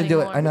how to forgetting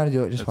do it. more. I know how to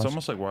do it. Just It's watch.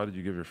 almost like, why did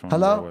you give your phone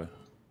Hello?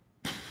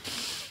 away?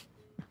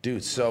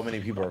 Dude, so many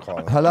people are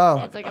calling.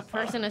 Hello? It's like a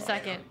person a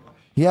second.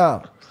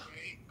 Yeah.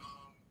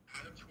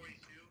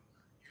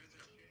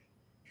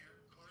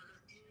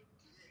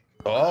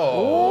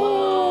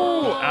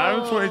 Oh.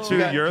 Adam 22,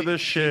 got- you're can- the can you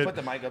shit. put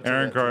the mic up to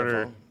Aaron the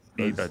Carter,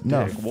 phone? eat a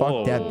No, dick. fuck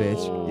Whoa. that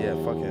bitch.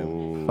 Yeah, fuck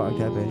him. Fuck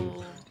that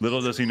bitch.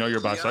 Little does he know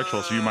you're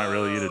bisexual, so you might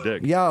really eat a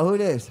dick. Yo, who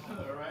this?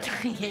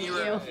 Hate you.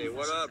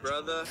 What up,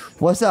 brother?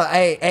 What's up?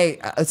 Hey,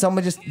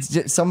 someone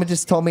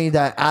just told me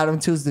that Adam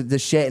 2's the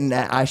shit and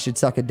that I should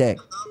suck a dick.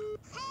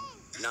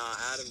 Nah,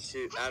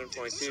 Adam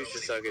 22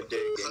 should suck a dick,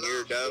 and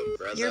you're dope,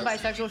 brother. You're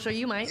bisexual, so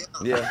you might.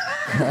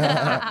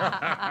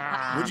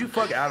 Yeah. Would you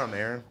fuck Adam,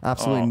 Aaron?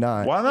 Absolutely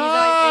not. Why Is he not?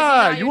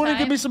 not You your want to type?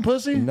 give me some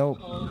pussy? Nope.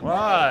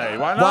 Why?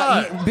 Why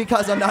not? Why?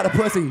 Because I'm not a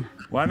pussy.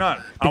 Why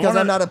not? Because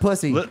I'm not a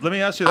pussy. Let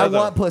me ask you that. I though.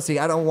 want pussy.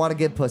 I don't want to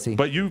get pussy.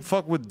 But you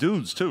fuck with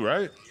dudes too,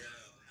 right?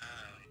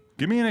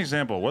 Give me an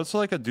example. What's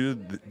like a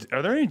dude?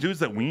 Are there any dudes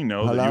that we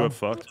know that Hello? you have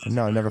fucked?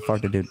 No, I never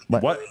fucked a dude.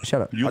 What?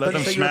 Shut up. You I let thought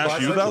them you said you were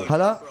smash you though? bisexual.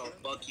 Hello?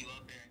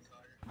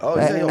 Oh,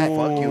 he said he'll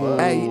fuck you up.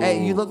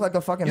 Hey, you look like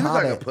a fucking You look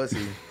like a hobbit.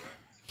 pussy.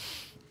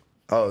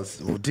 Oh,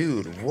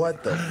 dude,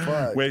 what the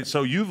fuck? Wait,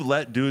 so you've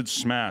let dudes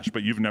smash,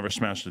 but you've never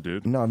smashed a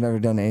dude? No, I've never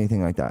done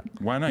anything like that.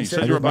 Why not? You said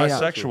said you were I just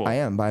made out- bisexual. I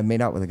am, but I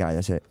made out with a guy.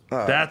 That's it.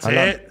 That's I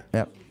love- it.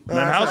 Yep. And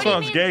then house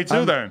phone's gay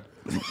too. Then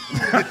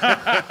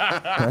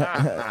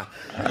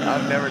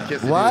I've never kissed a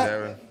dude, What?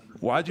 Aaron.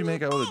 why'd you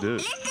make out with a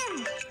dude?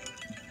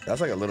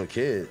 That's like a little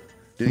kid.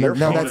 Dude, No, your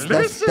no, phone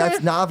that's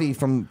Navi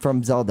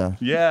from Zelda.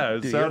 Yeah,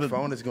 it dude, your sounded.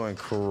 phone is going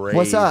crazy.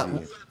 What's up?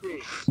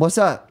 What's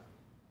up?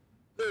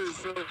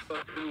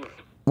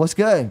 What's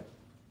good?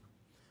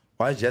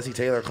 Why is Jesse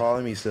Taylor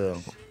calling me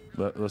still?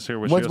 Let's hear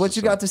what. What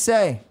you got to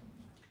say?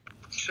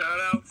 Shout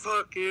out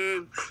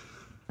fucking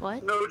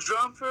What? No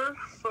Jumper.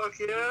 Fuck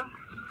yeah.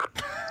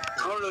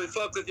 I don't really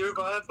fuck with your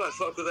vibe, but I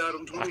fuck with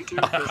Adam 22.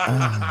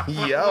 What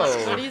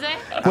Yo. do you say?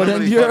 Well, then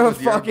really you're fuck a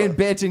with your fucking phone.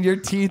 bitch and your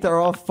teeth are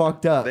all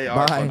fucked up. They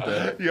are Bye. fucked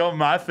up. Yo,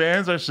 my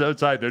fans are so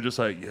tight. They're just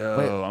like,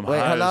 yo, I'm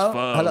high hello? as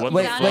fuck. Hello? What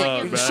Wait, the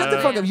wait, fuck, shut the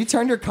man? fuck up. You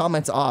turned your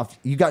comments off.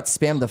 You got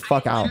spammed the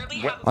fuck out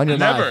on your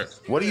Never. live.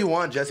 What do you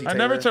want, Jesse I Taylor?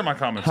 never turn my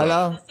comments off.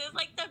 Hello? This is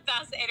like the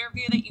best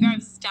interview that you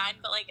guys done,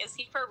 but like, is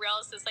he for real?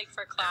 Is this like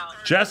for clown?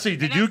 Jesse,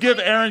 did you give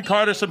Aaron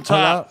Carter some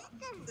top?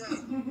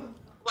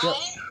 What?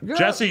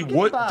 Jesse,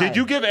 what did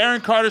you give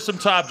Aaron Carter some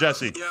top,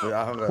 Jesse? Wait,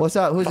 I hung up. What's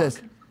up? Who's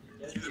this?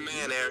 You're the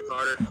man, Aaron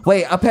Carter.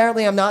 Wait,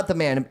 apparently I'm not the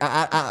man.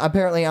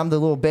 Apparently I'm the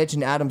little bitch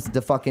and Adam's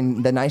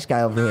the nice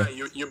guy over Nah,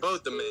 here. you're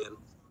both the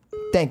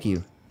man. Thank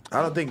you.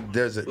 I don't think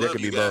there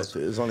could be both.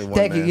 There's only one.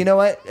 Thank you. man. You know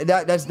what?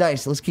 That's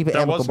nice. Let's keep it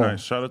That amicable. was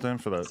nice. Shout out to him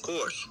for that. Of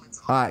course.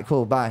 All right,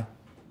 cool. Bye.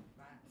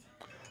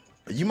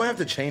 You might have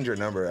to change your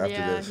number after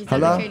Yeah, this. he's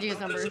Hello? never changing his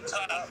number.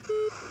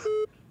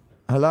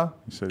 Hello?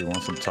 He said he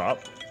wants some top.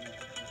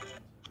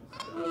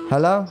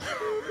 Hello?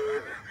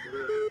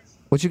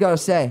 What you got to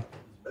say?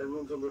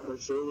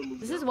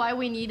 This is why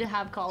we need to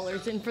have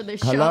callers in for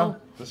this Hello?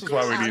 show. This is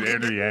why we need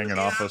Andrew Yang in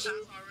office.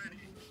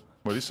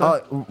 What do you say? Oh,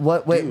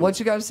 what? Wait, what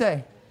you got to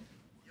say?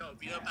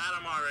 Beat up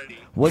Adam already.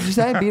 What'd you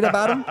say? Beat up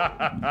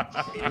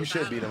Adam? You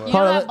should beat him up.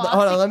 Hold on,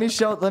 hold on.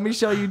 Let me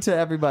show you to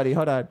everybody.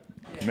 Hold on.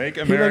 Make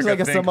He America looks like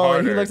a think Samoan.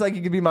 harder. He looks like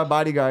he could be my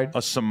bodyguard.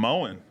 A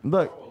Samoan.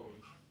 Look.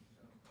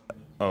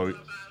 Oh,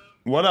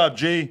 what up,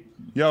 G?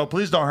 Yo,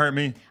 please don't hurt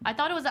me. I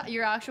thought it was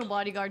your actual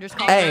bodyguard just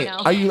calling Hey,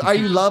 right now. are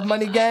you Love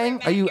Money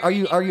Gang? Are you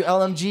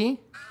LMG?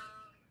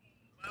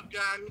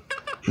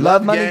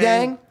 Love Money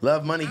Gang?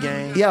 Love Money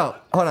Gang. Yo,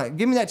 hold on.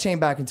 Give me that chain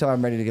back until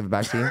I'm ready to give it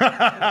back to you.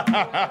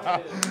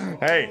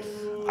 Hey.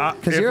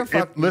 Because you're a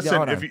fuck. Listen,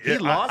 hold on.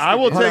 I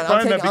will take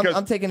Hold on, that because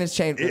I'm taking his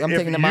chain. I'm if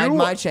taking you-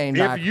 my chain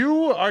back. If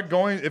you are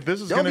going, if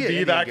this is Don't going to be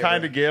an be that Indian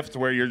kind of gift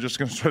where you're just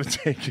going to sort of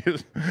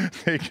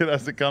take it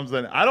as it comes,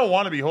 then I don't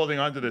want to be holding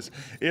on to this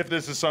if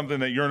this is something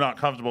that you're not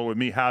comfortable with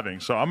me having.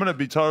 So I'm going to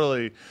be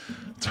totally.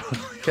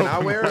 Can I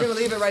wear We're it? gonna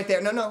leave it right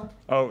there. No.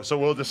 Oh, so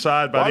we'll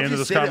decide by Why the don't end you of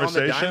this sit it on the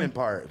conversation. diamond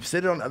part?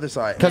 Sit it on the other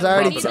side. Because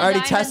I need the already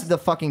diamonds. tested the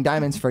fucking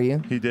diamonds for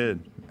you. He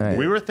did. Right.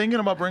 We were thinking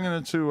about bringing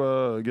it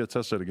to get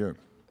tested again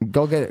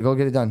Go get it. Go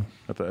get it done.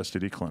 at the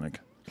STD clinic.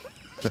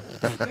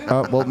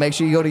 Well, make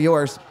sure you go to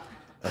yours.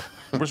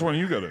 Which one do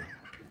you go to?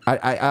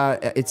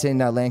 It's in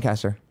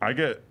Lancaster. I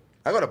go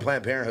to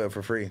Planned Parenthood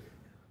for free.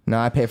 No,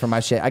 I pay for my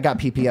shit. I got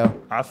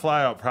PPO. I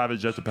fly out private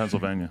jet to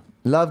Pennsylvania.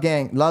 Love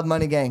gang. Love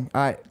money gang.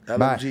 All right.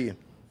 LMG.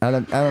 Bye.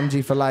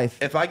 LMG for life.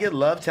 If I get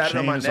love tatted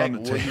on my Chain is neck, on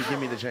the will you table.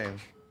 give me the chain?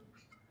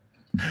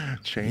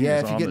 Chain Yeah,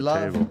 is if you on get the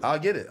love. table. I'll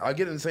get it. I'll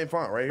get it in the same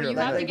font right here. But you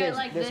on have the to neck. get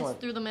like This this one.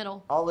 through the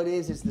middle. All it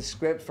is the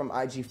script from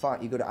IG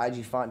Font. You go to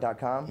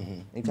igfont.com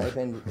and you type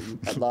in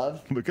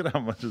love. Look at how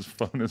much his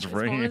phone is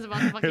ringing. is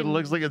about to It fucking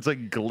looks like it's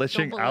like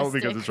glitching go out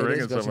because it's ballistic.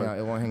 ringing It so is glitching much. out.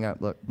 It won't hang up.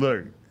 Look.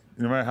 Look,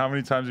 no matter how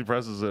many times he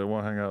presses it, it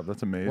won't hang up.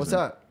 That's amazing. What's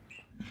up?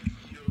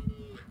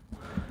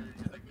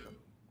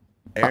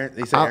 Aaron,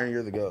 they say Aaron,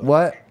 you're the goat.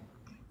 What?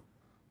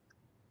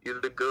 You're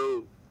the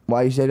goat,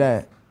 Why you say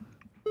that?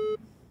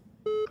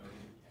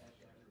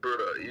 bro.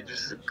 You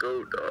just a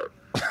goat, dog.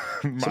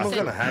 Someone's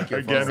gonna hack your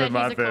Again phone. with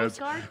my he's a Coast fans.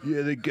 Guard?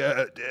 Yeah, the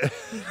god.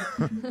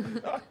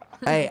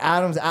 Hey,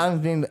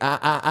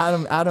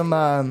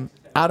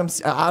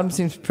 Adam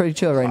seems pretty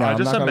chill right now. I I'm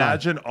just not gonna lie.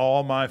 imagine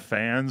all my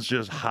fans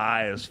just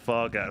high as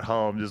fuck at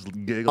home, just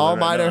giggling. All right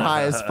mine now. are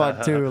high as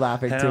fuck too,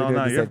 laughing too. Hell doing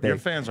no, the your same thing.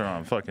 fans are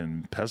on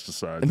fucking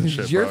pesticides and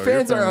shit. Your bro.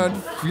 fans are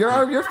on.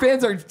 Your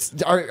fans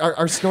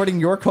are snorting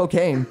your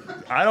cocaine.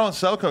 I don't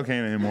sell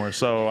cocaine anymore,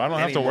 so I don't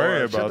have to Anymore.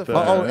 worry Shut about the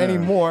that. Oh, Yeah.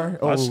 anymore?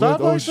 I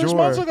stopped like 6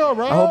 months ago,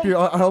 bro.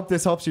 I hope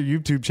this helps your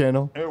YouTube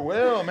channel. It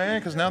will, man,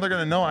 because now they're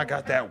gonna know I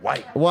got that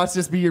white. Watch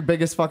this be your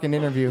biggest fucking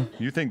interview.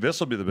 You think this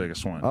will be the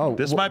biggest one? Oh,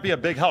 This might be a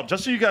big help.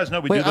 Just so you guys know,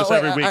 we Wait, do this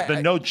wait, every week. I-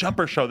 The No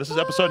Jumper Show. This is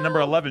episode number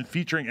 11,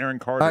 featuring Aaron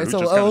Carter, All right, who so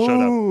just kind of showed up.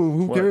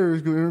 who What?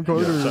 cares? Aaron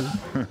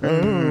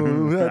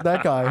Carter.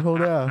 That guy.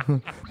 Hold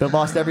on. That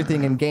lost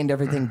everything and gained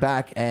everything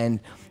back and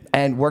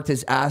worked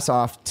his ass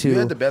off to. You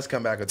had the best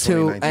comeback of to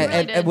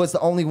 2019. and was the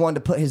only one to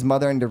put his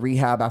mother into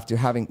rehab after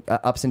having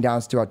ups and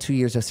downs throughout 2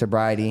 years of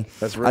sobriety.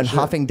 That's real and shit.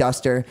 huffing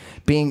duster,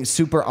 being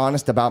super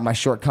honest about my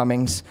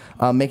shortcomings,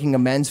 making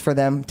amends for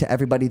them to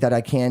everybody that I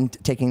can,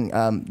 taking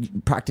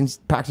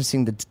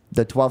practicing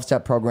the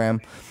 12-step program.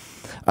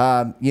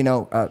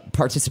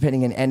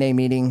 Participating in NA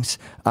meetings,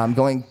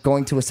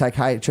 going to a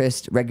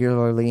psychiatrist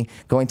regularly,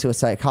 going to a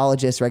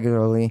psychologist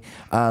regularly,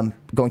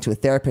 going to a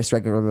therapist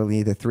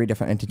regularly. The 3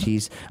 different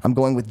entities. I'm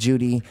going with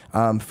Judy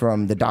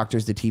from The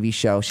Doctors, the TV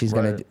show. She's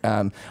Right.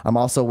 gonna. I'm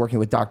also working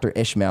with Dr.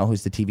 Ishmael,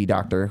 who's the TV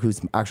doctor,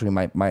 who's actually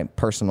my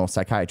personal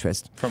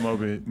psychiatrist From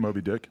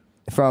Moby Dick.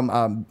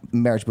 from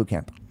Marriage Boot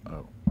Camp.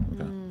 Oh,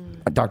 okay.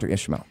 Dr.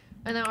 Ishmael.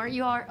 And then aren't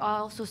you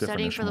also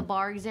studying for the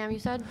bar exam? You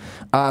said.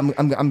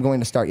 I'm going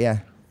to start. Yeah.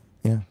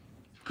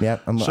 So you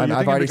I've think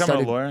already become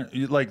started. a lawyer?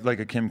 You, like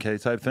a Kim K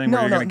type thing,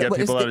 where you're going to get but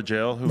people it's out of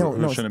jail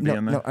who shouldn't no, be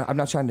in there? No, I'm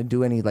not trying to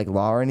do any like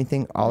law or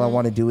anything. All I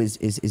want to do is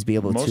be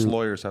able Most to.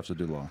 lawyers have to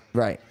do law.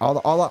 Right.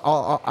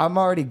 I'm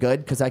already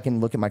good because I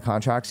can look at my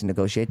contracts and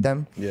negotiate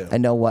them. Yeah.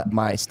 And know what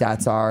my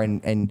stats are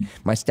and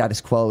my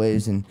status quo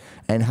is and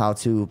how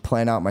to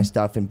plan out my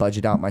stuff and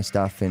budget out my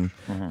stuff and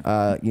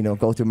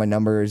go through my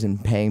numbers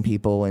and paying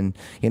people and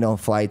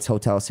flights,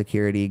 hotel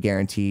security,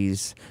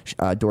 guarantees,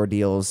 door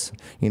deals.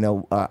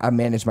 I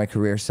manage my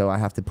career, so I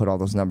have to put all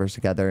those numbers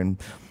together and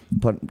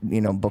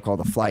book all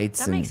the flights.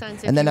 That and, makes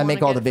sense if and then you I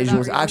make wanna all the get it for that visuals.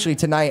 reason. Actually,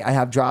 tonight I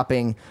have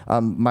dropping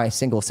my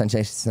single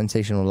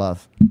Sensational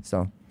Love.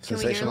 So Can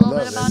we hear a little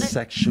bit about it?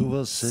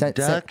 Sexual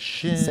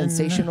seduction.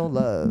 Sensational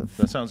love.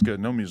 That sounds good.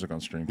 No music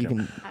on stream. You Kim.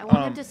 can. I want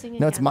him to sing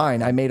again. No, it's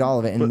mine. I made all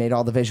of it and made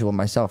all the visual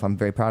myself. I'm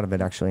very proud of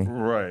it, actually.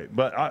 Right,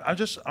 but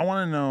I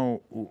want to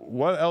know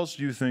what else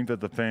do you think that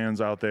the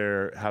fans out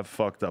there have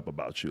fucked up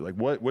about you? Like,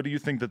 what do you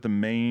think that the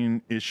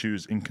main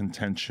issues in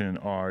contention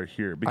are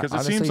here? Because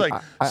it seems like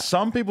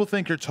some people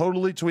think you're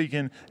totally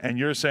tweaking, and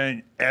you're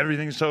saying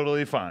everything's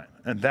totally fine,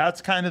 and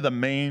that's kind of the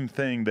main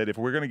thing. That if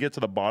we're gonna get to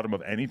the bottom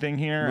of anything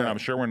here, and I'm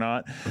sure we're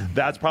not,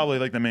 that's probably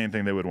like the main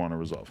thing they would want to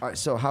resolve. All right,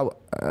 so how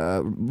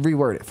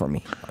reword it for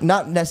me?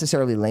 Not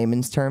necessarily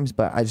layman's terms,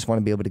 but I just want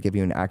to be able to give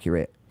you an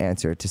accurate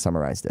answer to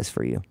summarize this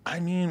for you. I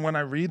mean, when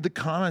I read the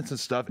comments and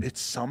stuff,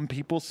 some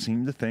people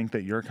seem to think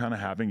that you're kind of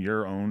having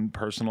your own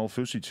personal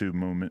FouseyTube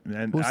moment.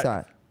 And Who's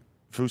that?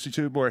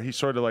 FouseyTube, where he's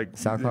sort of like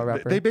SoundCloud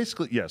rapper. They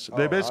basically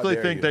they basically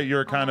think that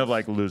you're kind of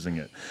like losing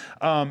it.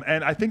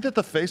 And I think that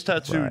the face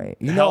tattoo. Right.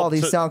 You know, all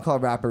these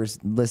SoundCloud rappers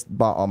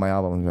bought all my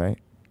albums, right?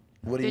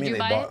 What do you Did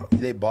mean you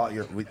they bought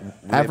your?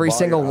 Every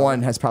single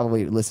one has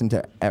probably listened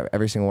to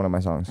every single one of my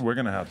songs. We're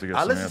gonna have to get. I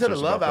some listened to the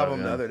answers Love about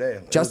album that, the other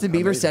day. Justin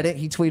Bieber said it.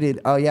 He tweeted,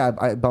 "Oh yeah,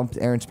 I bumped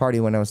Aaron's party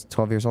when I was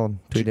 12 years old."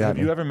 Tweeted Have at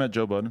me. you ever met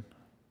Joe Budden?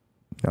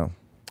 No.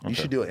 You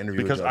should do an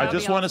interview Because with I Joe.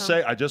 just want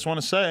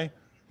to say,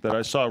 that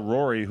I saw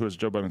Rory, who is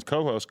Joe Budden's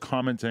co-host,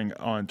 commenting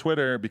on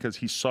Twitter because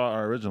he saw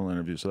our original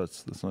interview. So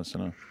that's nice to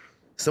know.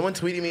 Someone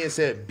tweeted me and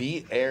said,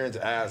 "Beat Aaron's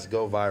ass,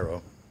 go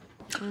viral."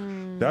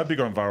 That'd be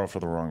going viral for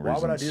the wrong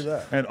reasons. Why would I do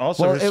that? And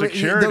also, his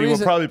security will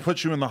probably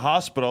put you in the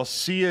hospital.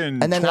 See you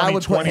in And then I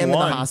would put him in the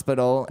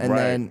hospital, and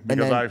then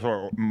because I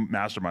sort of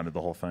masterminded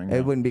the whole thing.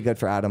 It wouldn't be good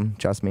for Adam.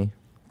 Trust me.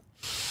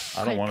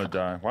 I don't want to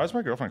die. Why is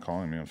my girlfriend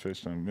calling me on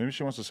FaceTime? Maybe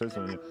she wants to say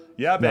something.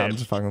 Yeah, babe. No, I'm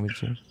just fucking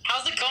with you.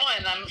 How's it going?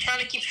 I'm trying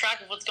to keep track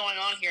of what's going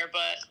on here,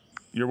 but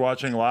You're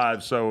watching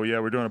live, so yeah,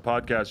 we're doing a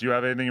podcast. You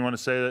have anything you want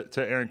to say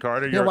to Aaron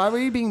Carter? Yeah, why were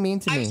you being mean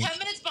to me? I'm 10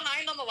 minutes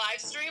behind on the live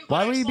stream.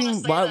 Why were you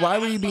being why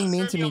were you being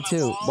mean to me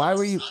too? Why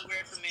were you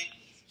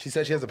She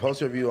said she has a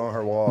poster of you on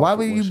her wall. Why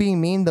were you being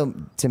mean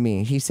to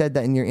me? He said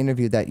that in your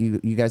interview that you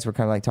guys were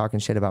kind of like talking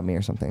shit about me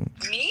or something.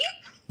 Me?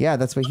 Yeah,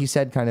 that's what he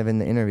said kind of in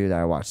the interview that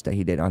I watched that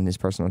he did on his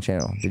personal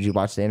channel. Did you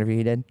watch the interview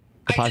he did?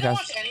 The I didn't podcast?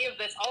 watch any of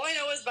this. All I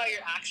know is about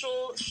your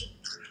actual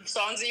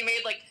songs that you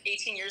made like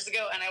 18 years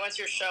ago, and I went to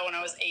your show when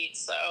I was 8.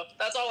 So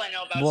that's all I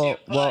know about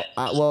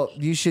you. Well,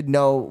 you should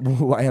know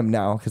who I am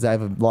now because I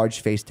have a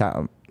large face tat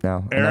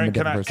now. And I'm a Aaron,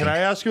 different can I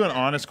ask you an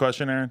honest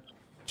question, Aaron?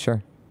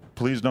 Sure.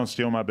 Please don't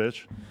steal my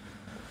bitch.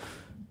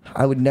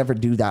 I would never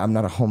do that. I'm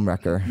not a home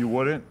wrecker. You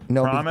wouldn't?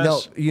 No, Promise?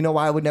 no. You know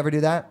why I would never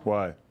do that?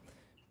 Why?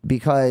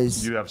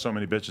 Because You have so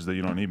many bitches that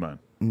you don't need mine.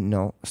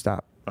 no,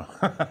 stop. I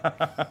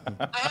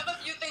have a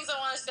few things I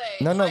want to say.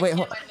 No, wait,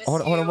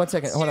 hold on 1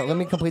 second. Hold on, let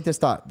me complete this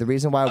thought. The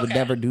reason why I would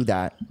never do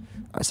that.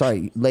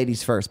 Sorry,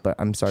 ladies first, but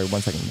I'm sorry.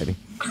 1 second, baby.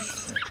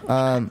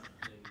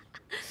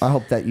 I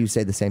hope that you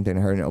say the same thing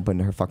to her and open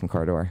her fucking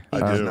car door.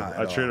 I do.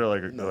 I treat her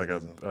like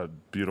a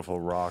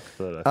beautiful rock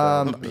that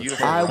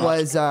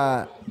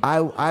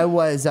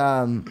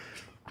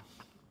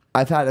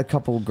I've had a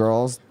couple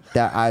girls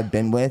that I've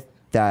been with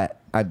that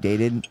I've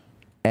dated,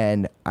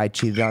 and I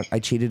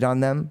cheated on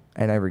them,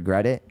 and I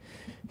regret it.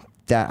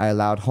 That I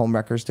allowed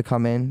homewreckers to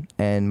come in,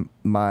 and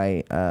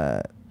my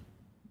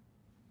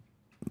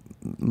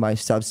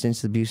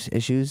substance abuse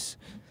issues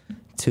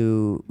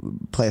to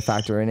play a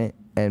factor in it,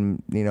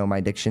 and my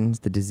addictions,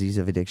 the disease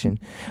of addiction.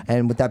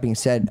 And with that being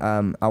said,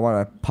 I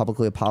want to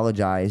publicly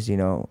apologize,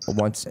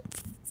 once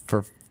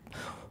for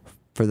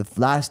the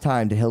last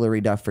time to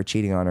Hillary Duff for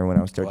cheating on her when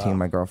I was 13,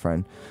 my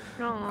girlfriend.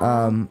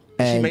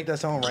 Did she make that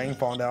song "Rain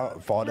Fall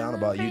Down"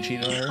 about you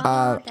cheating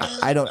on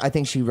her? I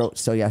think she wrote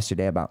 "So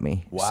Yesterday" about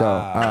me. Wow. So,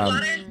 I'm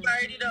glad I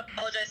inspired you to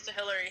apologize to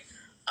Hillary.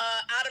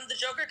 Adam, the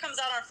Joker comes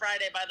out on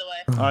Friday, by the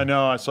way. I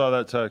know. I saw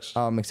that text.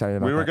 I'm excited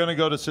about We were that. going to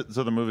go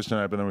to the movies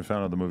tonight, but then we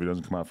found out the movie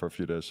doesn't come out for a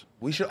few days.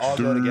 We should all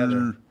go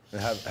together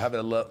and have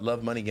a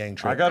love money gang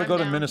trip. I got to go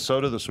to down.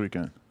 Minnesota this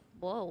weekend.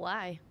 Whoa,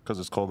 why? Because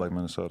it's cold like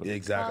Minnesota. Yeah,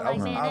 exactly.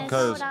 Oh, like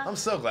Because I'm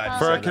so glad you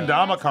for a said that.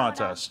 kendama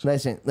contest.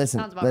 Listen.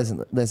 Sounds about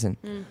Listen.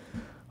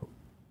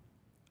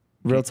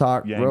 Real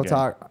talk. Yang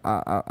gang.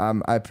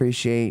 I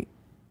appreciate.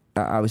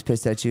 I was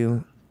pissed at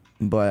you,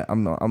 but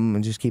I'm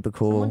gonna just keep it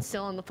cool. Someone's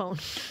still on the phone.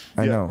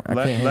 I know. I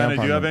can't hang Lenny, up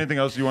do on you have them. anything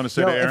else you want to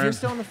say Yo, to if Aaron? you're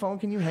still on the phone,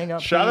 can you hang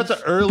up? Shout out please?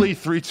 to Early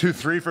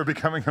 323 for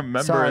becoming a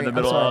member Sorry, in the I'm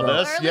middle sorry, of all bro.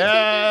 this. Early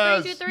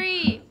Yes.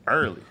 223.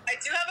 Early. I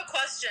do have a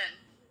question.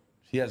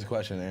 She has a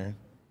question, Aaron.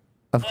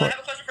 Of Well, I course. have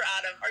a question for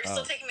Adam. Are you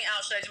still taking me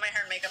out? Should I do my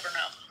hair and makeup or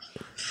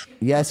no?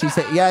 Yes, he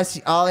said. Yes,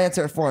 I'll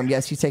answer it for him.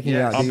 Yes, he's taking you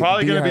out. I'm Do-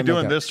 probably do your going to hair be and doing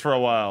makeup. this for a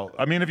while.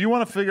 I mean, if you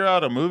want to figure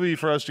out a movie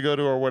for us to go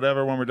to or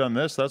whatever when we're done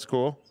this, that's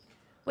cool.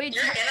 Wait,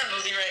 You're in a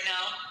movie right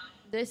now.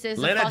 this is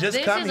Lena, just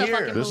this come is a here.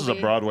 fucking This is a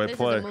movie. Broadway this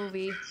play. Is a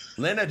movie.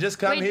 Linda, just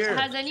come Wait, here.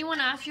 has anyone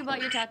asked you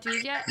about your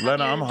tattoos yet? Have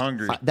Lena, you- I'm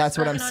hungry. That's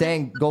what I'm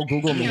saying. Go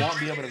Google me. You won't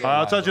be able to go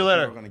I'll live, talk to you though.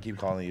 later. People are going to keep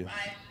calling you.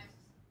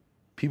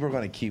 People are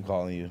going to keep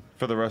calling you.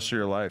 For the rest of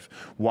your life.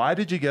 Why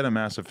did you get a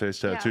massive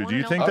face I tattoo? wanna Do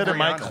you know think why. that it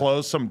might Rihanna.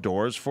 close some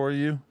doors for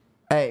you?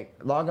 Hey,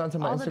 log on to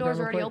my All Instagram the doors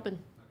are real already quick. open.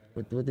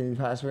 with the new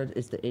password.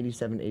 It's the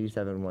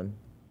 8787 one,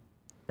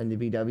 and the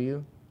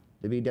VW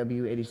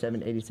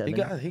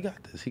 8787. He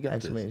got this. He got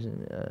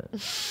exclamation,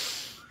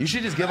 this. You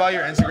should just give out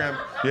your Instagram.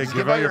 Yeah, just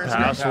give out your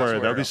Instagram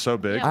password. That'd be so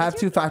big. I have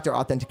two-factor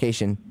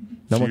authentication.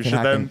 No So one you can should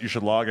hack then them. you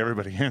should log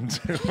everybody in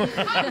too.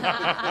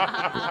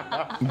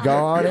 Go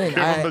on in. Give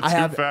them the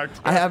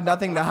two-factor. I have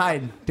nothing to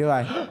hide, do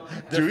I?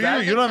 Do you?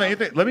 You don't have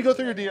anything. Let me go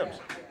through your DMs.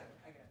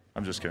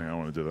 I'm just kidding. I don't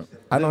want to do that.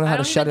 I don't know how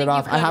to shut it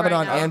off. I have it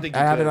on. I don't think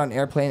I you have it could. on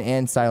airplane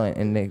and silent,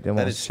 and they won't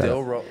That is shut still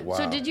it. wow.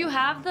 So did you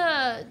have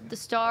the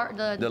star,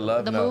 the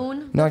love, the no.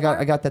 moon? No,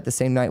 I got that the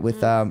same night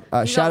with shout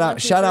one, out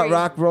two, shout out three.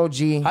 Rock Roll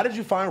G. How did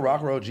you find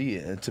Rock Roll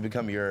G to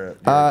become your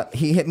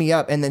He hit me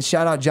up, and then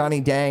shout out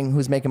Johnny Dang,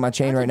 who's making my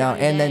chain right now,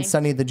 and then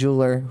Sonny the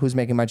jeweler, who's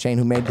making my chain,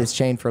 who made this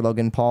chain for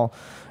Logan Paul.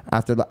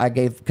 After I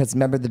gave, because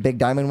remember the big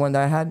diamond one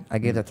that I had, I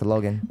gave that to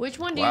Logan. Which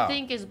one do you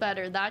think is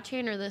better, that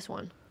chain or this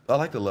one? I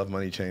like the Love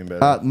Money chain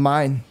better.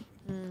 Mine.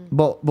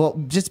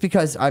 Well, just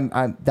because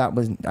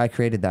I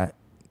created that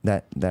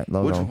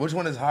logo. Which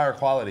one is higher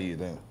quality, you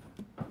think?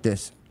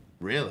 This.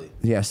 Really?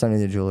 Yeah, Sonny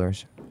the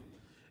Jewelers.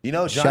 You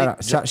know, Johnny,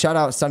 shout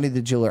out Sonny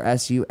the Jeweler,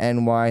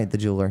 SUNY the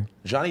Jeweler.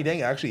 Johnny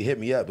Dang actually hit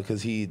me up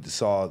because he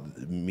saw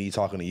me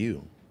talking to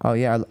you. Oh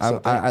yeah,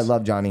 I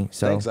love Johnny.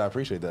 So thanks, I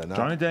appreciate that.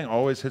 Johnny Dang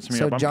always hits me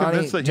so up. I'm Johnny,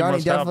 convinced that he Johnny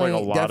must have like a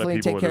lot of definitely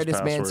people take with care his of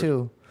this man password.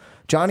 too.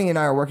 Johnny and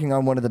I are working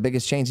on one of the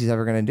biggest chains he's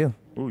ever gonna do.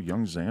 Ooh,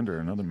 Young Xander,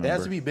 another member. It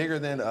has to be bigger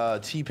than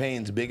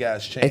T-Pain's big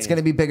ass chain. It's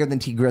gonna be bigger than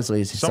T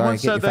Grizzly's. Someone Sorry,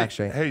 get your said that. facts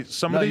straight. Hey,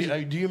 somebody.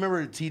 No, do you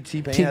remember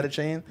T-Pain T- had a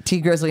chain? T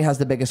Grizzly has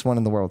the biggest one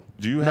in the world.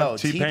 Do you have No,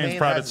 T-Pain's T-Pain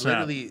private has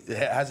snap? literally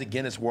has a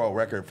Guinness World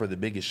Record for the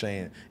biggest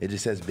chain. It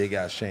just says big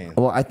ass chain.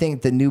 Well, I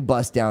think the new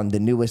bust down, the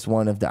newest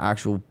one of the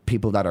actual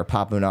people that are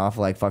popping off,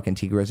 like fucking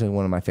T Grizzly,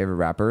 one of my favorite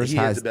rappers, He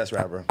is the best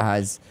rapper.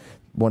 has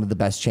one of the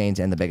best chains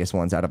and the biggest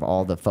ones out of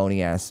all the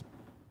phony ass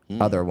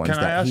other ones. Can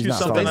I that ask he's you not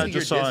something phony. I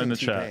just saw in the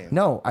chat?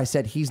 No, I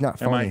said he's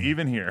not Am phony. I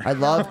even here? I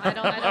love. I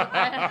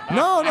don't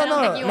No,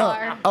 think you no.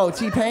 are. Oh,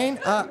 T Pain.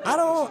 I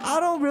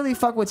don't really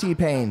fuck with T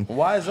Pain.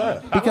 Why is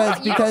that? You don't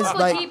fuck with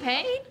like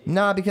T-Pain?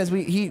 nah, because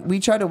we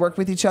tried to work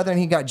with each other and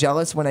he got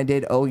jealous when I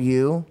did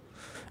OU.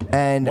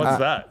 And What's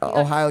that?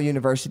 Ohio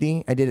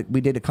University.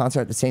 We did a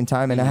concert at the same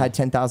time, and I had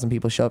 10,000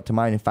 people show up to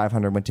mine, and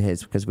 500 went to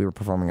his because we were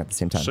performing at the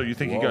same time. So you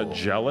think he got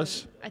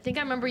jealous? I think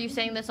I remember you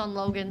saying this on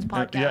Logan's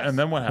podcast. Yeah, and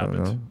then what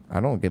happened? I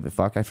don't give a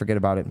fuck. I forget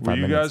about it in Were 5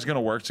 you minutes. guys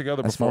gonna work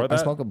together I before smoke, that?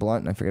 I smoke a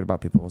blunt and I forget about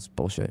people's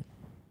bullshit.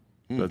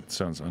 That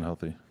sounds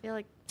unhealthy. I feel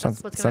like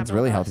Sounds, what's gonna sounds happen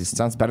really with healthy. us.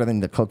 Sounds better than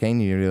the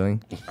cocaine you're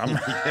doing. I'm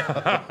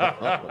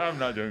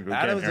not doing cocaine.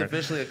 Adam's Aaron.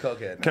 officially a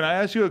cokehead. Can I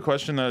ask you a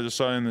question that I just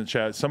saw in the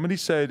chat? Somebody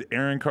said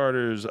Aaron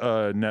Carter's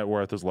net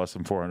worth is less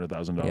than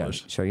 $400,000. Yeah,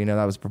 sure. You know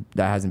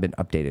that hasn't been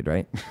updated,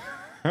 right?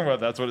 Well,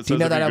 that's what it says. Do you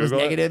know if that I was Google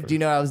it. negative? Do you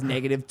know I was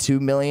negative $2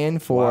 million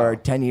for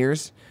 10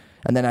 years?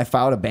 And then I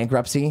filed a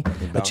bankruptcy,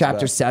 a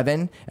Chapter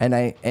 7,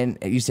 and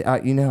you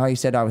said you know how you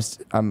said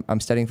I'm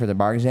studying for the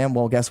bar exam.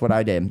 Well, guess what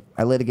I did?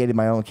 I litigated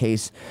my own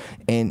case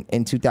in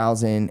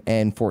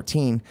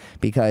 2014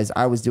 because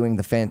I was doing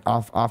the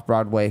off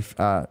Broadway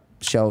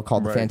show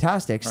called The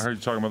Fantastics. I heard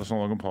you talking about this on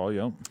Logan Paul.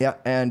 Yep. Yeah,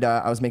 and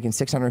I was making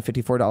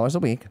 $654 a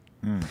week,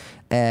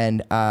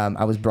 and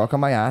I was broke on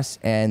my ass,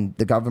 and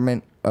the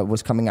government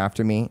was coming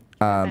after me,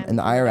 and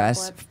the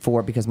IRS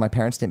because my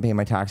parents didn't pay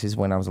my taxes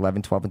when I was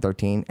 11, 12, and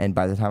 13, and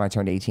by the time I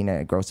turned 18,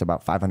 I grossed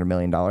about $500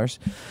 million.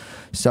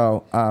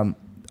 So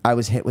I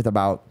was hit with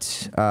about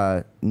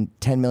 $10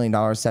 million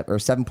or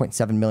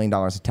 $7.7 million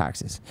of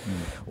taxes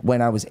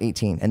when I was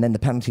 18, and then the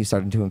penalty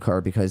started to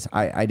incur because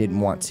I didn't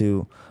want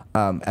to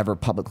ever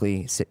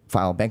publicly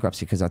file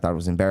bankruptcy because I thought it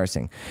was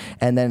embarrassing.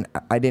 And then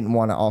I didn't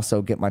want to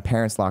also get my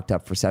parents locked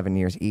up for 7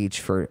 years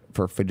each for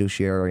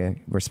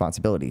fiduciary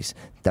responsibilities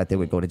that they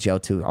would go to jail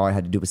to. All I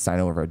had to do was sign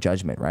over a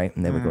judgment, right?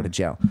 And they would go to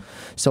jail.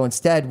 So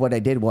instead, what I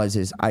did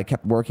is I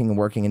kept working and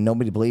working, and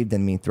nobody believed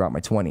in me throughout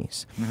my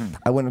 20s.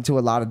 I went into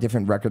a lot of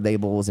different record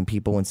labels and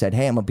people and said,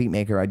 hey, I'm a beat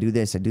maker. I do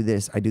this, I do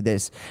this, I do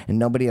this. And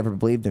nobody ever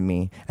believed in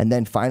me. And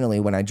then finally,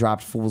 when I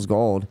dropped Fool's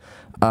Gold,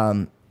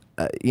 I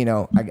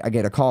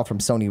get a call from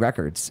Sony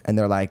Records, and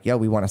they're like, yo,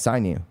 we want to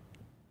sign you.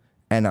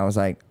 And I was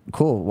like,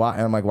 cool. Why?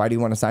 And I'm like, why do you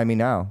want to sign me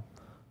now?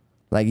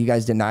 Like, you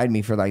guys denied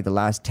me for like the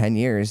last 10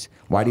 years.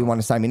 Why do you want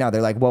to sign me now?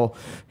 They're like, well,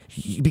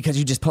 because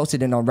you just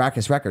posted it on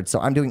Rackus Records. So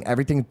I'm doing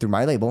everything through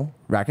my label,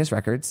 Rackus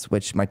Records,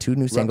 which my 2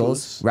 new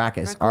singles,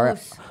 Rackus,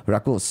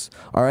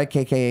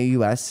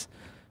 R-I-K-K-A-U-S,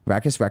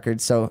 Rackus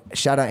Records. So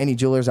shout out any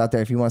jewelers out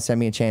there. If you want to send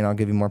me a chain, I'll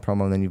give you more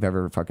promo than you've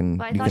ever fucking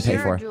But I you thought can pay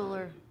you're for. a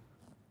jeweler.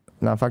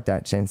 No, fuck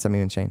that. Shane, send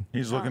me a chain.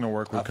 He's looking to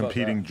work with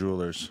competing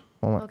jewelers.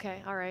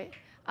 Okay, all right.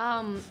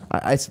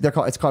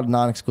 It's called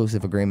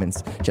non-exclusive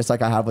agreements, just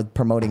like I have with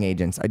promoting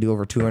agents. I do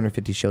over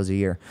 250 shows a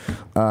year.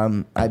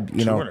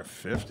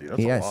 250? That's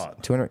a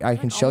lot. 200. I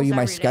can show you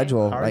my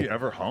schedule. How are you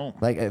ever home?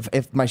 Like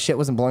if my shit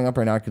wasn't blowing up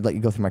right now, I could let you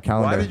go through my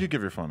calendar. Why did you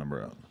give your phone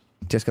number out?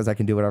 Just because I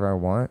can do whatever I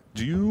want.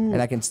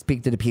 And I can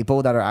speak to the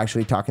people that are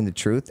actually talking the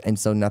truth, and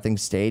so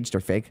nothing's staged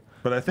or fake.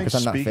 But I think 'Cause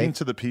I'm not speaking fake.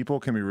 to the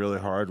people can be really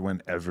hard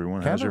when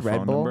everyone Can I has have your a Red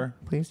phone Bull, number.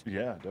 please?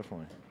 Yeah,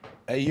 definitely.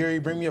 Hey, Yuri,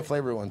 bring me a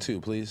flavored one too,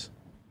 please.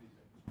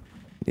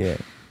 Yeah.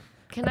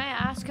 Can I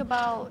ask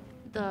about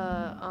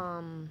the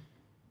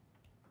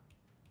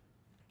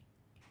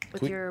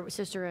with your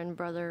sister and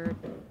brother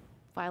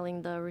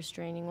filing the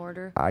restraining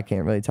order? I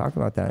can't really talk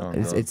about that. Oh,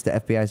 It's the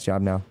FBI's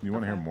job now. You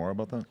want to hear more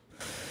about that?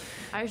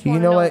 I just You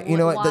want know to what? You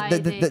know what? why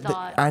they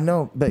thought. I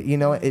know, but you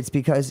know what? It's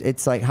because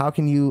it's like how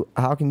can you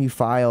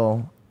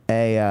file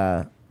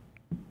a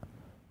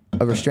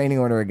restraining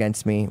order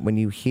against me when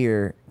you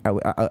hear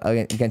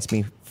against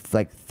me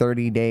like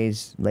 30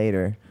 days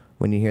later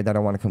when you hear that I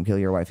want to come kill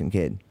your wife and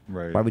kid?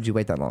 Right. Why would you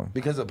wait that long?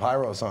 Because of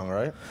Pyro song,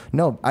 right?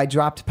 No, I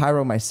dropped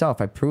Pyro myself.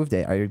 I proved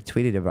it. I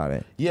tweeted about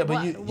it. Yeah,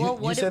 but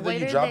you said that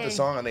you dropped the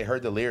song and they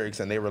heard the lyrics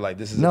and they were like,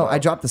 "This is." No, about I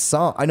dropped the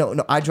song.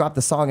 I dropped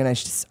the song and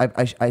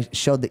I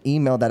showed the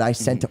email that I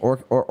sent to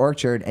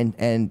Orchard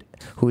and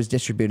who was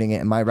distributing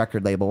it in my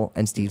record label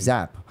and Steve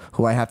Zapp,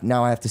 who I have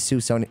to sue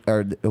Sony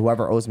or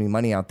whoever owes me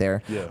money out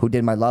there, Yeah. who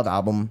did my Love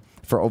album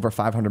for over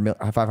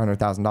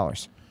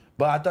 $500,000.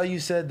 But I thought you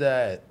said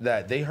that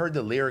they heard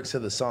the lyrics to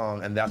the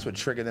song and that's what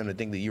triggered them to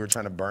think that you were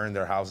trying to burn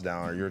their house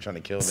down or you were trying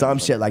to kill them. Some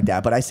shit like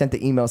that. But I sent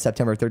the email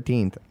September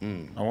 13th.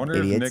 I wonder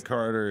Idiots. if Nick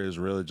Carter is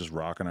really just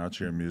rocking out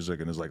to your music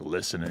and is like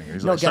listening.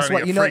 He's No, like guess starting what?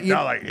 to You get know, freaked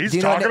out. Like he's do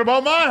you know what talking Nick-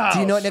 about my house. Do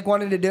you know what Nick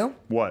wanted to do?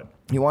 What?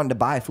 He wanted to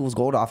buy Fool's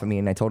Gold off of me,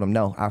 and I told him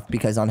no,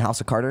 because on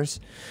House of Carters,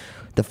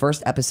 the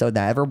first episode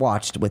that I ever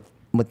watched with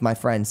my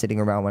friend sitting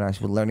around when I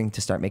was learning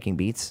to start making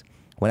beats,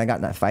 when I got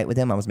in that fight with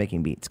him, I was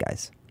making beats,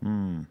 guys.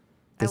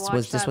 This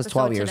was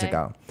 12 years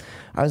ago.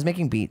 I was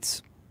making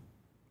beats.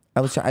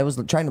 I was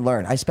trying to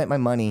learn. I spent my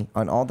money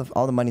on all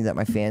the money that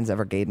my fans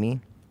ever gave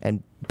me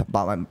and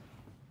bought my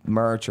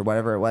merch or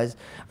whatever it was.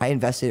 I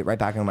invested it right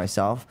back into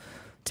myself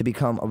to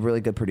become a really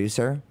good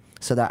producer,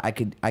 so that I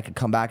could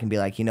come back and be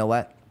like, you know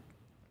what?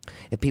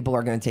 If people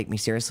are going to take me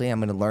seriously, I'm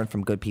going to learn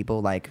from good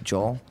people like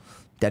Joel,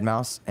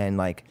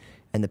 Deadmau5,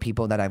 and the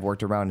people that I've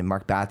worked around, and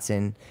Mark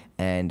Batson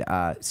and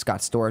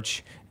Scott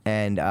Storch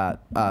and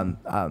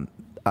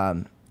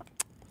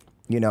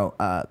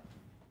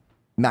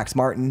Max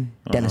Martin,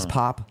 Dennis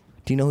Pop.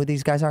 Do you know who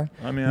these guys are?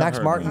 I mean, Max I've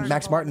heard Martin. them.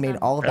 Max Martin made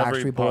all of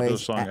Every Backstreet popular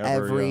Boys, song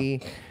ever, yeah.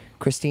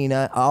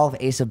 Christina, all of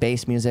Ace of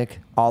Base music,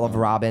 all of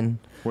Robin.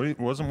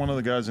 Wasn't one of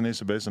the guys in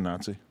Ace of Base a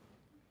Nazi?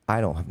 I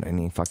don't have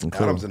any fucking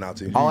clue. Adam's a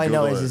Nazi. All I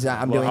know Google is it.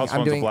 that I'm Well, doing. House I'm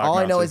One's a doing. black All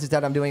I know Nazi. is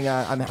that I'm doing.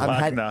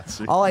 Black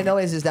Nazi. All I know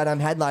is that I'm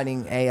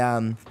headlining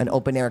an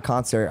open air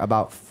concert,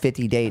 about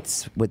 50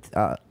 dates with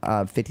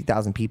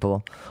 50,000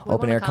 people.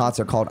 Open air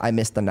concert called "I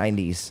Miss the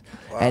 '90s,"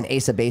 and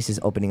Ace of Base is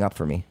opening up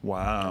for me.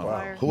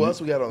 Wow. Who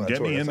else we got on that Get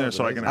tour? me That in there sounds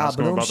so I can amazing. ask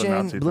him about the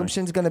Nazi thing.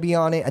 Bloomshin's gonna be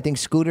on it. I think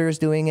Scooter's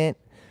doing it.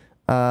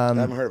 I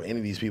haven't heard of any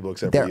of these people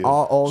except for They're you.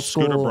 all old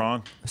school. Scooter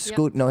Braun.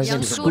 No, his Young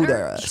name is Scooter?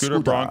 Scooter. Scooter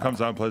Braun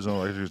comes out and plays an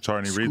electric guitar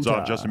and he reads off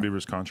Scooter. Justin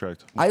Bieber's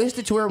contract. I used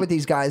to tour with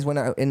these guys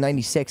in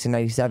 '96 and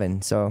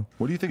 '97. So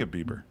What do you think of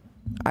Bieber?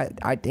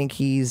 I think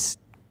he's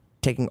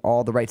taking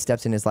all the right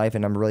steps in his life,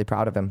 and I'm really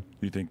proud of him.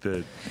 Do you think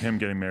that him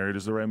getting married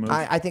is the right move?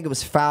 I think it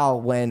was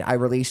foul when I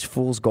released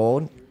Fool's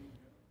Gold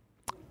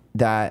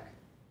that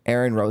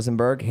Aaron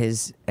Rosenberg,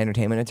 his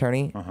entertainment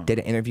attorney, did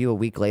an interview a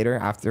week later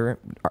after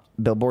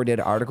Billboard did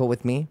an article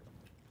with me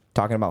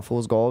talking about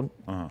Fool's Gold.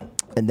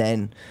 And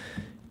then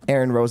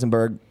Aaron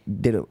Rosenberg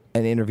did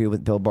an interview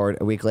with Billboard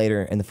a week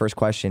later, and the first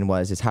question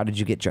was, how did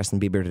you get Justin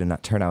Bieber to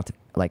not turn out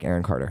like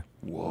Aaron Carter?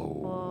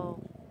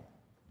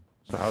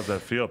 So how's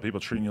that feel? People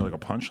treating you like a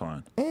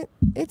punchline.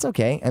 It's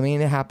okay. I mean,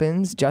 it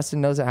happens.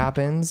 Justin knows it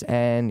happens,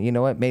 and you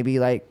know what? Maybe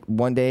like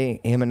one day,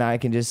 him and I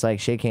can just like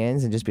shake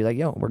hands and just be like,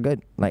 "Yo, we're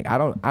good." Like I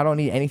don't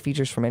need any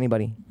features from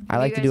anybody. I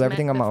Have like you to do guys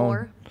everything met on my before?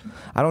 own.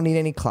 I don't need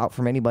any clout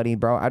from anybody,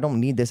 bro. I don't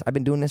need this. I've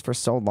been doing this for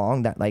so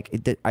long that like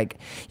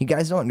you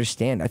guys don't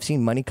understand. I've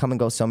seen money come and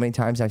go so many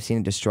times. I've seen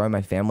it destroy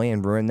my family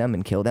and ruin them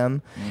and kill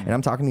them. And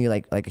I'm talking to you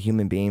like a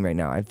human being right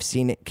now. I've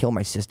seen it kill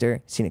my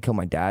sister. Seen it kill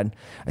my dad.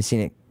 I've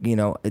seen it.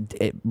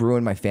 It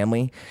ruined my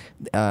family.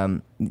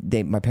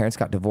 My parents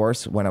got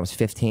divorced when I was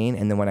 15,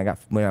 and then when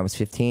I was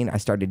 15, I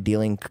started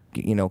dealing,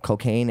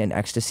 cocaine and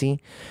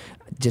ecstasy,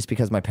 just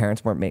because my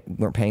parents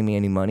weren't paying me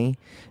any money,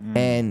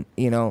 and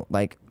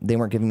like they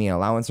weren't giving me an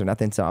allowance or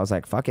nothing. So I was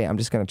like, fuck it, I'm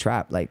just gonna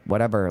trap, like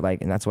whatever,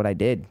 like, and that's what I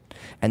did.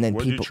 And then What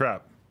did you people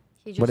trap?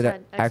 He just What did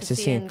said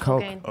ecstasy and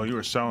coke. cocaine. Oh, you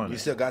were selling You it.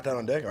 still got that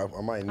on deck? I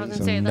might I need was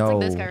some. gonna say that's like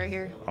this No. guy right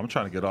here. I'm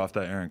trying to get off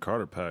that Aaron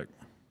Carter pack.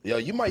 Yo,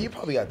 you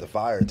probably got the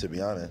fire, to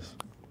be honest.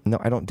 No,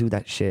 I don't do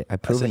that shit.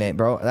 I've proven it,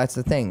 bro. That's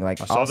the thing.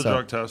 Like I saw also, the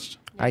drug test.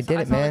 I did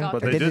I it, saw the man. doctor.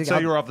 But I they did did it.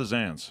 say you were off the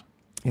Xans.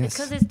 Yes.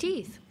 Because his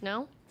teeth.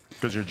 No.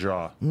 Because your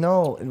jaw.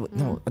 No,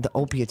 the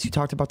opiates. You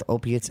talked about the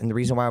opiates, and the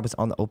reason why I was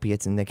on the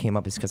opiates and they came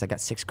up is because I got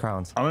 6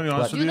 crowns. I'm gonna be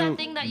honest Do with that you.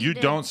 thing that You you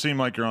did. don't seem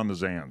like you're on the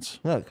Xans.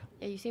 Look,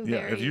 Yeah, you seem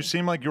Yeah, very. if you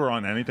seem like you were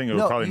on anything, it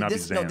would probably not be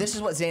Xans. no, this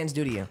is what Xans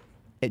do to you.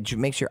 It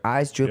makes your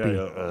eyes droopy.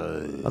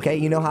 Yeah. Okay,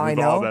 you know how We've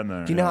I all know? been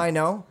there, Do you know yeah. how I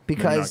know?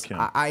 Because Kim.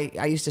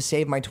 I used to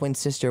save my twin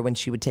sister when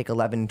she would take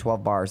 11 and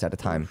 12 bars at a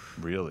time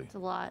Really? It's a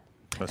lot.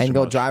 That's and too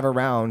go much. drive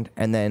around,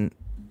 and then,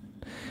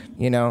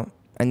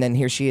 and then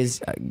here she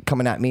is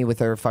coming at me with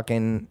her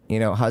fucking,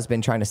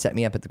 husband trying to set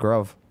me up at the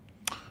Grove.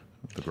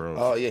 The Grove.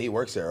 Oh yeah, he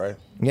works there, right?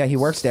 Yeah, he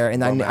works there,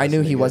 and I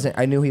knew he nigga. wasn't.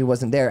 I knew he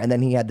wasn't there, and then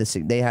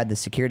they had the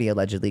security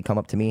allegedly come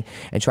up to me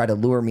and try to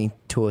lure me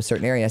to a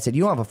certain area. I said,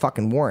 "You don't have a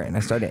fucking warrant." And I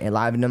started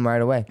enlivening them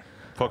right away.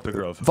 Fuck the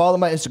Grove. Follow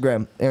my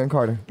Instagram, Aaron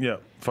Carter. Yeah,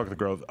 fuck the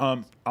Grove. I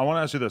want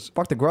to ask you this.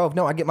 Fuck the Grove.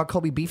 No, I get my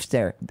Kobe beefs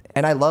there,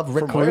 and I love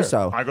Rick From where?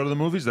 Caruso. I go to the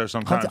movies there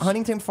sometimes.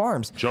 Huntington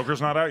Farms.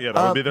 Joker's not out yet.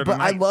 I would be there But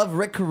tonight. I love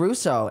Rick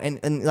Caruso,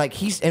 and like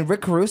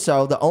Rick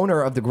Caruso, the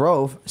owner of the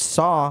Grove,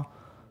 saw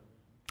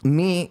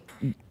me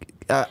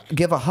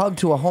give a hug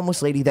to a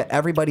homeless lady that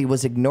everybody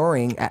was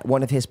ignoring at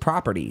one of his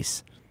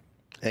properties.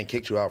 And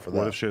kicked you out for that.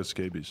 What if she has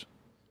scabies?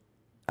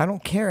 I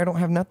don't care. I don't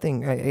have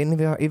nothing.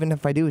 Even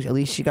if I do, at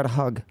least she got a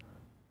hug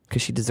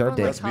because she deserved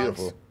it. That's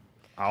beautiful.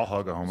 I'll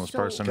hug a homeless So-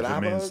 person if Can I it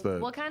have a means hug?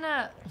 that What kind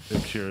of?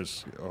 it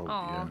cures. Oh,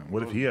 yeah.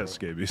 What if he has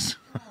scabies?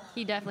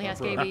 He definitely has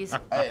scabies.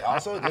 Hey,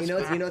 also, You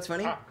know what's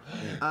funny?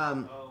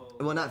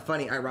 Well, not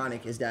funny.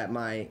 Ironic is that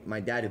my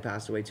dad, who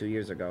passed away 2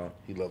 years ago,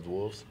 he loved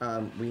wolves.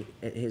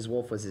 His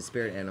wolf was his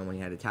spirit animal. He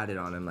had it tatted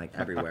on him like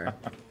everywhere.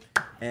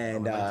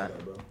 And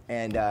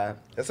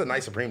That's a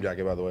nice Supreme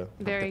jacket, by the way.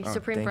 Very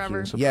Supreme thank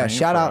forever. you. Yeah,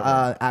 shout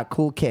out at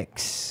Cool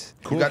Kicks.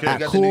 You got the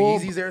new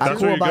Yeezys there, at too?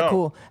 Cool where you by go.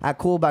 Cool at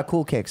Cool by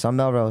Cool Kicks on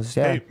Melrose.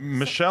 Yeah. Hey,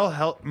 Michelle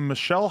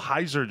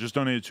Heiser just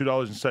donated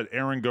 $2 and said,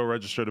 "Aaron, go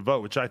register to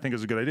vote," which I think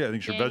is a good idea. I think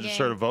you should Gang,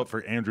 register gang. to vote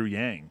for Andrew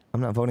Yang.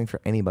 I'm not voting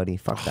for anybody.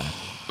 Fuck that.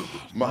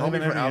 My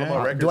homie from Alamo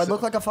Records. Do I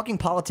look like a fucking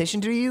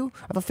politician to you?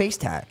 I have a face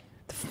tat.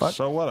 The fuck?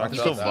 So what? I can You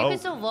still can, you can vote.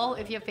 still vote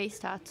if you have face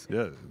tats.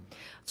 Yeah.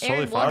 It's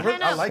Aaron, totally what fine.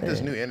 kind I of- like this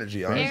new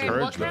energy. Honestly.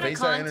 Aaron, what The kind of face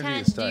that energy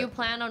content is do you tight.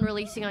 plan on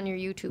releasing on your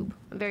YouTube?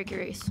 I'm very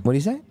curious. What do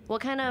you say?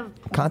 What kind of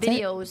Content?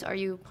 videos are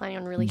you planning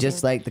on releasing?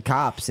 Just like the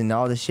cops and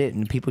all the shit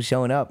and people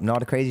showing up and all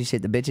the crazy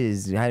shit, the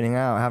bitches hanging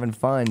out, having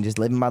fun, just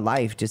living my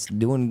life, just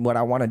doing what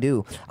I want to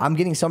do. I'm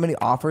getting so many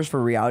offers for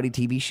reality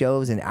TV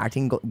shows and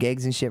acting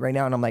gigs and shit right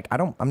now, and I'm like,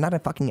 I'm not a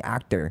fucking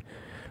actor.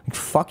 Like,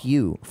 fuck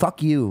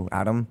you,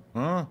 Adam.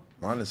 Huh?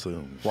 Honestly,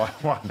 why?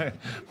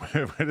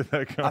 Where did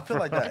that come I feel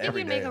like that I think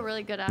every you'd make day. a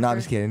really good actor. No, I'm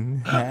just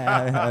kidding.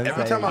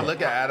 Every time I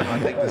look at Adam, I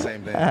think the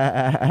same thing.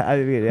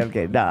 I'm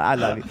kidding. No, I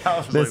love you. I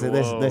was Listen,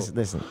 like,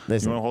 listen. You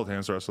want to hold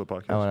hands the rest of the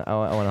podcast? I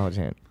want to hold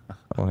your hand. I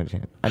want to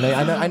hold your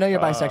hand. I know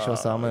you're bisexual,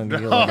 so I'm gonna give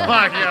you a Oh little.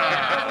 my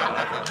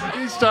god!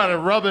 He started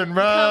rubbing,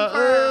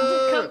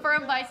 bro.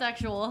 Confirmed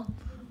bisexual.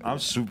 I'm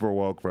super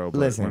woke, bro. But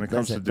Listen, when it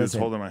comes to listen, dudes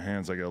listen. holding my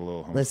hands, I get a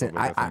little. Listen,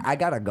 homophobic, think. I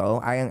gotta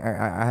go. I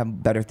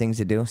have better things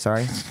to do.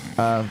 Sorry.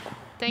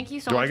 Thank you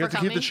so Do much I get for to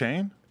coming. keep the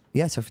chain?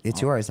 Yes,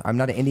 it's yours. I'm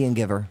not an Indian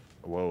giver.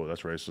 Whoa,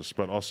 that's racist.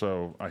 But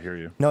also, I hear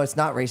you. No, it's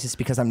not racist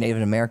because I'm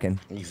Native American.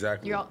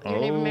 Exactly. You're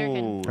Native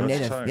American. Oh, I'm that's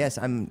Native. tight. Yes,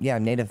 I'm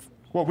Native.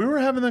 Well, we were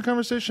having that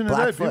conversation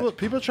today. Blackfoot.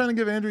 People trying to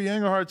give Andrew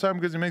Yang a hard time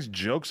because he makes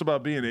jokes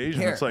about being Asian.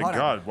 Here, it's like, hold on.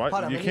 God, why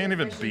Hold on, you let me can't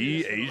even officially be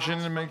use the Asian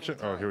last and make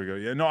jokes? Oh, here we go.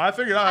 Yeah, no, I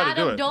figured out how to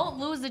do Adam, it. don't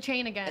lose the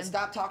chain again.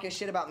 Stop talking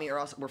shit about me, or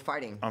else we're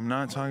fighting. I'm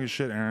not talking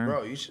shit, Aaron.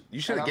 Bro, you should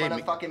And have I'm gave gonna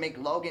me. fucking make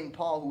Logan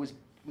Paul, who was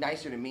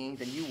nicer to me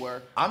than you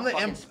were. I'm the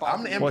fucking I'm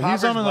sponsor the me. Well,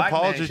 he's on an impoverished black man.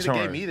 apology You shoulda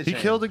tour. gave me the He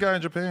chain. killed a guy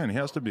in Japan. He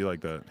has to be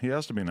like that. He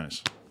has to be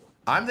nice.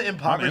 I'm the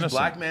impoverished innocent.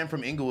 black man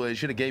from Inglewood.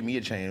 Should have gave me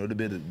a chain. It would have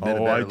been a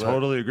better Oh, I look.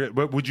 totally agree.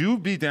 But would you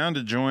be down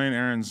to join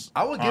Aaron's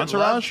I would get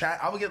love. entourage?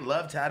 I would get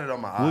love tatted on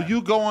my eye. Will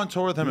you go on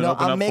tour with him and No,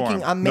 open I'm up for making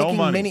him? I'm No making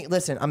money. mini.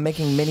 Listen, I'm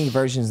making mini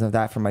versions of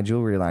that for my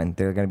jewelry line.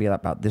 They're gonna be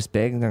about this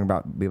big. They're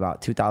gonna be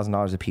about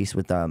 $2,000 a piece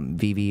with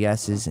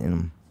VVS's in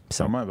them.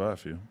 So I might buy a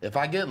few. If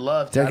I get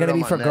love, they're tatted gonna on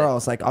be my for neck-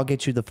 girls. Like I'll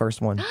get you the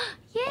first one.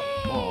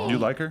 Yay! You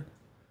like her?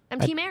 I'm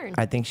Team Aaron.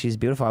 I think she's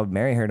beautiful. I would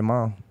marry her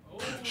tomorrow.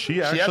 She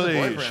has a actually,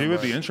 boyfriend, she would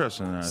but- be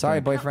interested in that. I Sorry,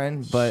 think.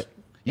 boyfriend, but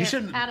You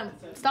should. Adam,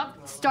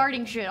 stop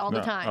starting shit all the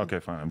No, time. Okay,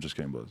 fine. I'm just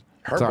kidding, Blizz.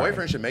 Her Sorry.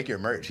 boyfriend should make your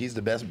merch. He's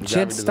the best. she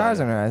had stars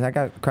on her eyes. I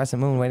got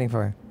Crescent Moon waiting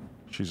for her.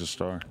 She's a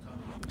star.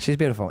 She's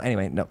beautiful.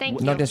 Anyway, no,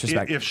 Thank no you.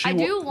 disrespect. If she I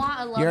wa- do want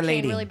a love You're a chain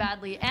lady. really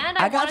badly, and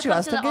I I, got want to you. I'll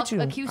come still to get the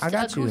you. acoustic, I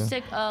got you.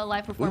 acoustic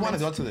live We performance. want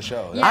to go to the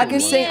show. Yeah, I can me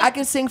sing. and- I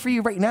can sing for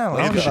you right now.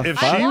 I don't If, give a if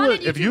fuck. she wanted was,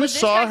 you if to, you but this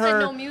saw guy said her,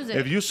 no music.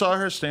 if you saw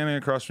her standing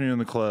across from you in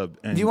the club,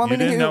 and Do you want me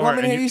to didn't hear- know want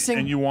her, me to and hear you sing?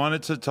 and you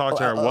wanted to talk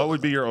to her, what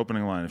would be your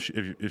opening line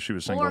if she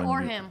was single? and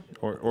Or you- him.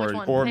 or Which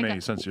one? or Pick me,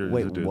 a- since you're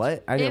Wait, the dude.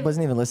 what? I If-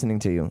 wasn't even listening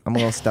to you. I'm a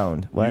little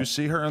stoned. What? You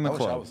see her in the I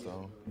wish I club. was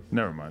stoned.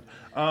 Never mind.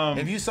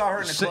 If you saw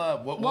her in the si-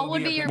 club, What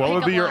would be your What would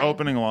be pickup your line?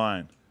 opening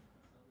line?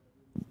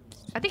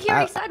 I think he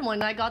already said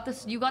one. I got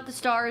this. You got the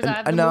stars. I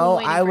have the No, moon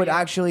waiting I for would you.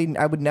 actually.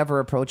 I would never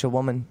approach a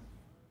woman.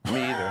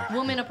 Me either.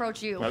 Woman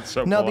approach you. That's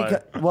so No,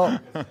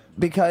 polite.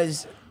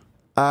 because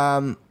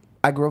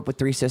I grew up with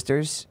 3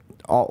 sisters,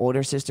 all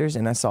older sisters,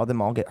 and I saw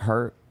them all get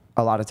hurt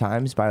a lot of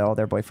times by all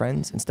their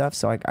boyfriends and stuff.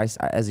 So I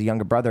as a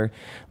younger brother,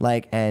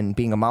 like, and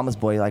being a mama's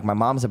boy, like my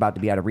mom's about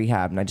to be out of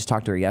rehab, and I just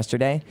talked to her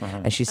yesterday,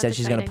 and she said That's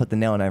she's gonna exciting. put the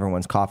nail in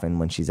everyone's coffin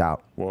when she's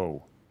out.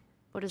 Whoa.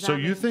 What does So that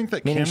you mean? think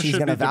that Meaning Kim she's should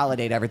gonna be de-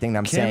 validate everything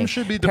I'm Kim saying.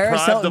 should be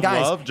Paris deprived Hilton, of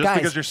guys, love just guys,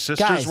 because your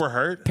sisters guys, were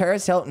hurt?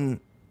 Paris Hilton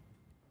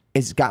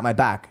is got my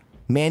back.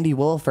 Mandy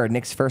Wolford,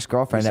 Nick's first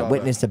girlfriend that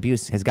witnessed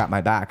abuse, has got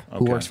my back.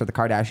 Who works for the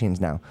Kardashians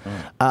now.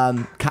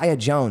 Kaya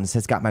Jones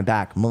has got my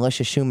back.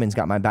 Melissa Schumann's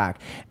got my back.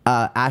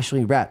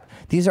 Ashley Rep.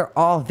 These are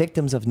all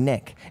victims of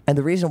Nick. And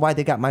the reason why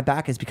they got my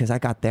back is because I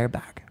got their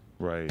back.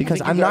 Right. Because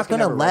I'm not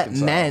gonna let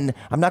men.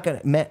 I'm not gonna.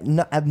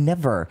 No, I've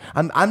never.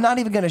 I'm not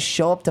even gonna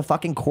show up to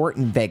fucking court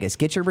in Vegas.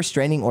 Get your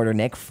restraining order,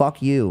 Nick.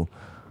 Fuck you.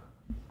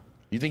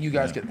 You think you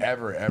guys could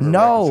ever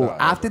No. reconcile?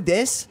 After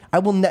this, I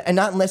will. And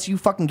not unless you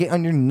fucking get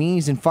on your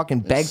knees and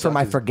fucking beg for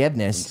my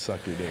forgiveness. Suck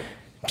your dick.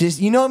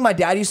 Just you know what my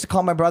dad used to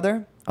call my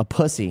brother? A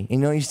pussy. You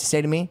know what he used to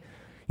say to me?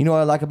 You know what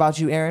I like about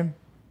you, Aaron?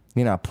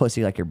 You're not a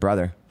pussy like your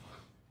brother.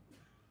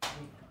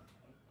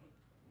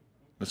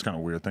 That's kind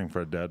of a weird thing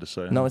for a dad to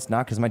say. No, it's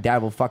not, because my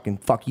dad will fucking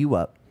fuck you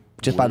up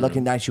just by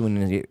looking at you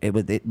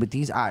with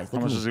these eyes. How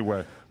much does he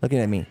weigh? Looking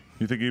at me.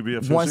 You think he'd be a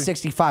pussy?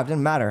 165.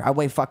 Doesn't matter. I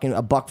weigh fucking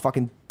a buck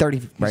fucking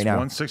 30 right now.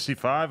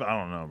 165? I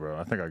don't know, bro.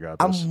 I think I got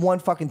I'm this.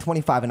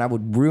 125, and I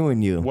would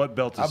ruin you. What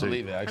belt is I he?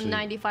 believe it, actually. I'm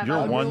 95. You're I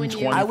would ruin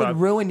you. 125. I would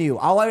ruin you.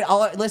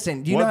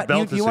 Listen, do you What know?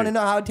 belt You is want to he?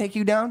 know how I'd take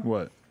you down?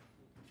 What?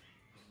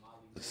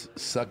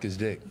 Suck his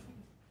dick.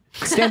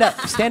 Stand up.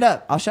 Stand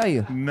up. I'll show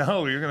you.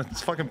 No, you're gonna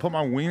fucking put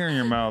my wiener in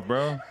your mouth,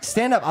 bro.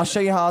 Stand up. I'll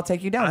show you how I'll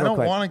take you down. I real don't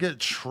quick. want to get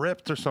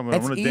tripped or something.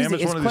 It's I'm gonna easy,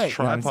 damage it's one of these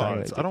quick. No, I'm sorry.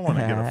 tripods. I don't want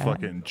to get a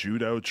fucking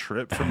judo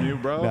trip from you,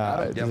 bro. No,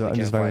 I'm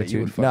just fucking with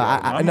you. No,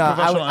 I'm a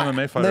professional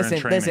MMA fighter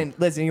in training.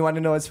 Listen. You want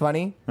to know what's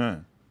funny? Huh.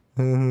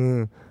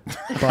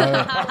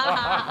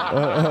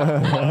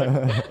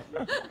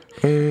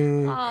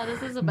 Oh,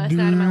 this is the best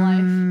night of my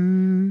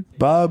life.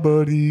 Bye,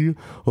 buddy.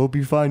 Hope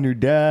you find your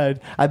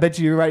dad. I bet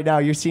you right now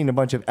you're seeing a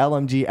bunch of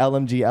LMG.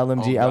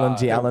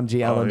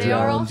 They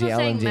are also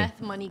saying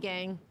meth money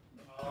gang.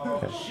 Wow.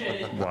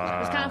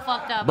 It's kind of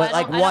fucked up. But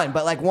like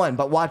one.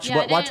 But watch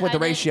Yeah, watch what the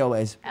ratio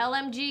is.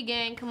 LMG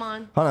gang, come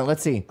on. Hold on,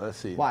 let's see. Let's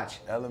see. Watch.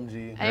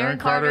 LMG. Aaron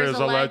Carter is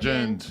a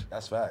legend.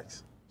 That's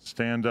facts.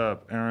 Stand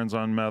up. Aaron's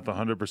on meth,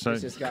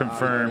 100% just got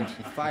confirmed.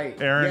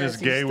 Fight. Aaron Yes, is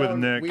he's gay with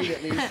stoned Nick. weed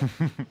at least.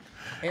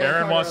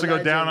 Aaron wants to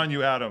go down on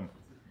you, Adam.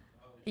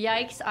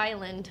 Yikes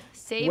Island.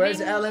 Saving.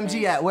 Where's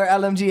LMG at? Where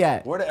LMG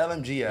at? Where the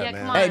LMG at, Yeah,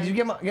 man? come Hey, on. did you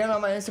get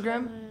on my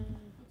Instagram?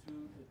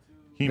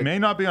 He may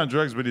not be on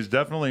drugs, but he's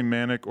definitely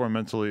manic or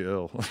mentally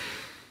ill.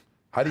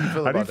 How do you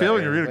feel How about do you feel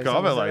when you Aaron? read a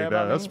comment like that?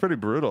 about That's me? pretty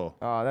brutal.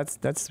 Oh, that's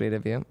sweet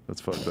of you.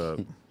 That's fucked up.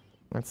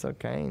 That's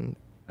okay.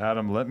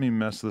 Adam, let me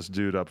mess this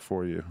dude up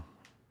for you.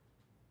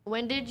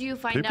 When did you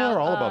find People out are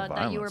all about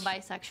that you were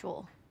violence.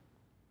 bisexual?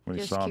 When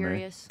he Just saw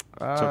curious.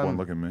 me. Took one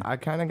look at me. I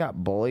kind of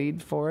got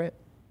bullied for it.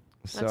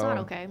 So, That's not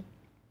okay.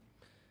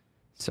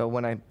 So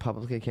when I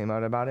publicly came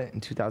out about it in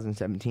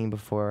 2017,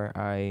 before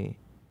I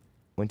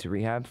went to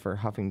rehab for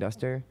huffing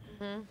duster,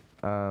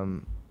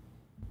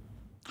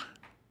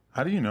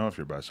 How do you know if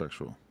you're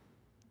bisexual?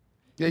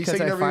 Yeah, you because said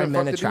you I never find even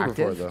men fucked a dude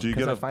before, attractive. though. Do you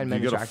get I a find do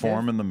you men get a attractive.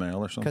 form in the mail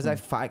or something?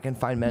 Because I can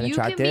find men You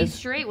attractive. can be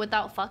straight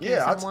without fucking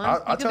Yeah, I'll- someone. I'll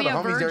you tell could be the a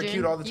homies they're virgin.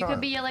 cute all the You could time.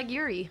 be like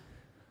Yuri.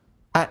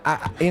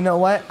 You know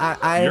what?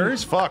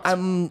 Yuri's fucked.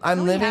 I'm he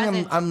living.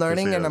 hasn't. I'm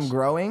learning, Yes, he and I'm is.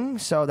 growing.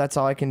 So that's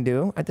all I can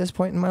do at this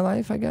point in my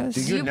life, I guess.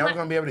 Dude, you're You never pla-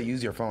 gonna be able to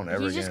use your phone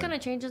ever He's again. just gonna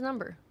change his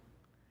number.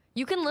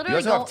 You can You literally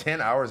also go. have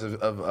 10 hours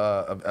of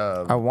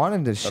I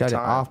wanted to shut it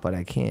time. off, but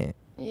I can't.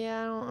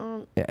 Yeah, I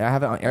don't. I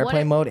have it on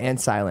airplane if- mode and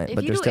silent. If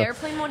but you they're do still.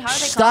 airplane mode, how are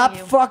they Stop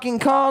calling you? fucking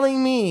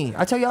calling me!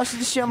 I tell y'all should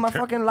just share my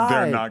fucking live.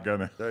 They're not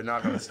gonna. They're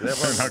not gonna. They're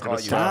not gonna gonna call you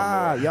stop.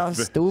 out. Stop, y'all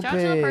stupid. Shout out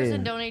to a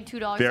person donate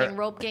 $2 They're- saying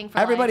rope gang for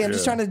Everybody, life. I'm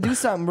just trying to do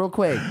something real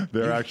quick.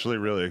 They're actually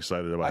really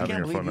excited about having can't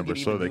your believe phone you number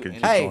could so even they do can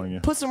keep anything. calling Hey,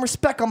 you. put some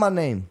respect on my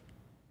name.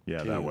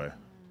 Yeah, that way.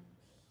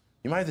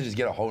 You might have to just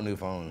get a whole new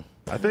phone.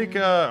 I think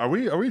are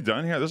we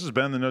done here? This has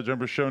been the No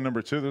Jumper Show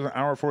number 2. There's an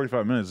hour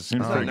 45 minutes. It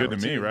seems pretty good to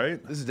Number me, two.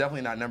 right? This is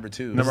definitely not number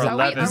 2. Number Are we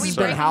 11. This has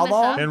been breaking how this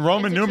long? up In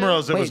Roman into two?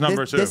 numerals, it was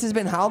number 2. This has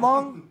been how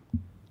long?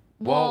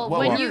 Well, Well,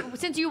 when well. you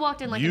since you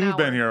walked in like an hour. You've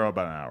been here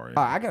about an hour.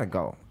 Oh, I gotta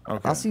go.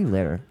 Okay. I'll see you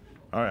later.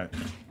 All right.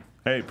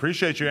 Hey,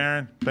 appreciate you,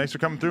 Aaron. Thanks for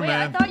coming through, Wait,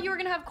 man. I thought you were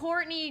gonna have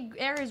Courtney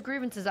air his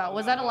grievances out.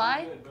 Was that a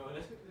lie?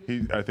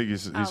 I think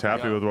he's Okay.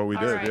 happy with what we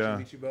All did. right. Yeah.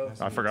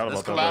 I forgot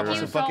about that. collab Thank on you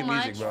some so fucking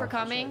much music, bro. for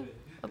coming.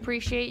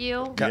 Appreciate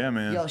you. Yeah,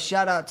 man. Yo,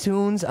 shout out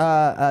Tunes, Tunes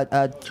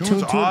Audio,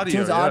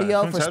 Tunes yeah.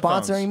 Audio Tunes for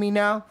headphones. sponsoring me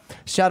now.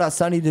 Shout out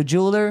Sonny the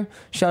Jeweler.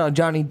 Shout out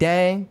Johnny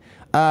Dang.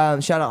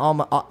 Shout out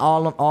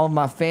all of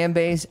my fan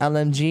base,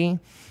 LMG.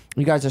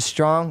 You guys are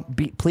strong.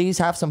 Please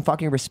have some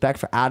fucking respect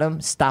for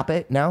Adam. Stop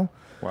it now.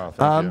 Wow,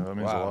 thank you. That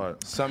means a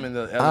lot. Summon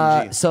the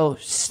LMG. So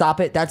stop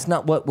it. That's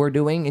not what we're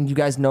doing. And you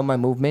guys know my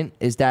movement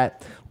is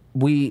that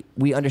we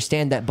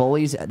understand that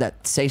bullies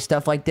that say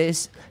stuff like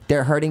this,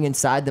 they're hurting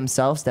inside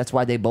themselves. That's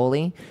why they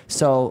bully.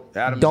 So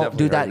Adam's don't definitely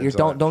do that. hurting You're,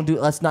 inside. don't do.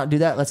 Let's not do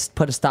that. Let's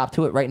put a stop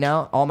to it right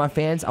now. All my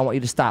fans, I want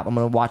you to stop. I'm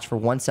gonna watch for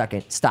 1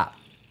 second. Stop.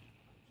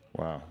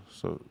 Wow.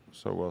 So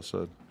well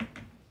said.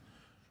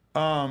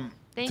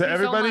 Thank to you so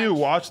everybody who much.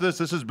 watched this,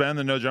 this has been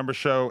the No Jumper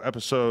Show,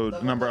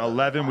 episode number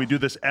 11. We do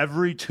this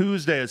every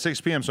Tuesday at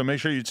 6 p.m., so make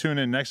sure you tune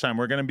in next time.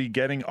 We're going to be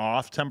getting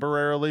off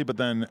temporarily, but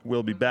then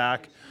we'll be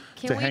back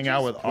to hang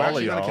out with all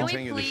of y'all. Can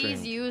we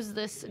please use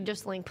this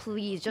just link,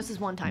 please? Just this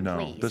one time, No,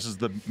 please. this is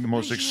the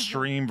most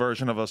extreme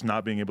version of us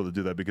not being able to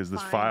do that because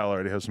this file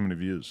already has so many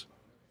views.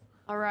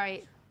 All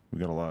right. We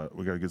got a lot.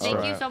 We got a good Thank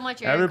start. you so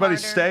much, Aaron Everybody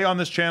Carter. stay on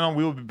this channel.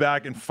 We will be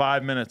back in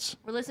 5 minutes.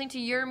 We're listening to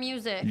your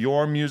music.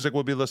 Your music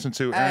will be listened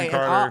to. Aaron Hey, and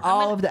Carter.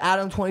 all of the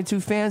Adam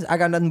 22 fans, I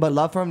got nothing but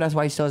love for him. That's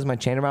why he still has my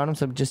chain around him.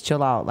 So just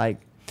chill out. Like,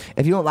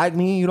 if you don't like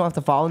me, you don't have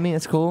to follow me.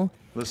 It's cool.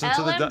 Listen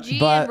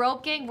LMG and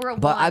Rope Gang, we're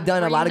But one. I've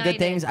done We're a lot of good united.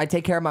 things. I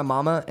take care of my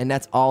mama, and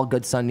that's all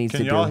good son needs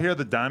Can to y'all do. hear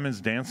the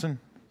diamonds dancing?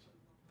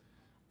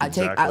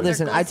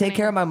 Listen, I take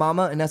care of my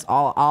mama, and that's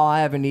all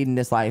I ever need in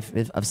this life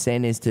of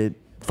sin is to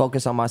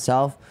focus on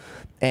myself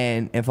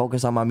and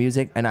focus on my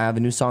music. And I have a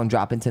new song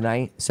dropping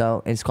tonight,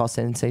 so it's called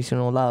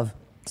Sensational Love.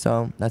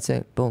 So that's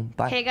it. Boom.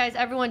 Bye. Hey guys,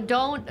 everyone,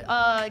 don't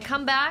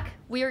come back.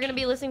 We are gonna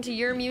be listening to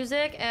your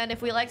music, and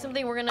if we like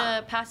something, we're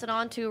gonna pass it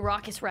on to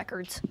Raucous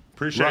Records.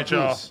 Appreciate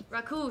y'all.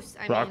 Raucous.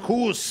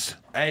 Raucous.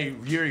 Hey,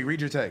 Yuri, read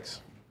your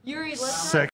text. Yuri, let's